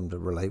trying to get them to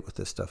relate with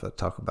this stuff, I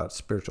talk about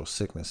spiritual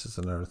sickness is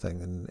another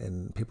thing,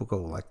 and people go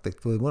like they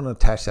want to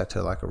attach that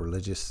to like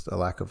a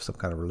lack of some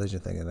kind of religion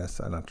thing,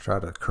 and I try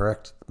to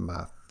correct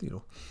my,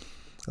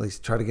 at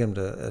least try to get them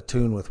to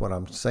attune with what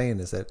I'm saying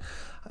is that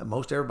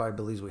most everybody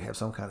believes we have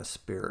some kind of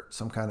spirit,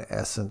 some kind of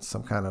essence,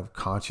 some kind of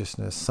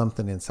consciousness,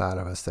 something inside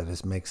of us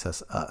that makes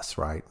us us,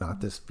 right?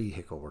 Not this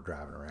vehicle we're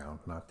driving around,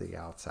 not the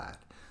outside.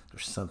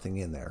 There's something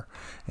in there.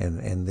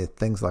 And the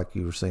things like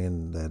you were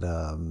saying that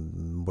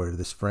where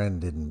this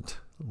friend didn't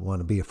want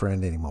to be a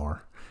friend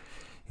anymore,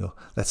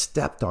 that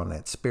stepped on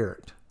that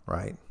spirit,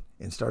 right?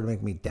 And started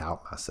making me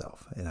doubt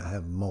myself. And I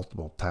have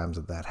multiple times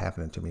of that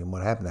happening to me. And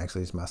what happened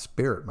actually is my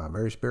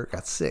very spirit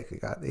got sick. It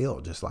got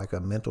ill, just like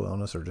a mental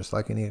illness or just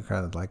like any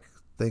kind of like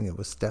thing it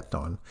was stepped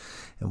on.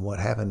 And what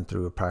happened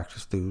through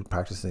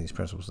practicing these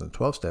principles in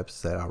 12 steps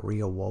is that I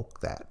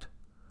reawoke that.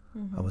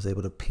 I was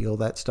able to peel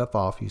that stuff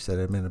off. You said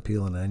I've been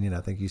peeling an onion.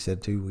 I think you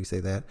said too, we say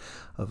that,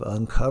 of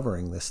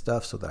uncovering this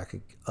stuff so that I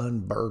could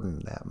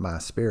unburden my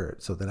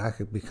spirit so that I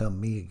could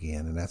become me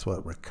again. And that's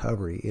what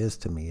recovery is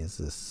to me, is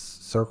this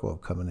circle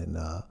of coming in.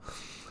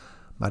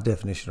 My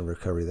definition of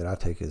recovery that I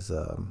take is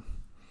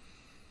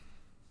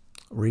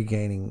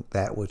regaining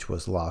that which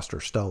was lost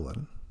or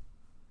stolen,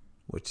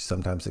 which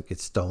sometimes it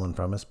gets stolen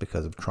from us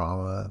because of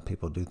trauma.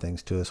 People do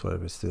things to us,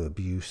 whether it's through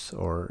abuse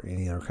or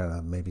any other kind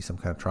of, maybe some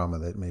kind of trauma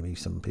that maybe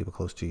some people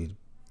close to you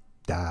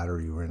died, or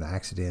you were in an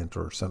accident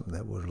or something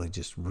that would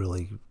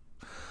really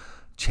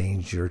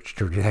change your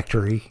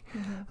trajectory.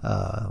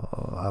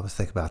 I was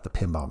thinking about the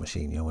pinball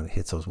machine, when it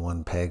hits those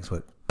one pegs,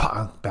 what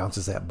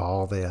bounces that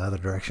ball the other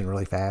direction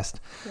really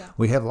fast.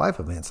 We have life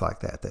events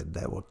like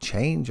that will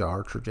change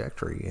our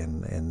trajectory,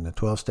 and the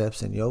 12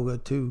 steps in yoga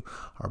too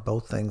are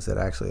both things that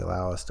actually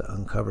allow us to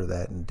uncover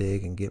that and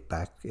dig and get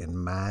back and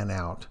mine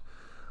out,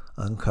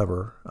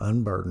 uncover,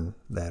 unburden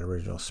that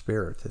original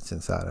spirit that's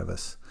inside of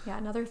us.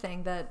 Another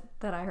thing that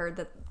I heard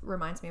that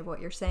reminds me of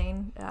what you're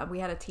saying, we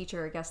had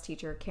a guest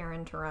teacher,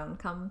 Karen Tyrone,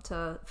 come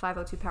to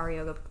 502 Power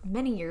Yoga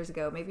many years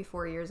ago, maybe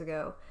 4 years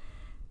ago.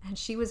 And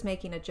she was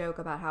making a joke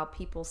about how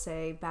people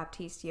say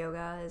Baptiste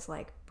yoga is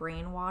like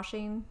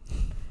brainwashing.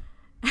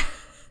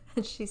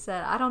 And she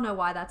said, I don't know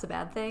why that's a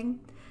bad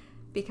thing,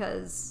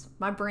 because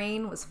my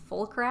brain was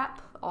full of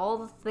crap, all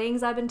the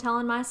things I've been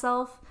telling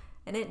myself,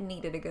 and it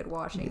needed a good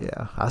washing.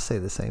 Yeah, I say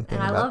the same thing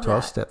about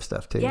 12-step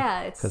stuff too.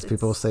 Yeah, because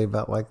people say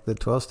about like the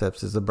 12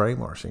 steps is the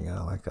brainwashing.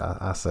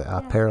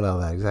 I parallel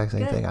that exact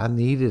same thing. I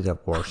needed a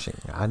washing.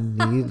 I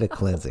needed a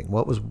cleansing.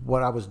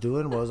 What I was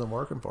doing wasn't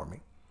working for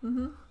me.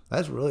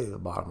 That's really the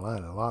bottom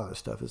line. A lot of this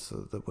stuff is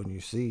that when you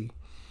see,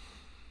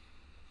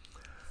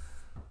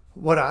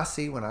 what I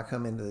see when I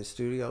come into the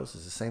studios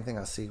is the same thing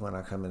I see when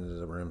I come into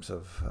the rooms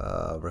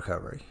of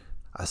recovery.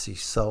 I see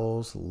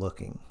souls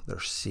looking.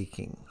 They're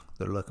seeking.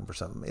 They're looking for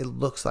something. It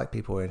looks like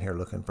people are in here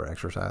looking for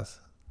exercise.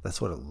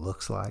 That's what it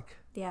looks like.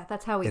 Yeah,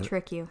 that's how we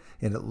trick you.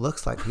 And it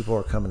looks like people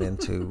are coming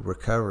into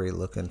recovery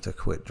looking to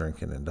quit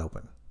drinking and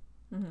doping.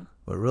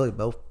 But really,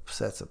 both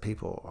sets of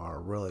people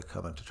are really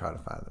coming to try to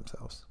find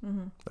themselves.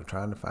 They're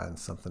trying to find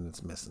something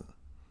that's missing.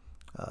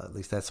 At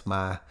least that's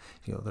my,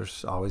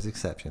 there's always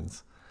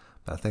exceptions.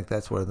 But I think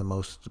that's where the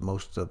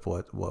most of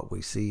what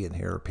we see and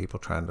hear are people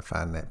trying to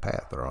find that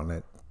path. They're on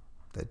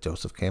that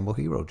Joseph Campbell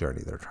hero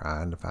journey. They're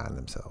trying to find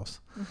themselves.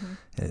 And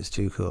it's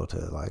too cool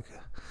to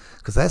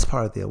because that's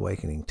part of the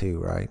awakening too,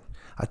 right?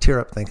 I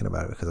tear up thinking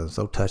about it because I'm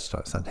so touched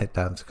on it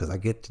sometimes, because I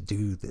get to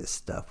do this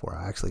stuff where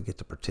I actually get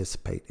to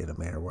participate in a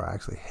manner where I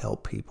actually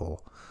help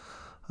people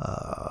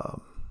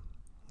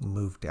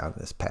move down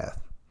this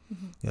path.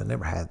 I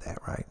never had that,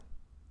 right?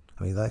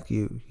 I mean, like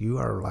you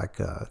are like,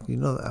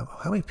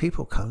 how many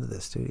people come to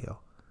this studio?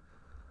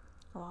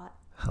 A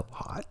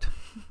lot.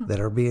 That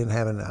are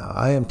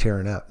I am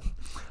tearing up,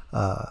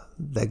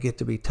 that get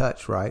to be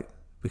touched, right?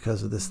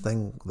 Because of this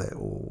thing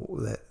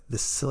that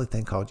this silly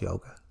thing called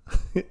yoga.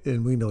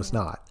 And we know it's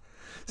not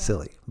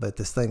silly, but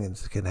this thing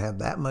can have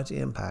that much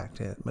impact,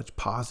 much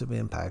positive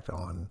impact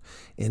on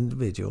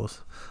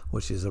individuals,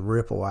 which is a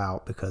ripple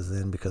out, because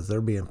they're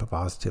being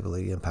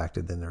positively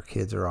impacted, then their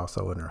kids are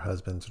also, and their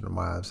husbands and their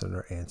wives and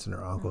their aunts and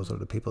their uncles or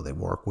the people they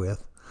work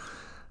with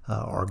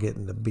are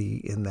getting to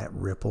be in that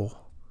ripple.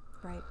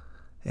 Right.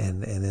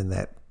 And then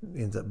that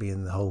ends up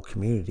being the whole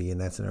community.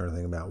 And that's another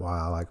thing about why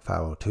I like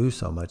 502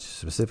 so much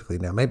specifically.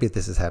 Now, maybe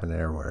this is happening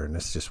everywhere, and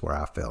it's just where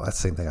I feel. That's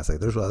the same thing I say.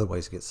 There's other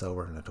ways to get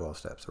sober in the 12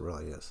 steps. There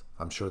really is.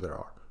 I'm sure there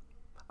are.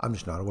 I'm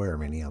just not aware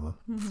of any of them.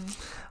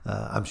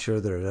 I'm sure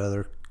there are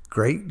other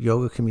great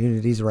yoga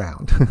communities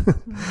around.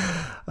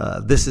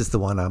 This is the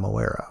one I'm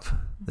aware of.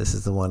 This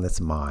is the one that's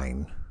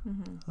mine.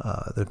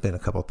 There's been a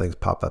couple of things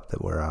pop up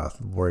where I was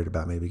worried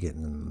about maybe where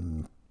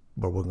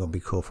it wasn't going to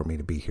be cool for me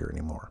to be here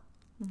anymore.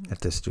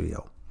 At this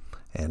studio,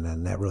 and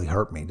then that really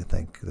hurt me to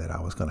think that I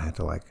was going to have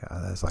to I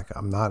was like,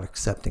 I'm not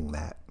accepting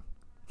that.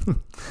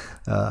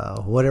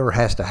 Whatever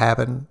has to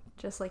happen,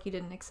 just like you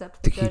didn't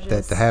accept to keep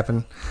that to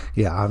happen.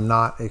 Yeah, I'm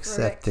not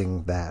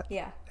accepting that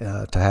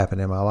to happen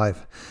in my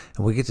life.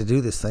 And we get to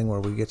do this thing where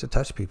we get to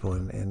touch people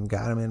and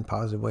guide them in a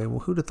positive way. Well,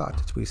 who'd have thought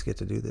that we get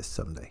to do this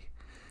someday?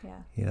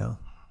 Yeah.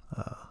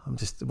 I'm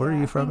just. Where are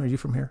you from? Are you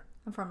from here?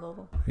 I'm from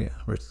Louisville. Yeah.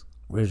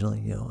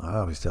 Originally, I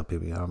always tell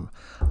people, I'm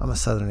a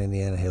Southern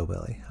Indiana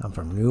hillbilly. I'm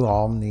from New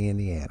Albany,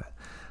 Indiana.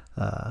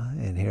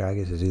 And here I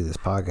get to do this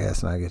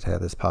podcast, and I get to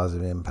have this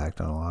positive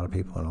impact on a lot of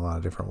people in a lot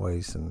of different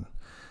ways, and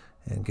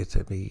get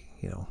to be,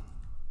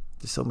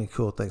 there's so many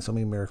cool things, so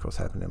many miracles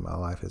happened in my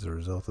life as a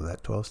result of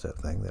that 12-step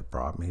thing that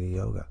brought me to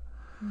yoga.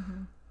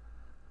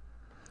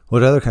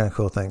 What other kind of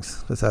cool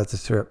things besides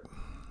this trip?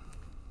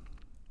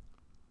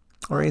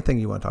 Or anything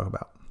you want to talk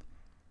about?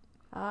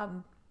 I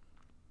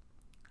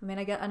mean,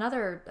 I get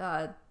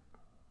another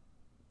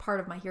part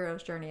of my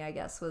hero's journey, I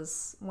guess,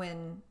 was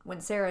when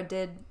Sarah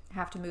did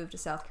have to move to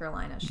South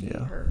Carolina.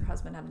 Her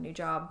husband had a new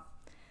job,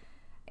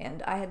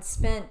 and I had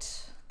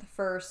spent the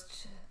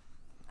first,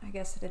 I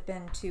guess it had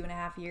been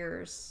 2.5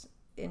 years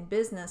in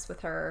business with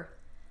her,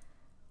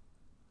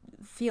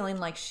 feeling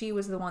like she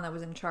was the one that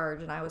was in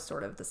charge and I was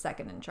sort of the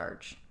second in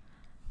charge.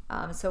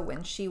 So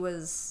when she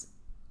was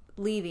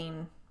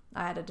leaving,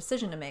 I had a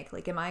decision to make.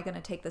 Like, am I going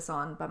to take this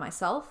on by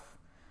myself?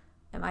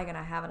 Am I going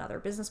to have another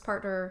business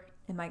partner?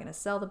 Am I going to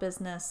sell the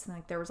business? And,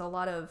 like, there was a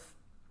lot of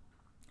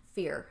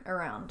fear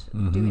around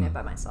doing it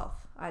by myself.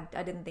 I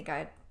didn't think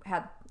I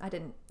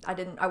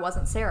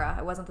wasn't Sarah.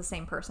 I wasn't the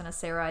same person as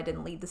Sarah. I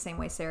didn't lead the same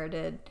way Sarah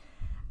did.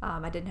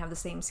 I didn't have the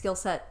same skill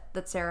set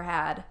that Sarah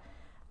had.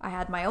 I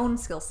had my own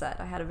skill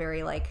set. I had a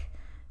very, like,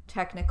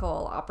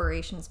 technical,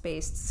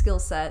 operations-based skill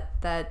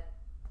set that,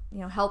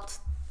 helped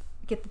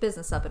get the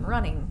business up and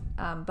running.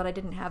 But I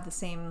didn't have the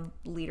same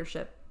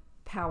leadership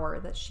power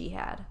that she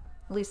had.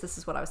 At least this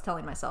is what I was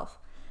telling myself.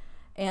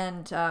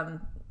 And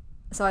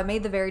so I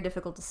made the very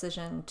difficult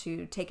decision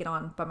to take it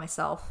on by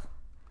myself.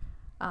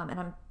 And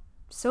I'm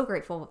so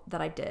grateful that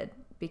I did,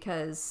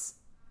 because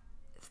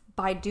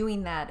by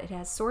doing that, it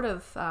has sort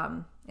of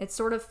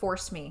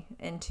forced me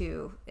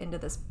into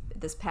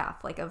this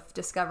path, like, of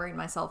discovering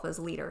myself as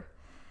a leader.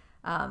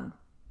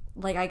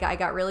 Like, I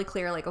got really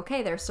clear, like,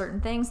 okay, there's certain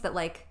things that,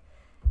 like,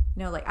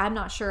 like, I'm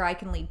not sure I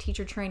can lead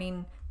teacher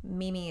training.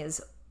 Mimi is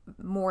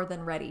more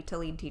than ready to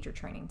lead teacher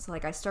training. So,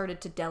 like, I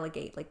started to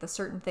delegate, like, the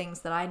certain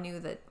things that I knew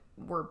that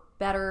were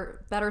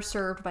better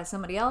served by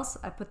somebody else.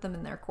 I put them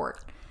in their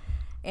court.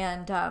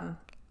 And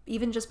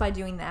even just by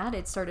doing that,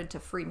 it started to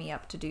free me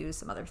up to do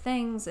some other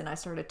things. And I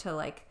started to,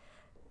 like,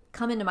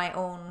 come into my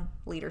own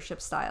leadership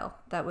style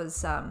that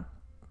was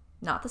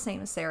not the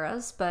same as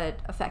Sarah's, but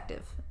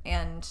effective.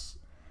 And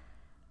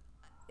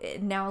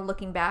now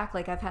looking back,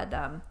 like, I've had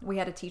we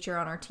had a teacher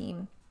on our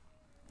team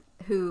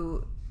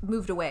who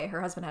moved away. Her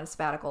husband had a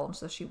sabbatical, and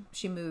so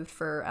she moved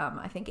for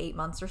I think 8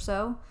 months or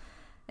so.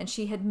 And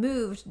she had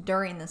moved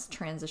during this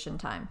transition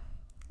time.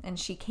 And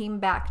she came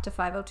back to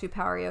 502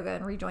 Power Yoga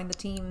and rejoined the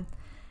team.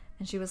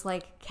 And she was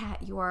like,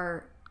 Kat, you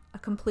are a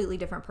completely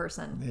different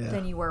person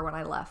than you were when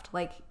I left.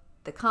 Like,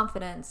 the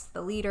confidence,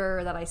 the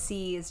leader that I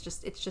see it's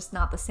just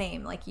not the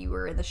same. Like, you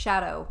were in the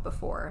shadow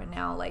before, and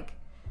now, like,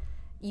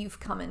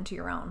 you've come into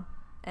your own.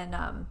 And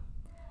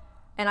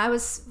I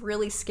was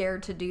really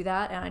scared to do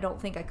that. And I don't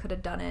think I could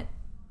have done it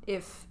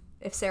if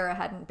Sarah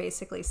hadn't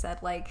basically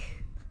said, like,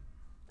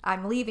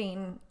 I'm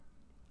leaving,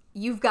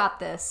 you've got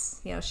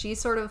this. She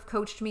sort of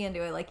coached me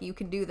into it, like, you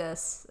can do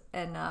this.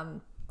 And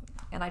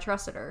I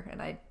trusted her,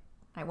 and I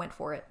went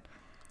for it.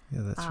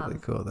 Yeah, that's really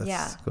cool.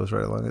 Goes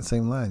right along that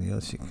same line.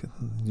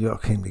 You all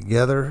came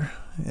together,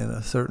 and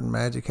a certain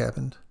magic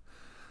happened.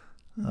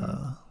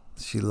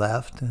 She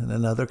left, and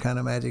another kind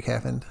of magic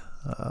happened.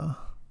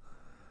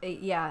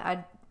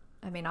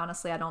 I mean,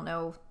 honestly, I don't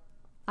know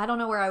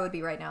where I would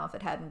be right now if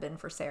it hadn't been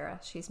for Sarah.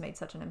 She's made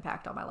such an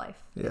impact on my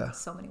life in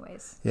so many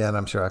ways. Yeah, and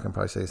I'm sure I can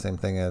probably say the same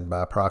thing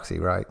by proxy,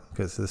 right?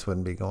 Because this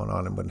wouldn't be going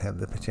on and wouldn't have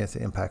the chance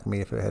to impact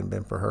me if it hadn't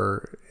been for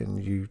her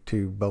and you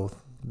two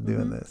both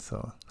doing this.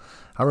 So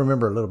I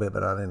remember a little bit,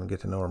 but I didn't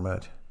get to know her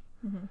much.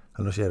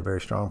 I know she had a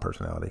very strong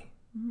personality.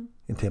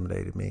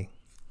 Intimidated me.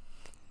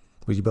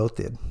 Well, you both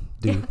did.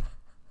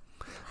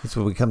 It's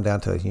when we come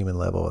down to a human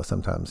level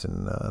sometimes,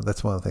 and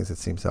that's one of the things that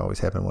seems to always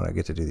happen when I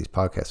get to do these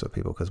podcasts with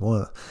people. Because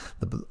one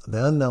of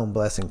the unknown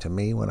blessing to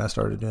me when I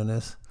started doing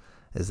this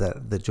is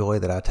that the joy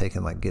that I take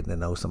in, like, getting to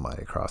know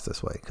somebody across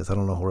this way. Because I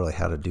don't know really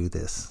how to do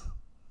this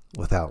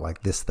without,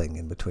 like, this thing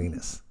in between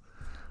us.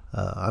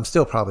 I'm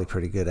still probably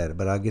pretty good at it,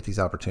 but I get these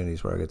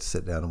opportunities where I get to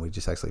sit down and we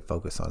just actually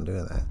focus on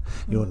doing that.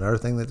 You know, another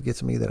thing that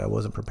gets me that I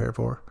wasn't prepared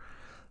for,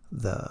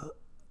 the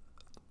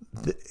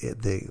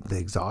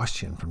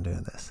exhaustion from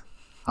doing this.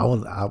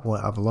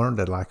 I've learned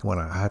that, like, when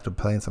I have to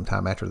plan some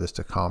time after this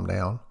to calm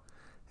down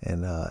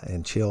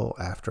and chill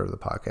after the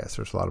podcast,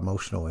 there's a lot of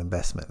emotional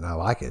investment, and I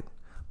like it,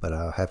 but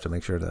I have to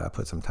make sure that I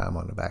put some time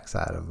on the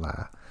backside of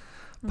my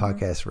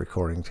podcast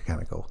recording to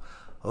kind of go,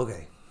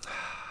 okay.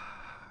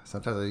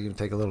 Sometimes I even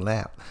take a little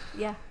nap.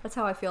 Yeah, that's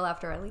how I feel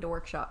after I lead a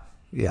workshop.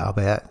 Yeah, I'll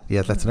bet.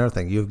 Yeah, that's another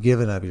thing. You've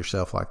given of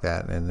yourself like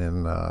that, and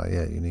then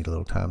you need a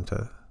little time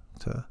to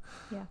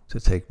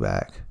take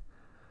back.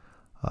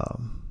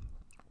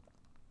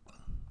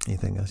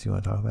 Anything else you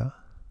want to talk about?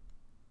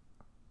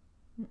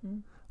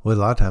 Well, a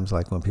lot of times,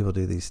 like, when people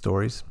do these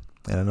stories,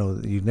 and I know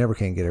you never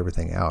can get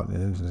everything out,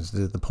 and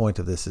the point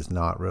of this is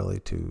not really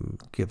to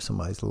give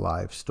somebody's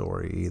life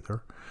story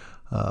either.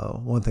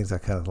 One of the things I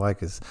kind of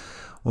like is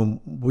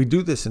when we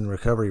do this in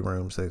recovery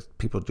rooms, that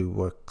people do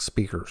work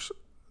speakers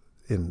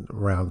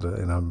around,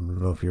 and I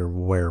don't know if you're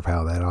aware of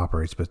how that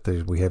operates, but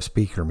we have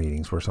speaker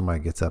meetings where somebody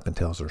gets up and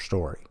tells their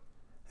story.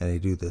 And they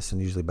do this,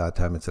 and usually by the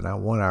time it's a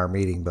 1 hour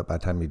meeting, but by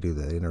the time you do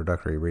the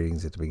introductory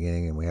readings at the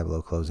beginning and we have a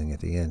little closing at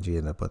the end, you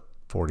end up with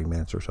 40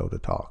 minutes or so to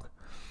talk.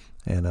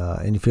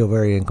 and you feel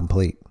very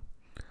incomplete.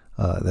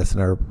 That's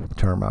another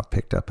term I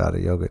picked up out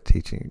of yoga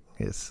teaching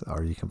is,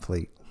 are you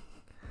complete?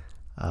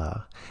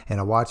 And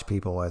I watch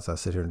people as I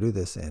sit here and do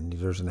this, and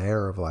there's an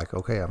air of like,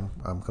 okay,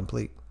 I'm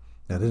complete.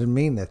 Now, that doesn't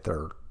mean that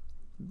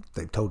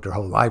they've told their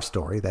whole life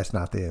story. That's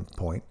not the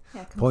point.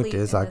 Yeah, Point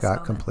is, I got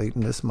moment. complete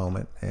in this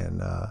moment,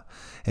 and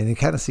you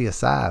kind of see a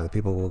sigh. The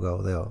people will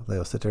go,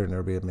 they'll sit there and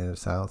there'll be a minute of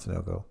silence, and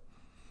they'll go,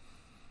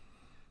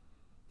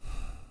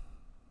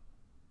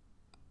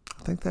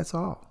 I think that's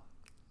all.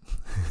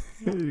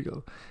 Yeah. You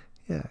go,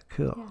 yeah,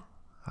 cool. Yeah.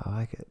 I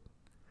like it.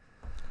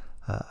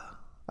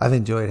 I've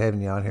enjoyed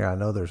having you on here. I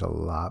know there's a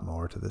lot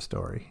more to the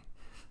story.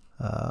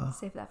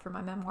 Save that for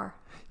my memoir.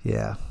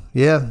 Yeah.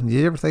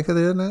 You ever think of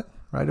doing that?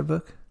 Write a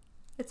book?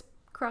 It's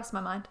crossed my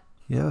mind.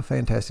 You have a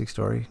fantastic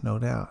story, no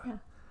doubt. Yeah.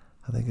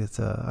 I think it's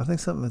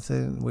something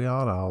that we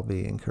ought to all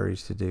be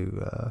encouraged to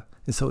do.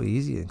 It's so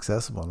easy and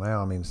accessible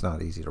now. I mean, it's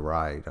not easy to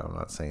write. I'm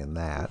not saying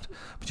that,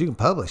 but you can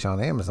publish on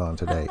Amazon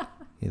today.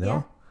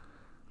 Yeah.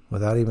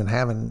 Without even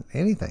having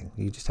anything.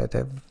 You just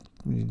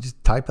you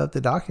just type up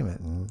the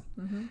document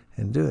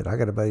and do it. I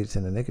got a buddy that's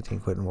in the nicotine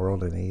quitting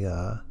world, and he,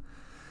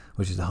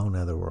 which is a whole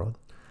nother world.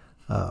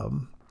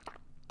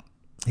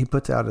 He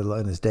puts out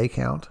in his day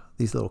count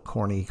these little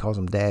corny, he calls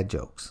them dad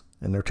jokes,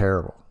 and they're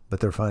terrible, but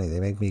they're funny.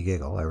 They make me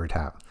giggle every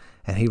time.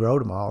 And he wrote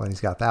them all, and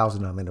he's got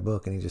 1,000 of them in a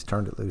book, and he just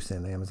turned it loose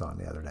in Amazon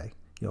the other day,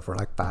 for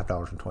like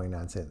 $5.29.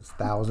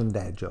 1,000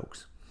 dad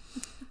jokes.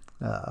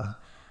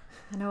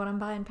 I know what I'm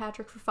buying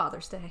Patrick for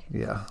Father's Day.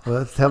 Yeah.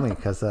 Well, tell me,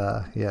 because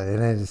and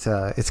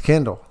it's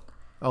Kindle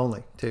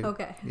only too.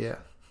 Okay. Yeah.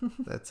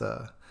 That's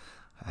I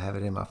have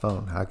it in my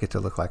phone. I get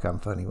to look like I'm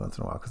funny once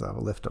in a while because I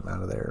will lift them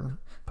out of there and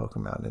poke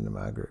them out into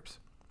my groups.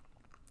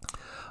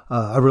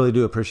 I really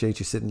do appreciate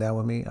you sitting down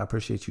with me. I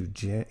appreciate you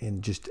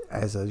and just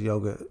as a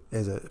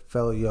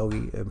fellow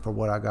yogi, and for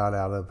what I got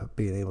out of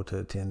being able to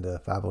attend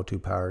 502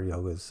 Power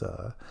Yoga's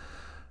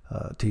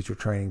teacher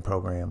training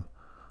program.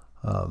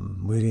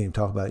 We didn't even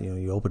talk about,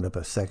 you opened up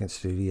a second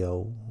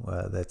studio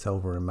that's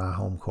over in my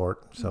home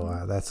court.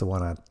 So that's the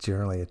one I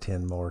generally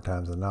attend more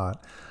times than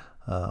not.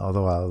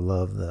 Although I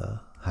love the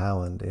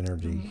Highland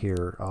energy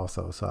here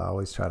also. So I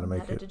always try to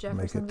make Headed it to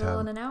make it Jeffersonville time.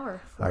 in an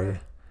hour. Are you?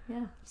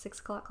 Yeah, 6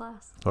 o'clock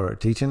class. Or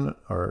teaching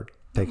or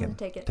taking?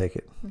 Take it. Take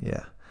it.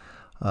 Yeah.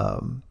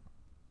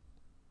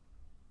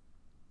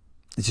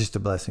 It's just a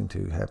blessing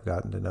to have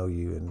gotten to know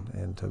you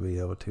and to be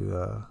able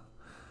to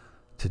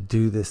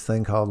do this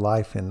thing called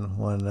life in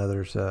one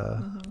another's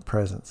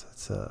presence.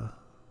 It's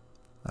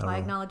I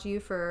acknowledge you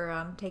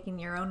for taking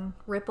your own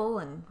ripple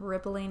and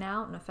rippling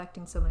out and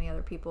affecting so many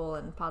other people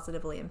and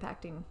positively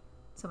impacting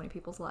so many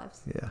people's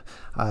lives. Yeah,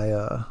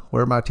 I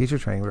wear my teacher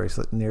training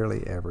bracelet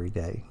nearly every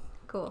day.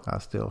 Cool. I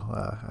still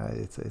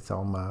it's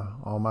on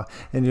my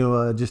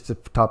and just to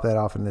top that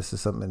off, and this is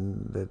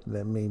something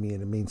that made me,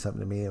 and it means something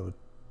to me. It would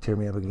tear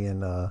me up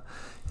again.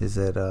 Is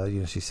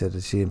that she said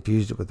that she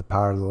infused it with the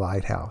power of the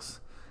lighthouse.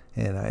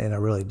 And I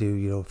really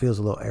do, it feels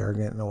a little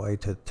arrogant in a way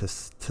to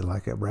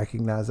like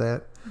recognize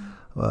that.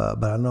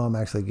 But I know I'm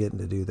actually getting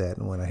to do that.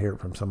 And when I hear it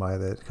from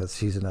somebody because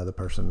she's another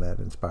person that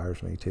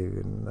inspires me too.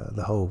 And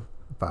the whole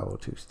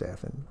 502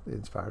 staff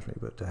inspires me.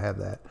 But to have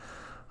that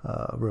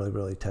really,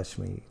 really touched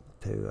me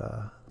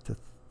to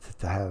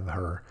have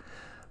her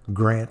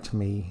grant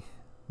me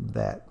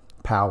that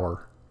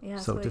power,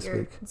 so to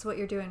speak. That's what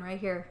you're doing right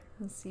here.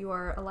 You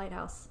are a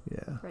lighthouse.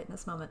 Yeah. Right in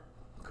this moment.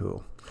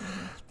 Cool.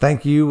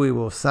 Thank you. We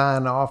will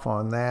sign off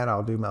on that.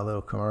 I'll do my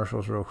little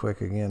commercials real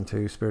quick again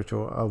too.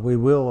 Spiritual. We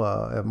will.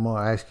 I'm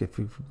gonna ask if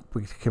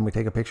can we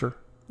take a picture?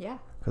 Yeah.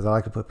 Because I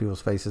like to put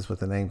people's faces with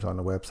the names on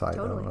the website.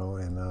 Totally. I don't know,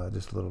 and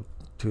just a little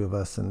two of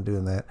us and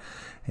doing that,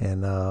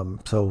 and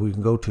so we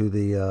can go to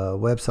the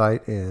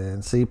website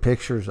and see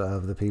pictures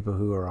of the people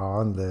who are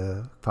on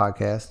the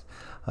podcast.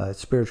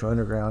 It's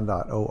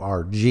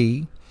spiritualunderground.org.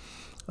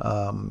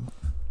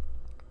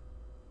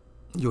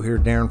 You'll hear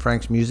Darren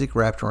Frank's music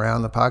wrapped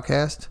around the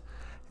podcast,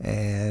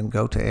 and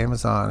go to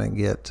Amazon and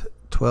get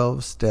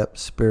 12-Step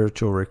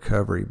Spiritual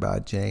Recovery by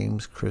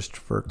James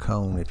Christopher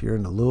Cone. If you're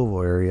in the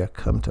Louisville area,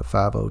 come to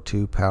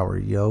 502 Power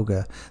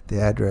Yoga. The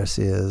address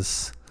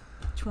is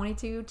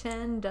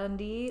 2210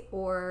 Dundee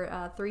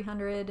or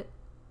 300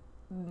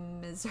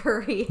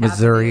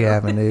 Missouri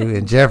Avenue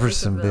in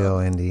Jeffersonville,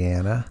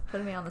 Indiana.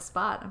 Putting me on the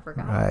spot. I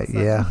forgot. Right,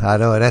 yeah, I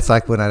know. That's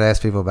like when I'd ask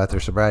people about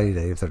their sobriety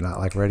day. If they're not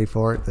like ready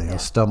for it, they'll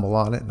stumble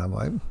on it, and I'm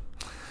like,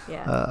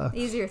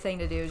 easier thing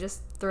to do.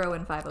 Just throw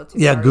in 502.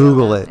 Yeah,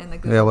 Google it. In the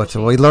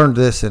Google we learned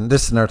this, and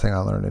this is another thing I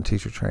learned in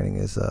teacher training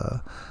is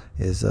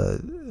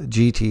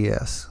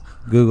GTS.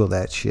 Google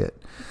that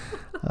shit.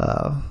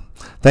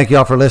 Thank you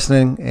all for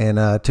listening,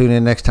 and tune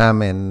in next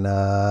time, and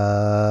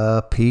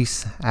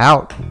peace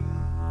out.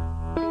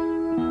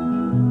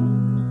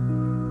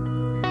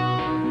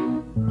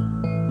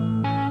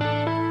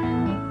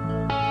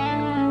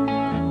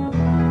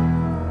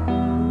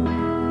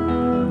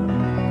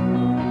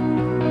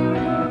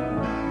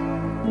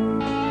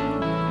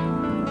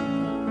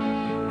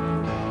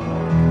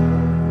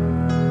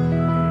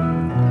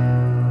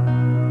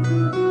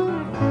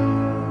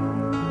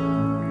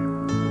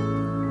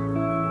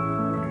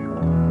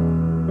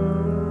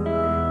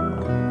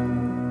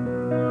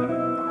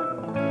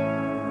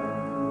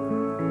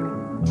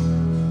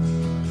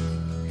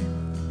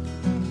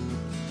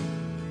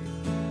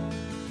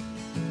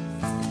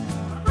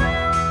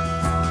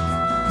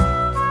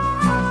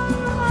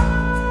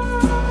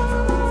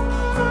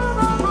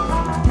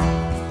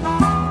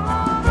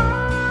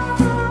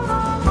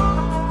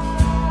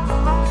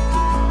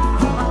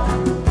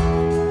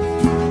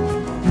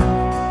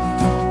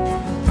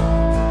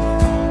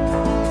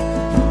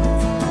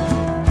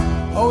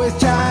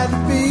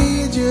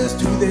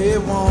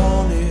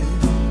 wanted.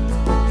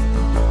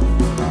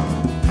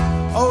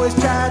 Always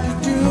tried to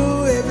do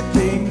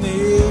everything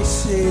they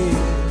said.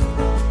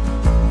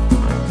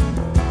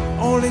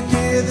 Only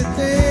did the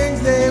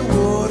things they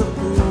would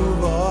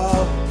approve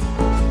of.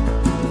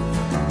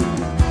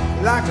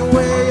 Lock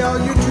away all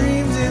your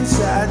dreams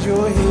inside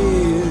your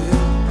head.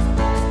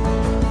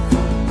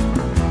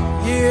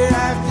 Year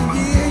after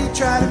year you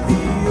try to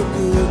be a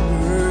good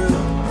girl.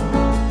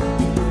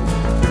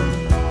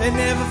 They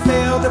never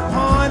failed to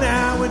point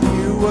out when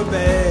you were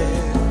bad.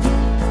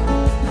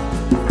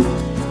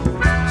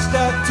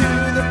 Stuck to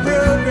the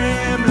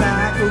program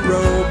like a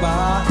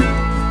robot.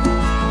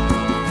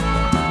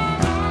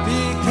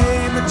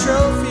 Became a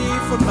trophy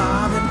for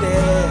mom and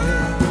dad.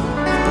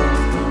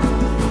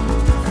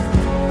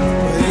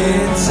 But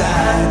inside